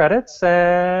looking at credits,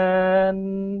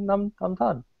 and I'm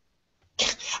done.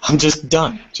 I'm just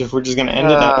done. We're just gonna end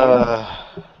it now.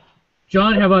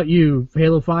 John, how about you?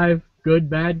 Halo 5, good,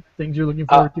 bad, things you're looking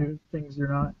forward to, things you're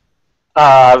not?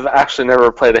 I've actually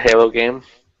never played a Halo game,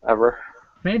 ever.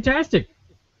 Fantastic.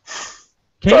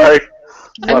 Sorry.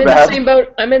 I'm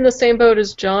in the same boat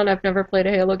as John. I've never played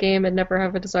a Halo game and never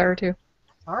have a desire to.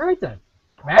 All right, then.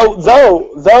 Matt?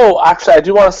 Oh, though, actually, I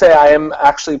do want to say I am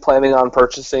actually planning on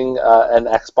purchasing an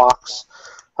Xbox,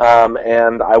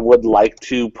 and I would like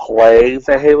to play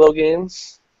the Halo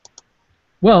games.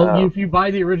 Well, if you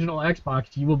buy the original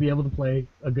Xbox, you will be able to play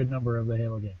a good number of the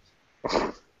Halo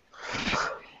games.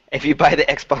 If you buy the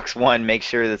Xbox One, make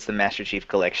sure that's the Master Chief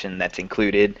Collection that's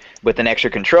included with an extra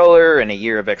controller and a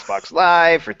year of Xbox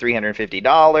Live for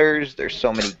 $350. There's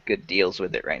so many good deals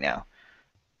with it right now.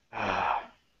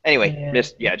 Anyway,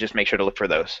 just make sure to look for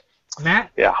those.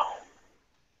 Matt? Yeah.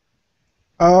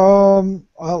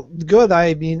 Well, good.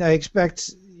 I mean, I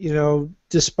expect,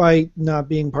 despite not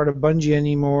being part of Bungie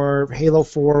anymore, Halo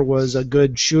 4 was a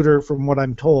good shooter from what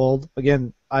I'm told.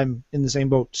 Again, I'm in the same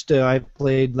boat still. I've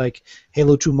played like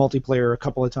Halo 2 multiplayer a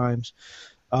couple of times.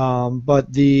 But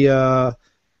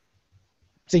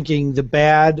thinking the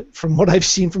bad from what I've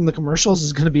seen from the commercials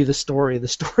is going to be the story. The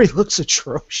story looks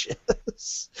atrocious.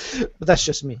 But that's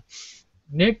just me.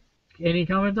 Nick, any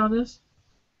comment on this?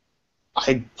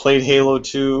 I played Halo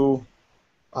 2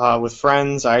 with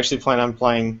friends. I actually plan on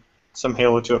playing some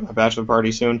Halo 2 at my bachelor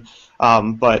party soon.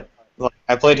 But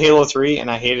I played Halo 3 and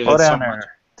I hated it so much.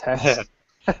 Test.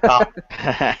 That's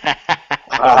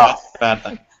a bad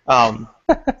thing.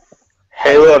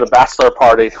 Halo at a bachelor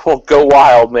party. Well, go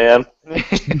wild, man.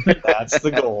 That's the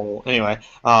goal. Anyway.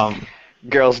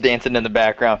 Girls dancing in the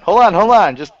background. Hold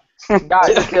on. Just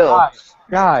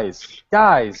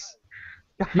Guys.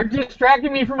 You're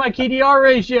distracting me from my KDR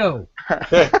ratio.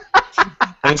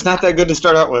 And it's not that good to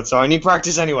start out with, so I need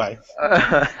practice anyway.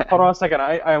 Hold on a second.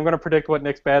 I'm going to predict what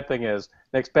Nick's bad thing is.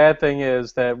 Nick's bad thing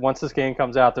is that once this game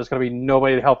comes out, there's going to be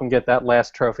nobody to help him get that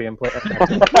last trophy and play.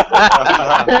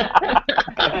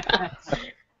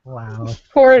 Wow.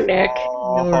 Poor Nick.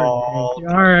 All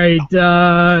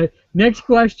right. Next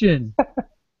question.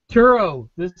 Turo,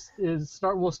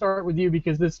 we'll start with you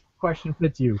because this question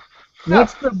fits you.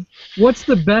 What's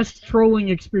the best trolling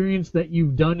experience that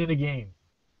you've done in a game?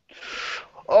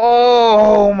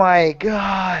 Oh my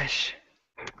gosh.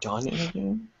 Done in a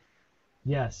game?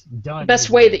 Yes, done. Best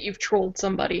way that you've trolled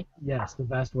somebody. Yes, the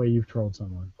best way you've trolled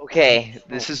someone. Okay,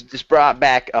 this has just brought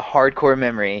back a hardcore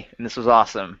memory, and this was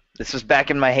awesome. This was back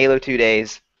in my Halo 2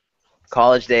 days,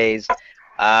 college days.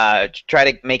 Try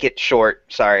to make it short,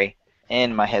 sorry.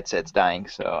 And my headset's dying,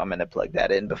 so I'm going to plug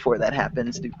that in before that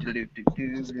happens.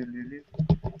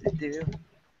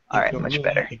 Alright, much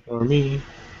better.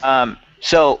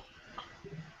 So,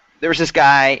 there was this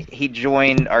guy, he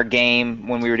joined our game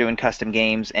when we were doing custom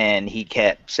games, and he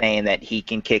kept saying that he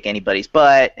can kick anybody's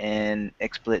butt, and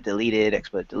explit deleted,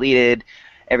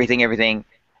 everything.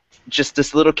 Just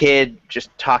this little kid just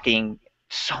talking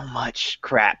so much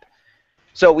crap.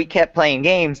 So we kept playing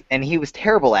games, and he was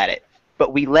terrible at it.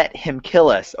 But we let him kill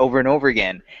us over and over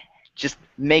again, just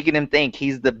making him think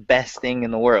he's the best thing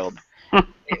in the world.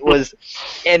 It was,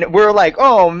 and we're like,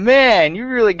 oh man, you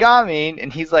really got me.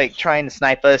 And he's like trying to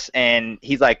snipe us, and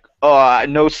he's like, oh,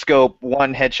 no scope,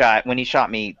 one headshot. When he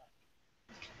shot me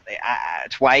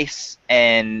twice,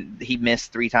 and he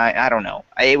missed 3 times. I don't know.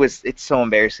 It's so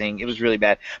embarrassing. It was really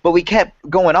bad. But we kept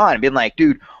going on, being like,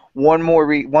 dude, one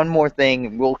more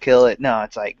thing, we'll kill it. No,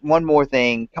 it's like one more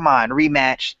thing. Come on,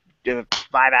 rematch. 5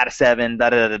 out of 7,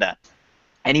 da-da-da-da-da.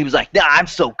 And he was like, nah, I'm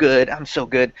so good.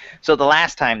 So the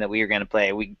last time that we were going to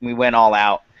play, we went all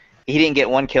out. He didn't get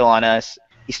 1 kill on us.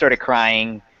 He started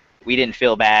crying. We didn't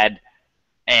feel bad.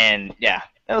 And, yeah,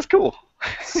 that was cool.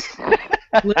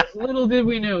 Little did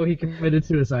we know he committed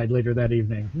suicide later that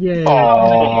evening. Yay.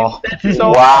 Oh,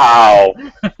 So wow.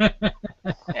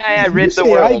 I read the say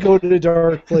world. I go to the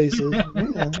dark places.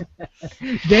 Yeah.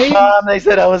 Dave? Mom, they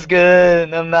said I was good,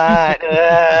 and I'm not.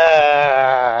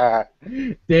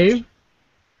 Dave?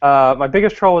 My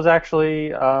biggest troll was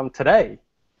actually today.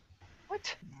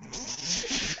 What?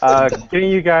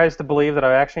 Getting you guys to believe that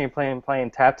I actually am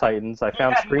playing Tap Titans. I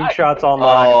found screenshots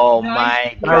online. Oh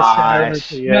my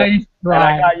gosh. Yeah. Nice And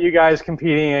I got you guys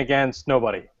competing against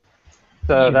nobody.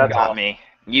 So You that's got all. me.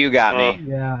 You got me.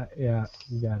 Yeah, you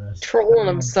got us. Trolling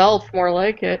himself, more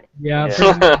like it. Yeah.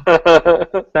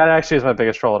 That actually is my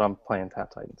biggest troll that I'm playing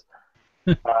Tap Titans.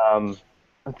 I'm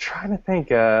trying to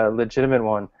think a legitimate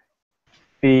one.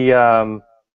 I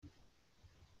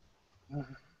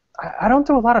don't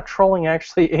do a lot of trolling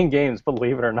actually in games,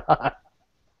 believe it or not.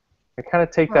 I kind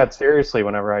of take that seriously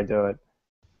whenever I do it.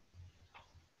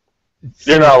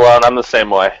 You're not alone. I'm the same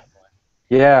way.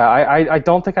 Yeah, I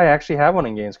don't think I actually have one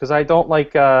in games because I don't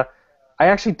like I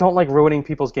actually don't like ruining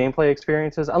people's gameplay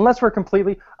experiences unless we're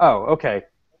completely. Oh, okay.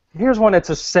 Here's one. It's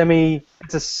a semi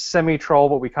troll,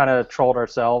 but we kind of trolled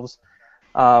ourselves.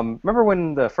 Remember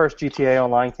when the first GTA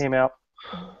Online came out?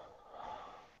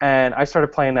 And I started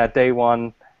playing that day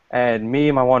one, and me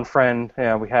and my one friend,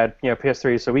 we had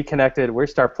PS3, so we connected. We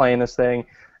start playing this thing,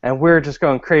 and we're just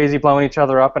going crazy, blowing each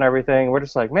other up and everything. We're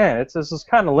just like, man, this is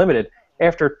kind of limited.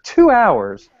 After 2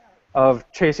 hours of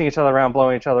chasing each other around,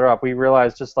 blowing each other up, we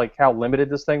realized just like how limited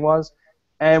this thing was,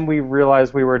 and we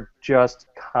realized we were just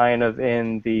kind of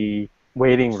in the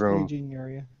waiting room,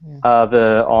 area.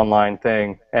 the online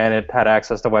thing, and it had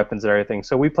access to weapons and everything.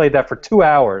 So we played that for 2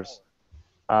 hours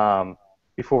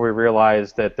before we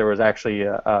realized that there was actually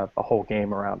a whole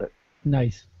game around it.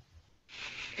 Nice.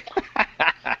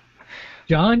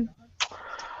 John?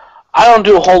 I don't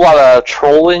do a whole lot of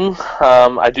trolling.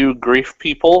 I do grief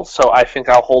people, so I think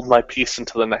I'll hold my peace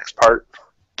until the next part.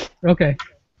 Okay.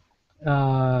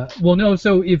 Well, no,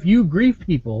 so if you grief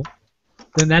people,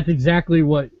 then that's exactly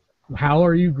what... How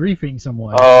are you griefing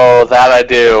someone? Oh, that I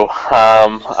do.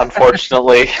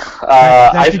 Unfortunately.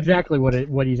 That's exactly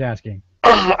what he's asking.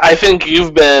 I think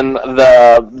you've been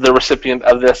the recipient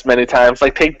of this many times.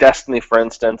 Like, take Destiny, for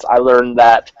instance. I learned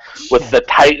that with the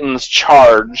Titan's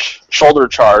shoulder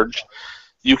charge,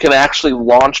 you can actually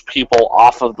launch people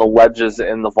off of the ledges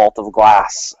in the Vault of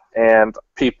Glass. And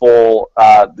people,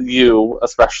 you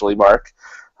especially, Mark,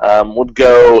 would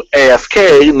go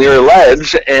AFK near a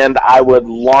ledge, and I would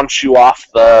launch you off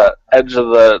the edge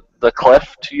of the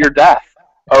cliff to your death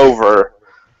over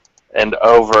and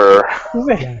over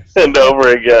and over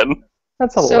again.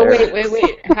 That's So hilarious.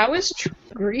 wait. How is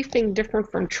griefing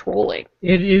different from trolling?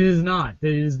 It is not.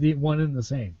 It is the one and the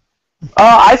same.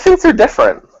 I think they're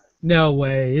different. No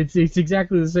way. It's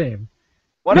exactly the same.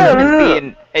 One of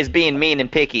them is being mean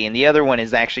and picky, and the other one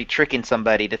is actually tricking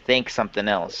somebody to think something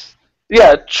else.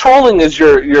 Yeah, trolling is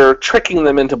you're tricking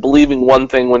them into believing one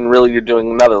thing when really you're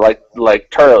doing another, like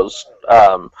Turo's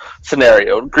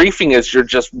scenario. Griefing is you're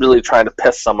just really trying to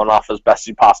piss someone off as best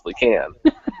you possibly can.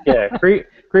 Yeah,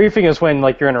 griefing is when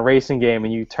like you're in a racing game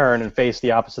and you turn and face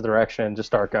the opposite direction and just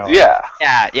start going. Yeah.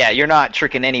 Yeah, you're not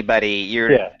tricking anybody. You're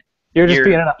just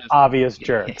being an obvious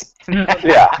jerk.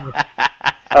 Yeah.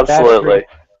 Absolutely.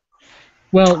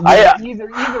 Well, either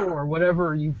or,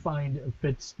 whatever you find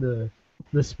fits the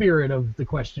spirit of the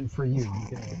question for you.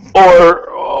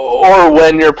 Or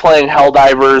when you're playing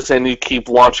Helldivers and you keep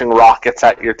launching rockets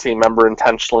at your team member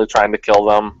intentionally trying to kill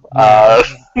them.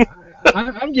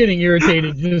 I'm getting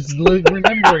irritated just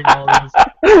remembering all this.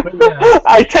 But yeah.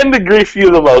 I tend to grief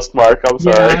you the most, Mark. I'm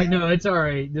sorry. Yeah, I know. It's all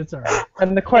right. It's all right.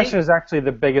 And the question is actually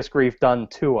the biggest grief done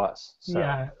to us. So.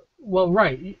 Yeah. Well,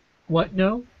 right. What?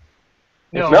 No?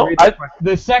 No,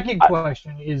 the second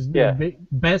question is the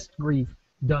best grief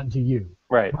done to you.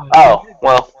 Right. Oh,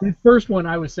 well. The first one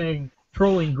I was saying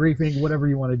trolling, griefing, whatever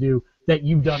you want to do, that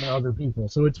you've done to other people.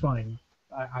 So it's fine.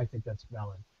 I think that's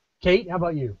valid. Kate, how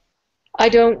about you? I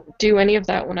don't do any of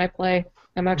that when I play.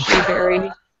 I'm actually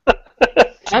very...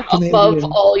 I'm above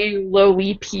all you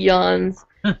lowy peons.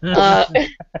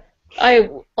 I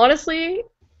honestly,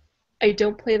 I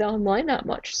don't play the online that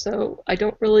much, so I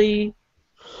don't really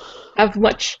have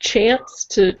much chance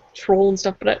to troll and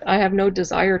stuff, but I have no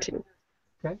desire to.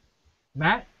 Okay.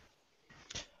 Matt?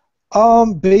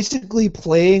 Basically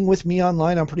playing with me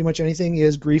online on pretty much anything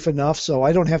is grief enough, so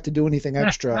I don't have to do anything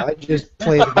extra. I just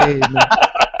play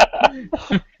the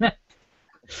game.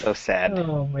 So sad.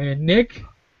 Oh man, Nick?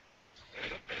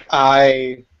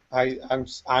 I'm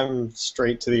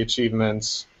straight to the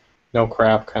achievements, no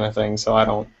crap kind of thing, so I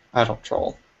don't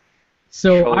troll.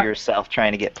 So Troll yourself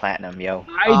trying to get platinum, yo.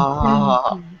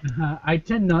 I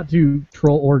tend not to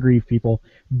troll or grieve people,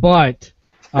 but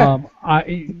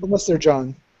unless they're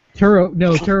John.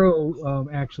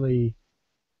 Turo actually,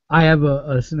 I have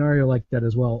a scenario like that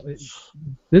as well.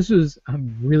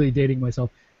 I'm really dating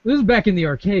myself. This is back in the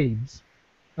arcades,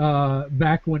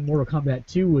 back when Mortal Kombat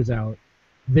 2 was out.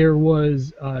 There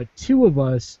was two of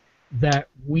us that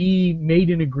we made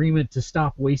an agreement to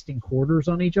stop wasting quarters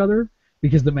on each other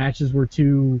because the matches were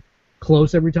too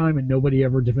close every time and nobody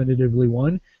ever definitively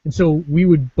won. And so we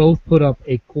would both put up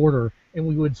a quarter and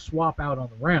we would swap out on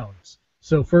the rounds.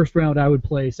 So first round I would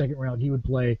play, second round he would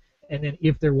play, and then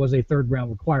if there was a third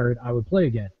round required, I would play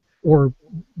again, or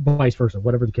vice versa,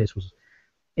 whatever the case was.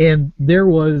 And there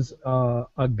was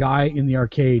a guy in the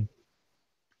arcade,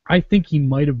 I think he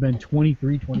might have been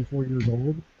 23, 24 years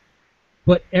old,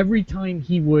 but every time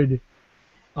he would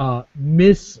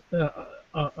miss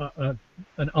an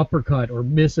uppercut or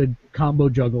miss a combo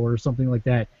juggle or something like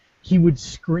that, he would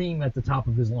scream at the top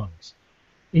of his lungs.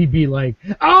 He'd be like,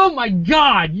 "Oh my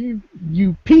God, you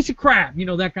piece of crap,"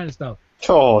 that kind of stuff.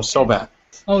 Oh, so bad.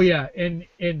 Oh yeah, and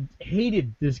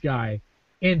hated this guy,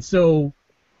 and so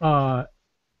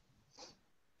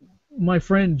my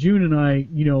friend June and I,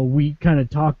 we kind of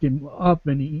talked him up,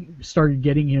 and he started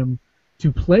getting him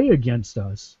to play against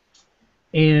us,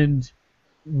 and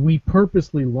we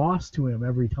purposely lost to him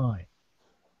every time.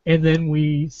 And then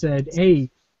we said, "Hey,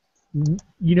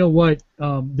 you know what?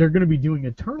 They're going to be doing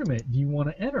a tournament. Do you want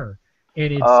to enter?"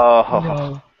 And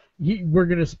it's we're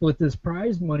going to split this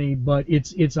prize money, but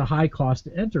it's a high cost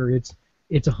to enter. It's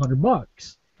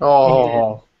 $100.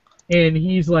 Oh. And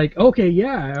he's like, "Okay,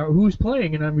 yeah, who's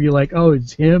playing?" And I'm be like, "Oh,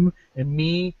 it's him and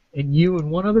me and you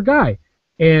and one other guy."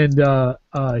 And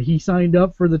he signed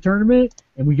up for the tournament,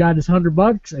 and we got his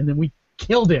 $100, and then we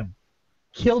killed him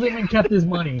and kept his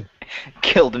money.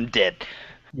 Killed him dead.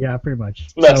 Yeah, pretty much.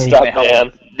 Messed up,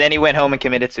 man. Then he went home and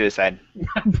committed suicide.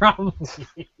 Probably.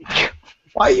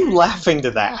 Why are you laughing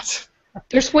to that?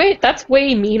 That's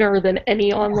way meaner than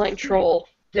any online troll.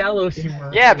 Gallows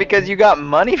humor. Yeah, because you got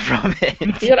money from it.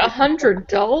 You got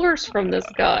 $100 from this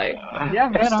guy. Yeah,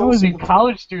 man, I was a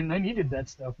college student. I needed that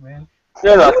stuff, man.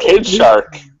 You're an arcade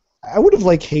shark. I would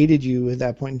have hated you at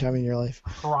that point in time in your life.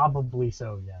 Probably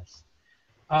so, yes.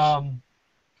 And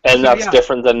that's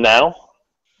different than now?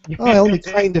 Oh, I only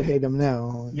kind of hate him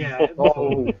now. Yeah.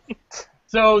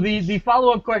 So the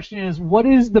follow-up question is, what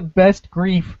is the best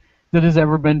grief that has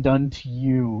ever been done to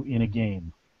you in a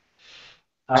game?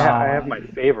 I have my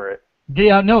favorite.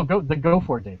 Yeah, no, go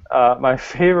for it, Dave. My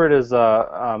favorite is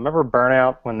remember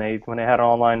Burnout when they had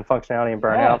online functionality in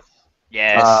Burnout.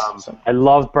 Yes. I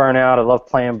loved Burnout. I loved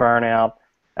playing Burnout,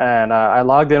 and I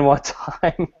logged in one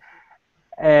time,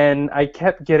 and I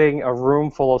kept getting a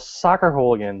room full of soccer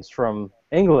hooligans from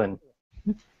England,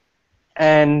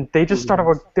 and they just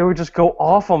they would just go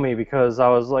off on me because I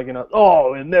was like,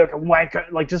 oh, American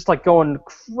wanker, just going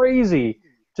crazy,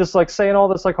 just saying all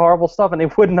this horrible stuff, and they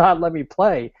would not let me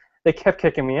play. They kept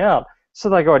kicking me out.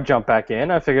 So I go and jump back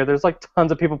in. I figured there's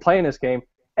tons of people playing this game.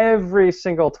 Every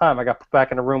single time I got put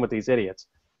back in a room with these idiots.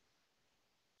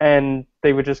 And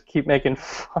they would just keep making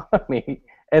fun of me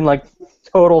in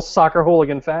total soccer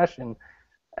hooligan fashion.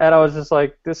 And I was just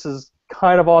like, this is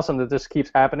kind of awesome that this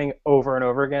keeps happening over and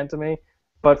over again to me.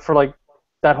 But for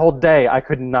that whole day, I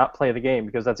could not play the game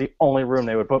because that's the only room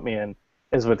they would put me in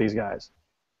is with these guys.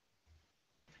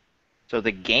 So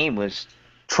the game was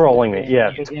trolling me.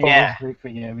 Yeah. Yeah. Great for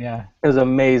you, yeah. It was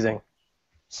amazing.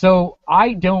 So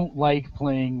I don't like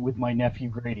playing with my nephew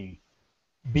Grady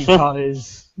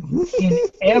because in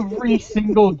every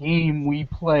single game we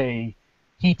play,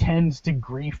 he tends to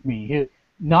grief me.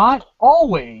 Not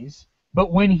always,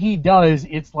 but when he does,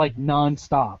 it's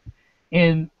nonstop.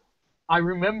 And I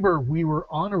remember we were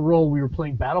on a roll. We were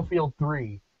playing Battlefield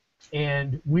 3,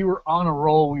 and we were on a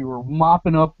roll. We were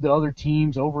mopping up the other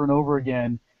teams over and over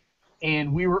again.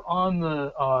 And we were on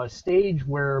the stage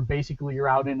where basically you're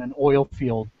out in an oil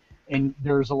field, and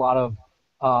there's a lot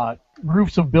of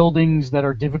roofs of buildings that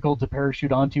are difficult to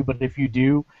parachute onto, but if you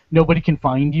do, nobody can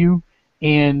find you.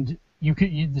 And you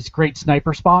this great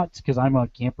sniper spots, because I'm a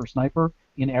camper sniper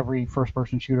in every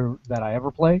first-person shooter that I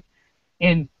ever play.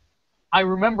 And I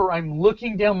remember I'm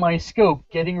looking down my scope,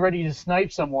 getting ready to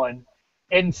snipe someone,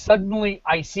 and suddenly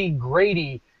I see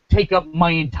Grady take up my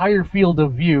entire field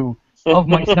of view of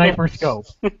my sniper scope.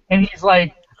 And he's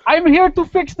like, "I'm here to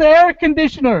fix the air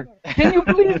conditioner. Can you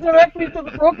please direct me to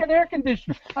the broken air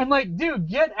conditioner?" I'm like, "Dude,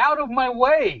 get out of my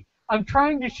way. I'm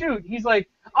trying to shoot." He's like,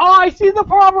 "Oh, I see the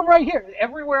problem right here."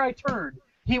 Everywhere I turned,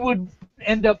 he would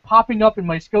end up popping up in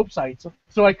my scope sights.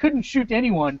 So I couldn't shoot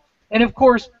anyone. And of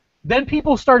course, then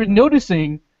people started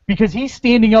noticing, because he's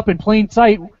standing up in plain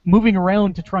sight, moving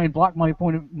around to try and block my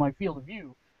field of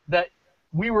view, that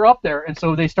we were up there, and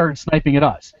so they started sniping at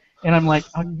us. And I'm like,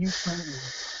 "Oh, you son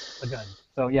of a gun."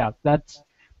 So yeah, that's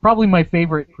probably my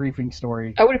favorite griefing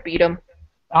story. I would have beat him.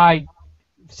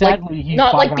 Sadly, he's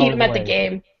not 5 beat hours him at away. the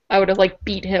game. I would have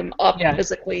beat him up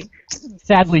physically.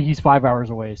 Sadly, he's 5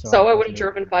 hours away. So I would have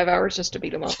driven 5 hours just to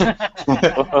beat him up.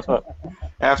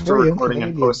 After recording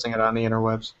and posting it on the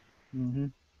interwebs. Mm-hmm.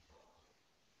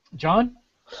 John?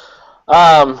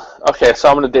 Okay, so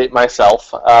I'm going to date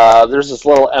myself. There's this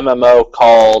little MMO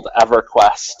called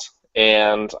EverQuest.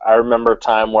 and I remember a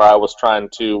time where I was trying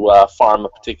to farm a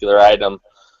particular item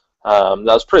that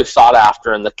was pretty sought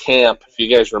after in the camp. If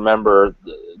you guys remember,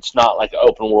 it's not like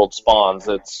open world spawns.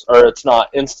 It's not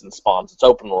instant spawns. It's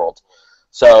open world.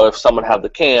 So if someone had the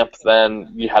camp,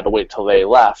 then you had to wait till they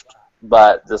left.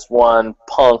 But this one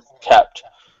punk kept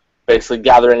basically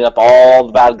gathering up all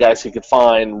the bad guys he could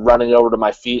find, running over to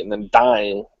my feet, and then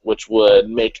dying, which would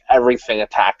make everything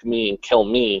attack me and kill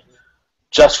me,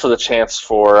 just for the chance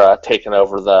for taking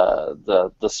over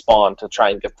the spawn to try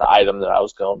and get the item that I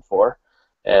was going for.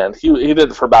 And he did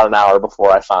it for about an hour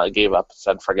before I finally gave up and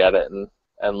said forget it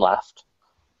and left.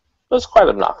 It was quite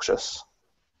obnoxious.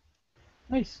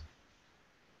 Nice.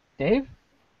 Dave?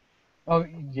 Oh,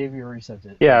 Dave, you already said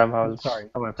it. Yeah, I was sorry.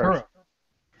 I went first.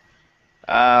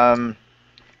 I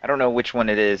don't know which one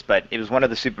it is, but it was one of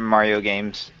the Super Mario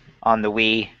games on the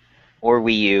Wii or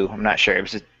Wii U. I'm not sure. It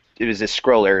was a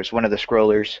scroller. It was one of the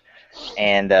scrollers,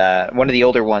 and one of the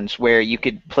older ones where you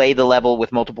could play the level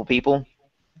with multiple people.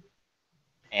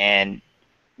 And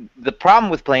the problem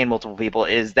with playing multiple people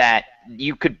is that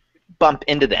you could bump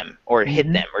into them or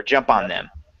hit them or jump on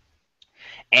them.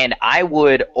 And I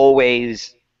would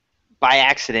always, by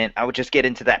accident, I would just get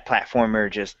into that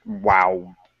platformer, just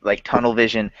wow, like tunnel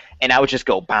vision, and I would just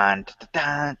go and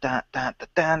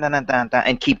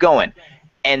keep going.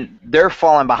 And they're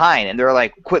falling behind, and they're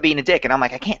like, quit being a dick. And I'm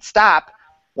like, I can't stop.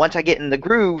 Once I get in the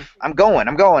groove, I'm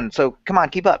going. So come on,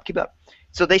 keep up.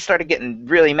 So they started getting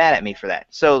really mad at me for that.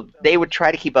 So they would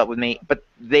try to keep up with me, but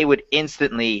they would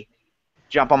instantly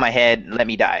jump on my head and let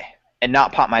me die, and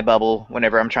not pop my bubble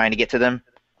whenever I'm trying to get to them.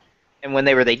 And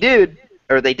whenever they did,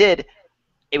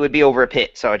 it would be over a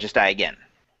pit, so I'd just die again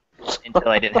until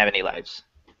I didn't have any lives.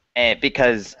 And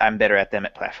because I'm better at them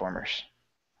at platformers.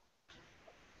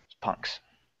 Punks.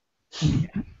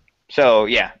 So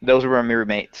yeah, those were my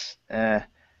roommates. They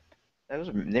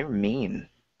were mean.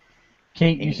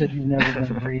 Kate, you said you've never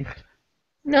been briefed.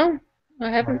 No, I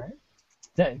haven't.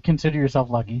 Consider yourself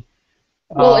lucky.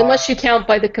 Well, unless you count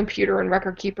by the computer and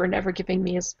record keeper never giving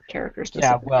me his characters to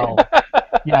Yeah, submit. well,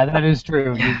 yeah, that is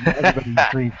true.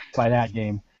 Everybody's briefed by that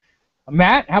game.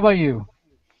 Matt, how about you?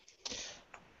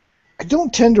 I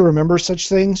don't tend to remember such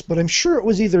things, but I'm sure it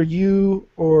was either you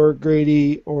or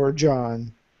Grady or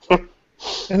John.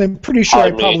 And I'm pretty sure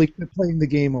I probably quit playing the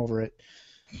game over it.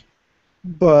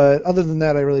 But other than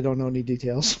that, I really don't know any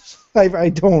details. I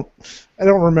don't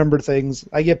remember things.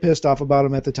 I get pissed off about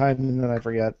them at the time, and then I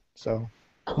forget. So,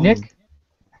 Nick,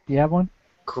 do you have one?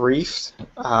 Griefed.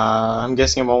 I'm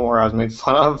guessing a moment where I was made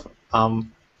fun of.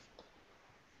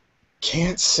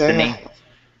 Can't say. Destiny.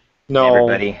 No.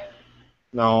 Everybody.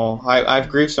 No, I've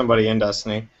griefed somebody in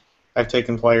Destiny. I've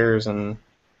taken players and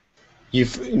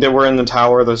they were in the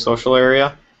tower, the social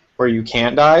area, where you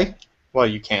can't die. Well,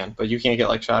 you can, but you can't get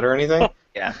like shot or anything.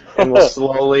 Yeah. And we'll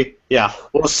slowly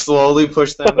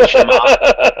push them. Push them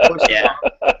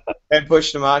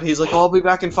out. He's like, "Oh, I'll be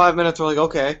back in 5 minutes." We're like,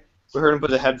 "Okay." We heard him put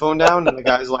the headphone down, and the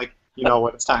guy's like, "You know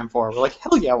what it's time for?" We're like,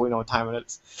 "Hell yeah, we know what time it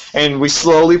is." And we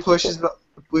slowly push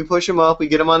him up. We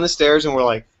get him on the stairs, and we're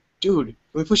like, "Dude, can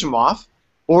we push him off?"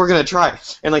 Well, we're gonna try.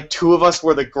 And like two of us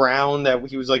were the ground that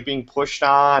he was like being pushed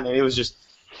on, and it was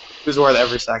worth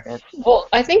every second. Well,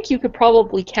 I think you could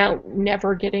probably count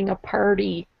never getting a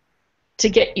party to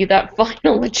get you that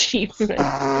final achievement.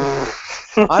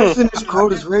 I finished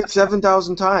Crota's Raid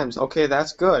 7,000 times. Okay,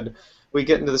 that's good. We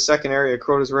get into the second area of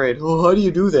Crota's Raid. Oh, how do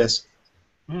you do this?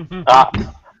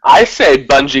 I say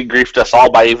Bungie griefed us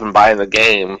all by even buying the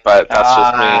game, but that's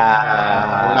just me.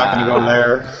 We're not going to go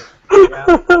there.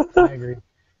 Yeah, I agree.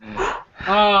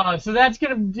 So that's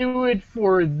going to do it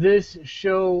for this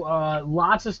show.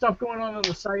 Lots of stuff going on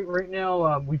the site right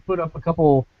now. We put up a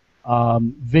couple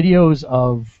videos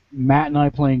of Matt and I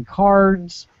playing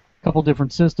cards, a couple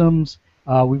different systems.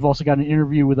 We've also got an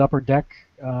interview with Upper Deck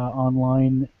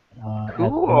online.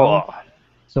 Cool.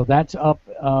 So that's up.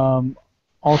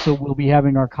 Also, we'll be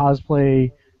having our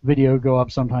cosplay video go up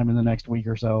sometime in the next week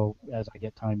or so as I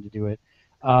get time to do it.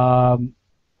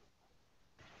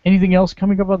 Anything else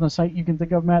coming up on the site you can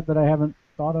think of, Matt, that I haven't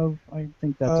thought of? I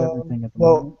think that's everything at the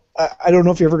moment. I don't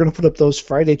know if you're ever going to put up those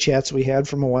Friday chats we had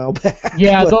from a while back.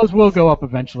 Yeah, those will go up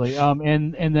eventually.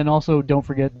 And then also don't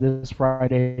forget this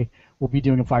Friday we'll be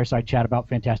doing a fireside chat about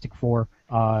Fantastic Four,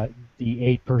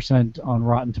 the 8% on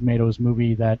Rotten Tomatoes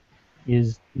movie that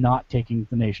is not taking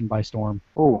the nation by storm.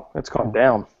 Ooh, it's gone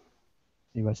down.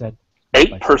 See what I said?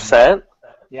 8%?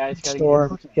 Yeah, it's got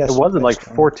Storm. Yes, It wasn't like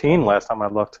Storm. 14 last time I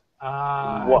looked.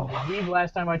 I believe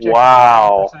last time I checked,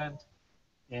 Wow. it was 8%.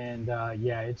 And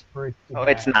yeah, it's pretty. Oh,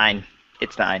 it's 9.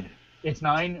 It's 9. It's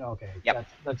 9. Okay, Yep.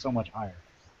 that's so much higher.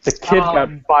 The kid got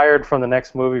fired from the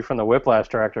next movie from the Whiplash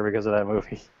director because of that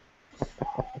movie.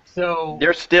 So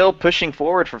They're still pushing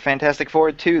forward for Fantastic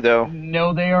Four 2, though.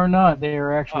 no, they are not. They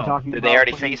are actually talking. Did about they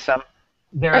already putting- say some?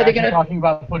 They're Are they actually gonna- talking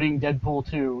about putting Deadpool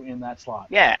 2 in that slot.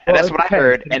 Yeah, Well, that's it what I depends.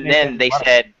 heard. It And makes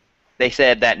then they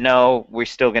said that no, we're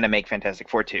still going to make Fantastic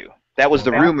Four 2. That was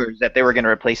the Yeah. rumors that they were going to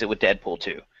replace it with Deadpool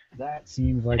 2. That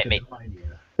seems like a And it dumb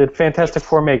idea. Did Fantastic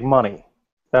Four make money?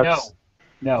 That's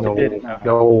No. it didn't.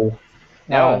 No.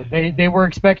 No. They were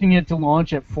expecting it to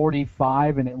launch at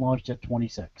 45, and it launched at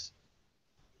 26.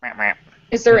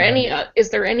 Is there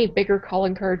any bigger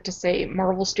calling card to say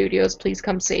Marvel Studios, please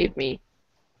come save me?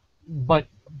 But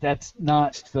that's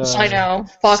not the. I know.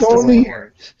 Fox Sony- doesn't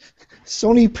care.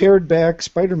 Sony pared back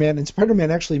Spider-Man, and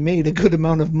Spider-Man actually made a good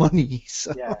amount of money.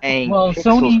 So. Yeah. And Well,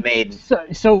 Pixels Sony made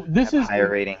So this a is higher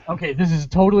rating. okay. This is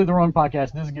totally the wrong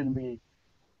podcast. This is going to be.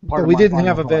 Part But of we my didn't final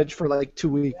have a thought. veg for like 2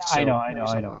 weeks. I so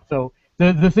know. So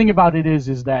the thing about it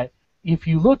is that if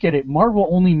you look at it, Marvel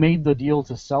only made the deal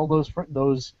to sell those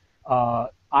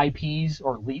IPs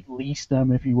or lease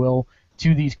them, if you will,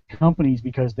 to these companies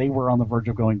because they were on the verge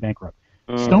of going bankrupt.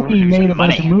 Sony made a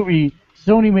bunch of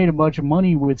Sony made a bunch of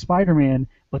money with Spider-Man,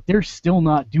 but they're still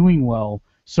not doing well.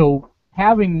 So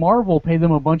having Marvel pay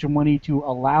them a bunch of money to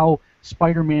allow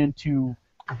Spider-Man to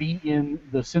be in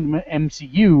the cinema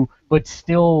MCU, but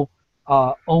still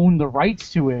own the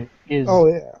rights to it is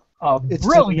a It's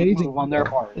brilliant amazing. move on their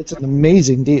part. It's an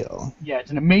amazing deal. Yeah,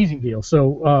 it's an amazing deal.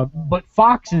 So, but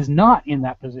Fox is not in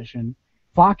that position.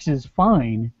 Fox is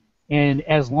fine, and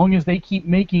as long as they keep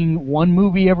making one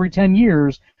movie every 10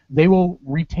 years, they will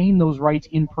retain those rights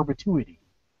in perpetuity.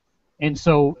 And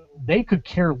so they could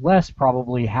care less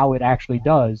probably how it actually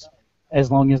does,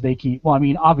 as long as they keep. Well, I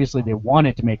mean, obviously they want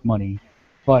it to make money,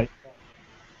 but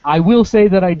I will say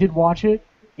that I did watch it,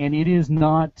 and it is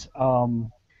not.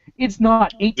 It's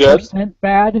not 8%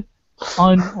 bad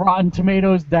on Rotten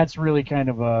Tomatoes. That's really kind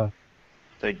of a.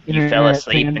 So you Internet fell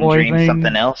asleep and fanboy dreamed thing.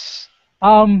 something else?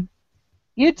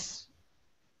 It's.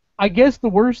 I guess the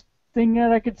worst thing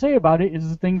that I could say about it is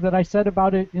the thing that I said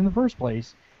about it in the first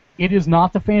place. It is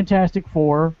not the Fantastic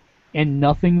Four, and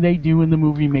nothing they do in the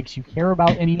movie makes you care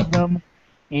about any of them.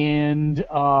 And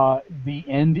the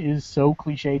end is so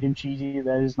cliched and cheesy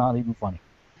that it's not even funny.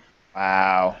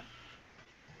 Wow.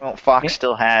 Well, Fox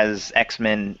still has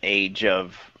X-Men Age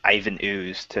of Ivan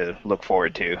Ooze to look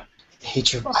forward to.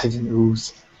 Age of Ivan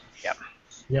Ooze.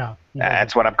 Yeah.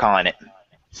 That's what I'm calling it.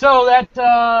 So that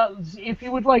if you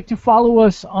would like to follow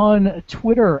us on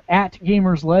Twitter at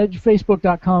Gamersledge,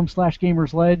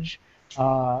 Facebook.com/Gamersledge,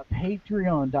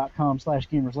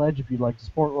 Patreon.com/Gamersledge if you'd like to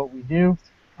support what we do,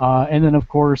 and then of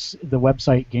course the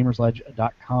website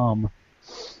Gamersledge.com.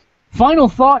 Final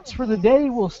thoughts for the day.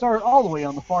 We'll start all the way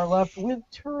on the far left with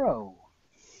Turo.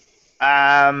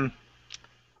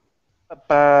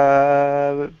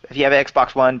 If you have an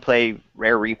Xbox One, play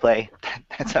Rare Replay.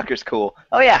 That sucker's cool.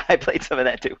 Oh yeah, I played some of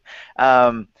that too.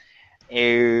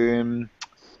 And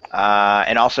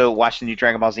also watch the new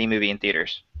Dragon Ball Z movie in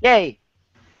theaters. Yay!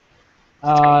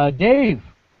 Dave.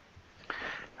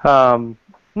 Not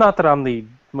that I'm the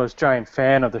most giant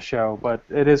fan of the show, but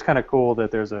it is kind of cool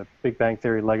that there's a Big Bang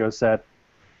Theory Lego set.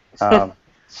 Because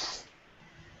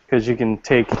you can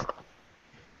take,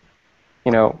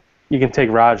 you can take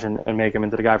Raj and make him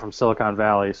into the guy from Silicon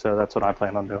Valley, so that's what I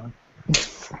plan on doing.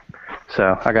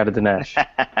 So I got a Dinesh.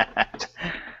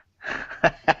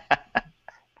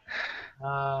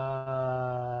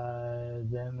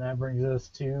 Then that brings us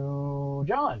to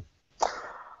John.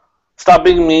 Stop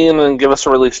being mean and give us a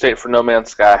release date for No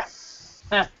Man's Sky.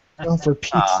 Oh, for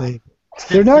Pete's sake.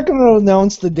 They're not going to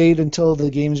announce the date until the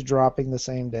game's dropping the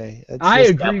same day. It's I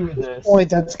just- agree with At this. this point,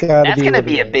 that's got to That's be. gonna what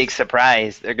be it a is. big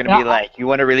surprise. They're gonna be like, "You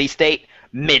want a release date?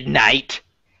 Midnight."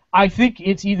 I think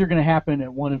it's either going to happen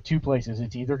at one of two places.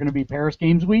 It's either going to be Paris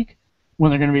Games Week, when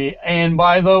they're going to be, and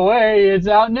by the way, it's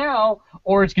out now,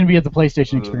 or it's going to be at the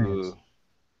PlayStation Experience. Ooh.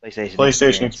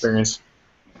 PlayStation Experience.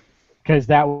 Because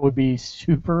that would be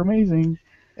super amazing.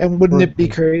 And wouldn't it be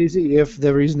crazy if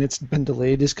the reason it's been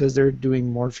delayed is because they're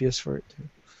doing Morpheus for it too?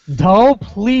 Oh,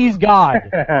 please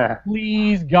God.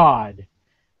 Please God.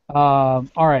 All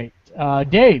right.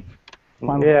 Dave.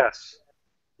 Final Yes.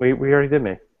 We already did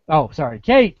me. Oh, sorry.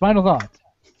 Kate, final thoughts.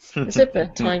 Is it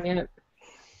bedtime yet?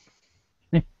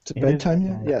 It's It is bedtime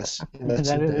yet? bedtime. Yes. That's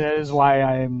That it. is why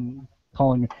I'm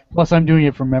calling. Plus, I'm doing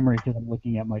it from memory because I'm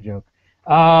looking at my joke.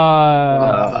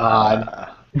 God.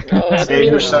 Oh, Save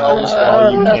yourselves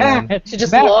while you can. She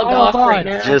just Matt, logged final off right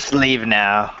thoughts. now. Just leave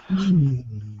now.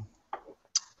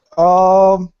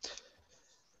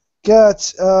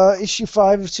 Got issue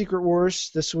 5 of Secret Wars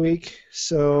this week,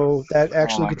 so that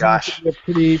actually continues to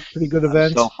be a pretty good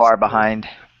event. I'm so far behind.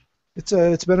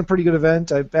 It's been a pretty good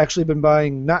event. I've actually been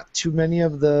buying not too many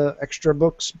of the extra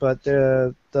books, but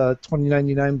the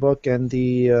 2099 book and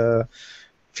the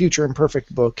Future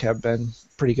Imperfect book have been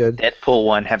pretty good. Deadpool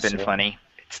one have been funny.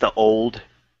 It's the old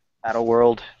Battle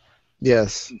World.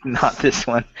 Yes. Not this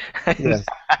one. Yes.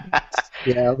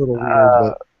 Yeah, a little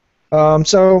weird, but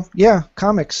so yeah,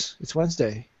 comics. It's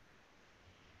Wednesday.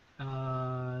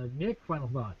 Nick, final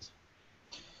thoughts.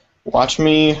 Watch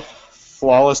me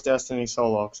Flawless Destiny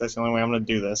solo, because that's the only way I'm going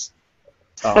to do this.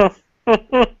 So.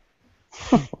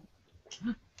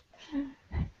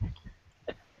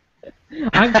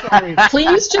 I'm sorry.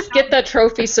 Please just get that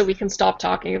trophy so we can stop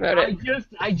talking about it.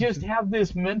 I just have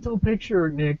this mental picture,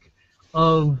 Nick,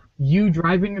 of you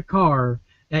driving a car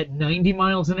at 90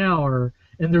 miles an hour,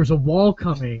 and there's a wall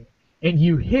coming, and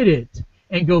you hit it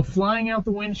and go flying out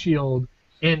the windshield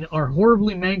and are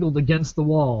horribly mangled against the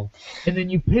wall. And then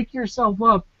you pick yourself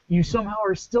up, you somehow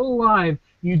are still alive,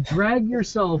 you drag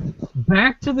yourself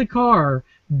back to the car,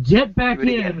 get back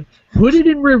in, put it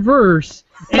in reverse,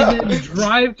 and then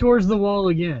drive towards the wall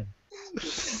again.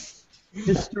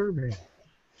 Disturbing.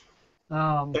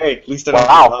 Hey, at least I don't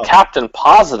Wow, Captain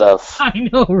Positive. I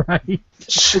know, right?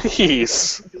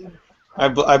 Jeez.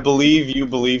 I believe you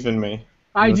believe in me.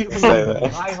 I do. Say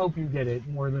that. I hope you get it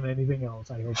more than anything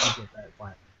else. I hope you get that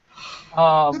flat.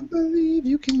 I believe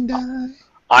you can die.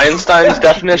 Einstein's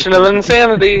definition of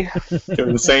insanity.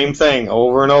 Doing the same thing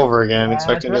over and over again,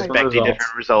 expecting right. different Expecting results.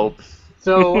 different results.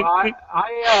 So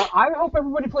I hope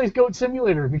everybody plays Goat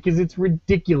Simulator because it's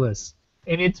ridiculous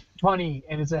and it's funny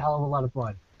and it's a hell of a lot of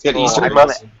fun. It's got Easter I eggs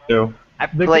must- too. I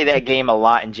play that game a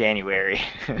lot in January.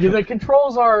 Yeah, the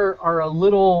controls are a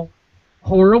little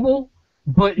horrible,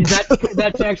 but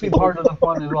that's actually part of the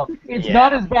fun as well. It's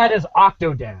not as bad as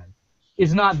Octodad.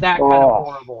 It's not that kind of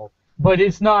horrible, but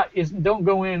it's not. Don't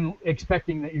go in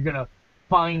expecting that you're gonna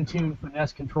fine-tune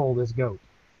finesse control this goat.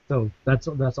 So that's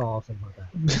all I'll say about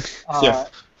that. Yeah.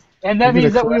 And that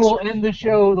means that we will end the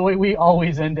show the way we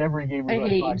always end every game. I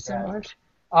hate you so much.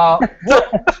 What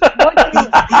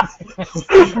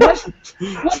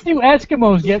do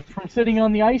Eskimos get from sitting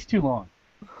on the ice too long?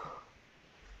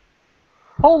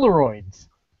 Polaroids.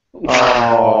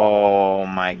 Oh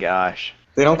my gosh.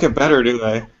 They don't get better, do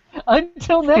they?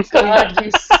 Until next time. God,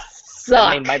 you I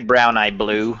suck. made my brown eye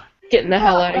blue. Getting the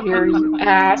hell out of here, you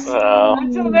ass.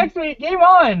 Until next week. Game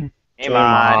on. Game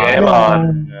on. Game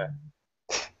on.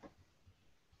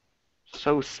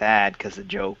 So sad because of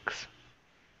jokes.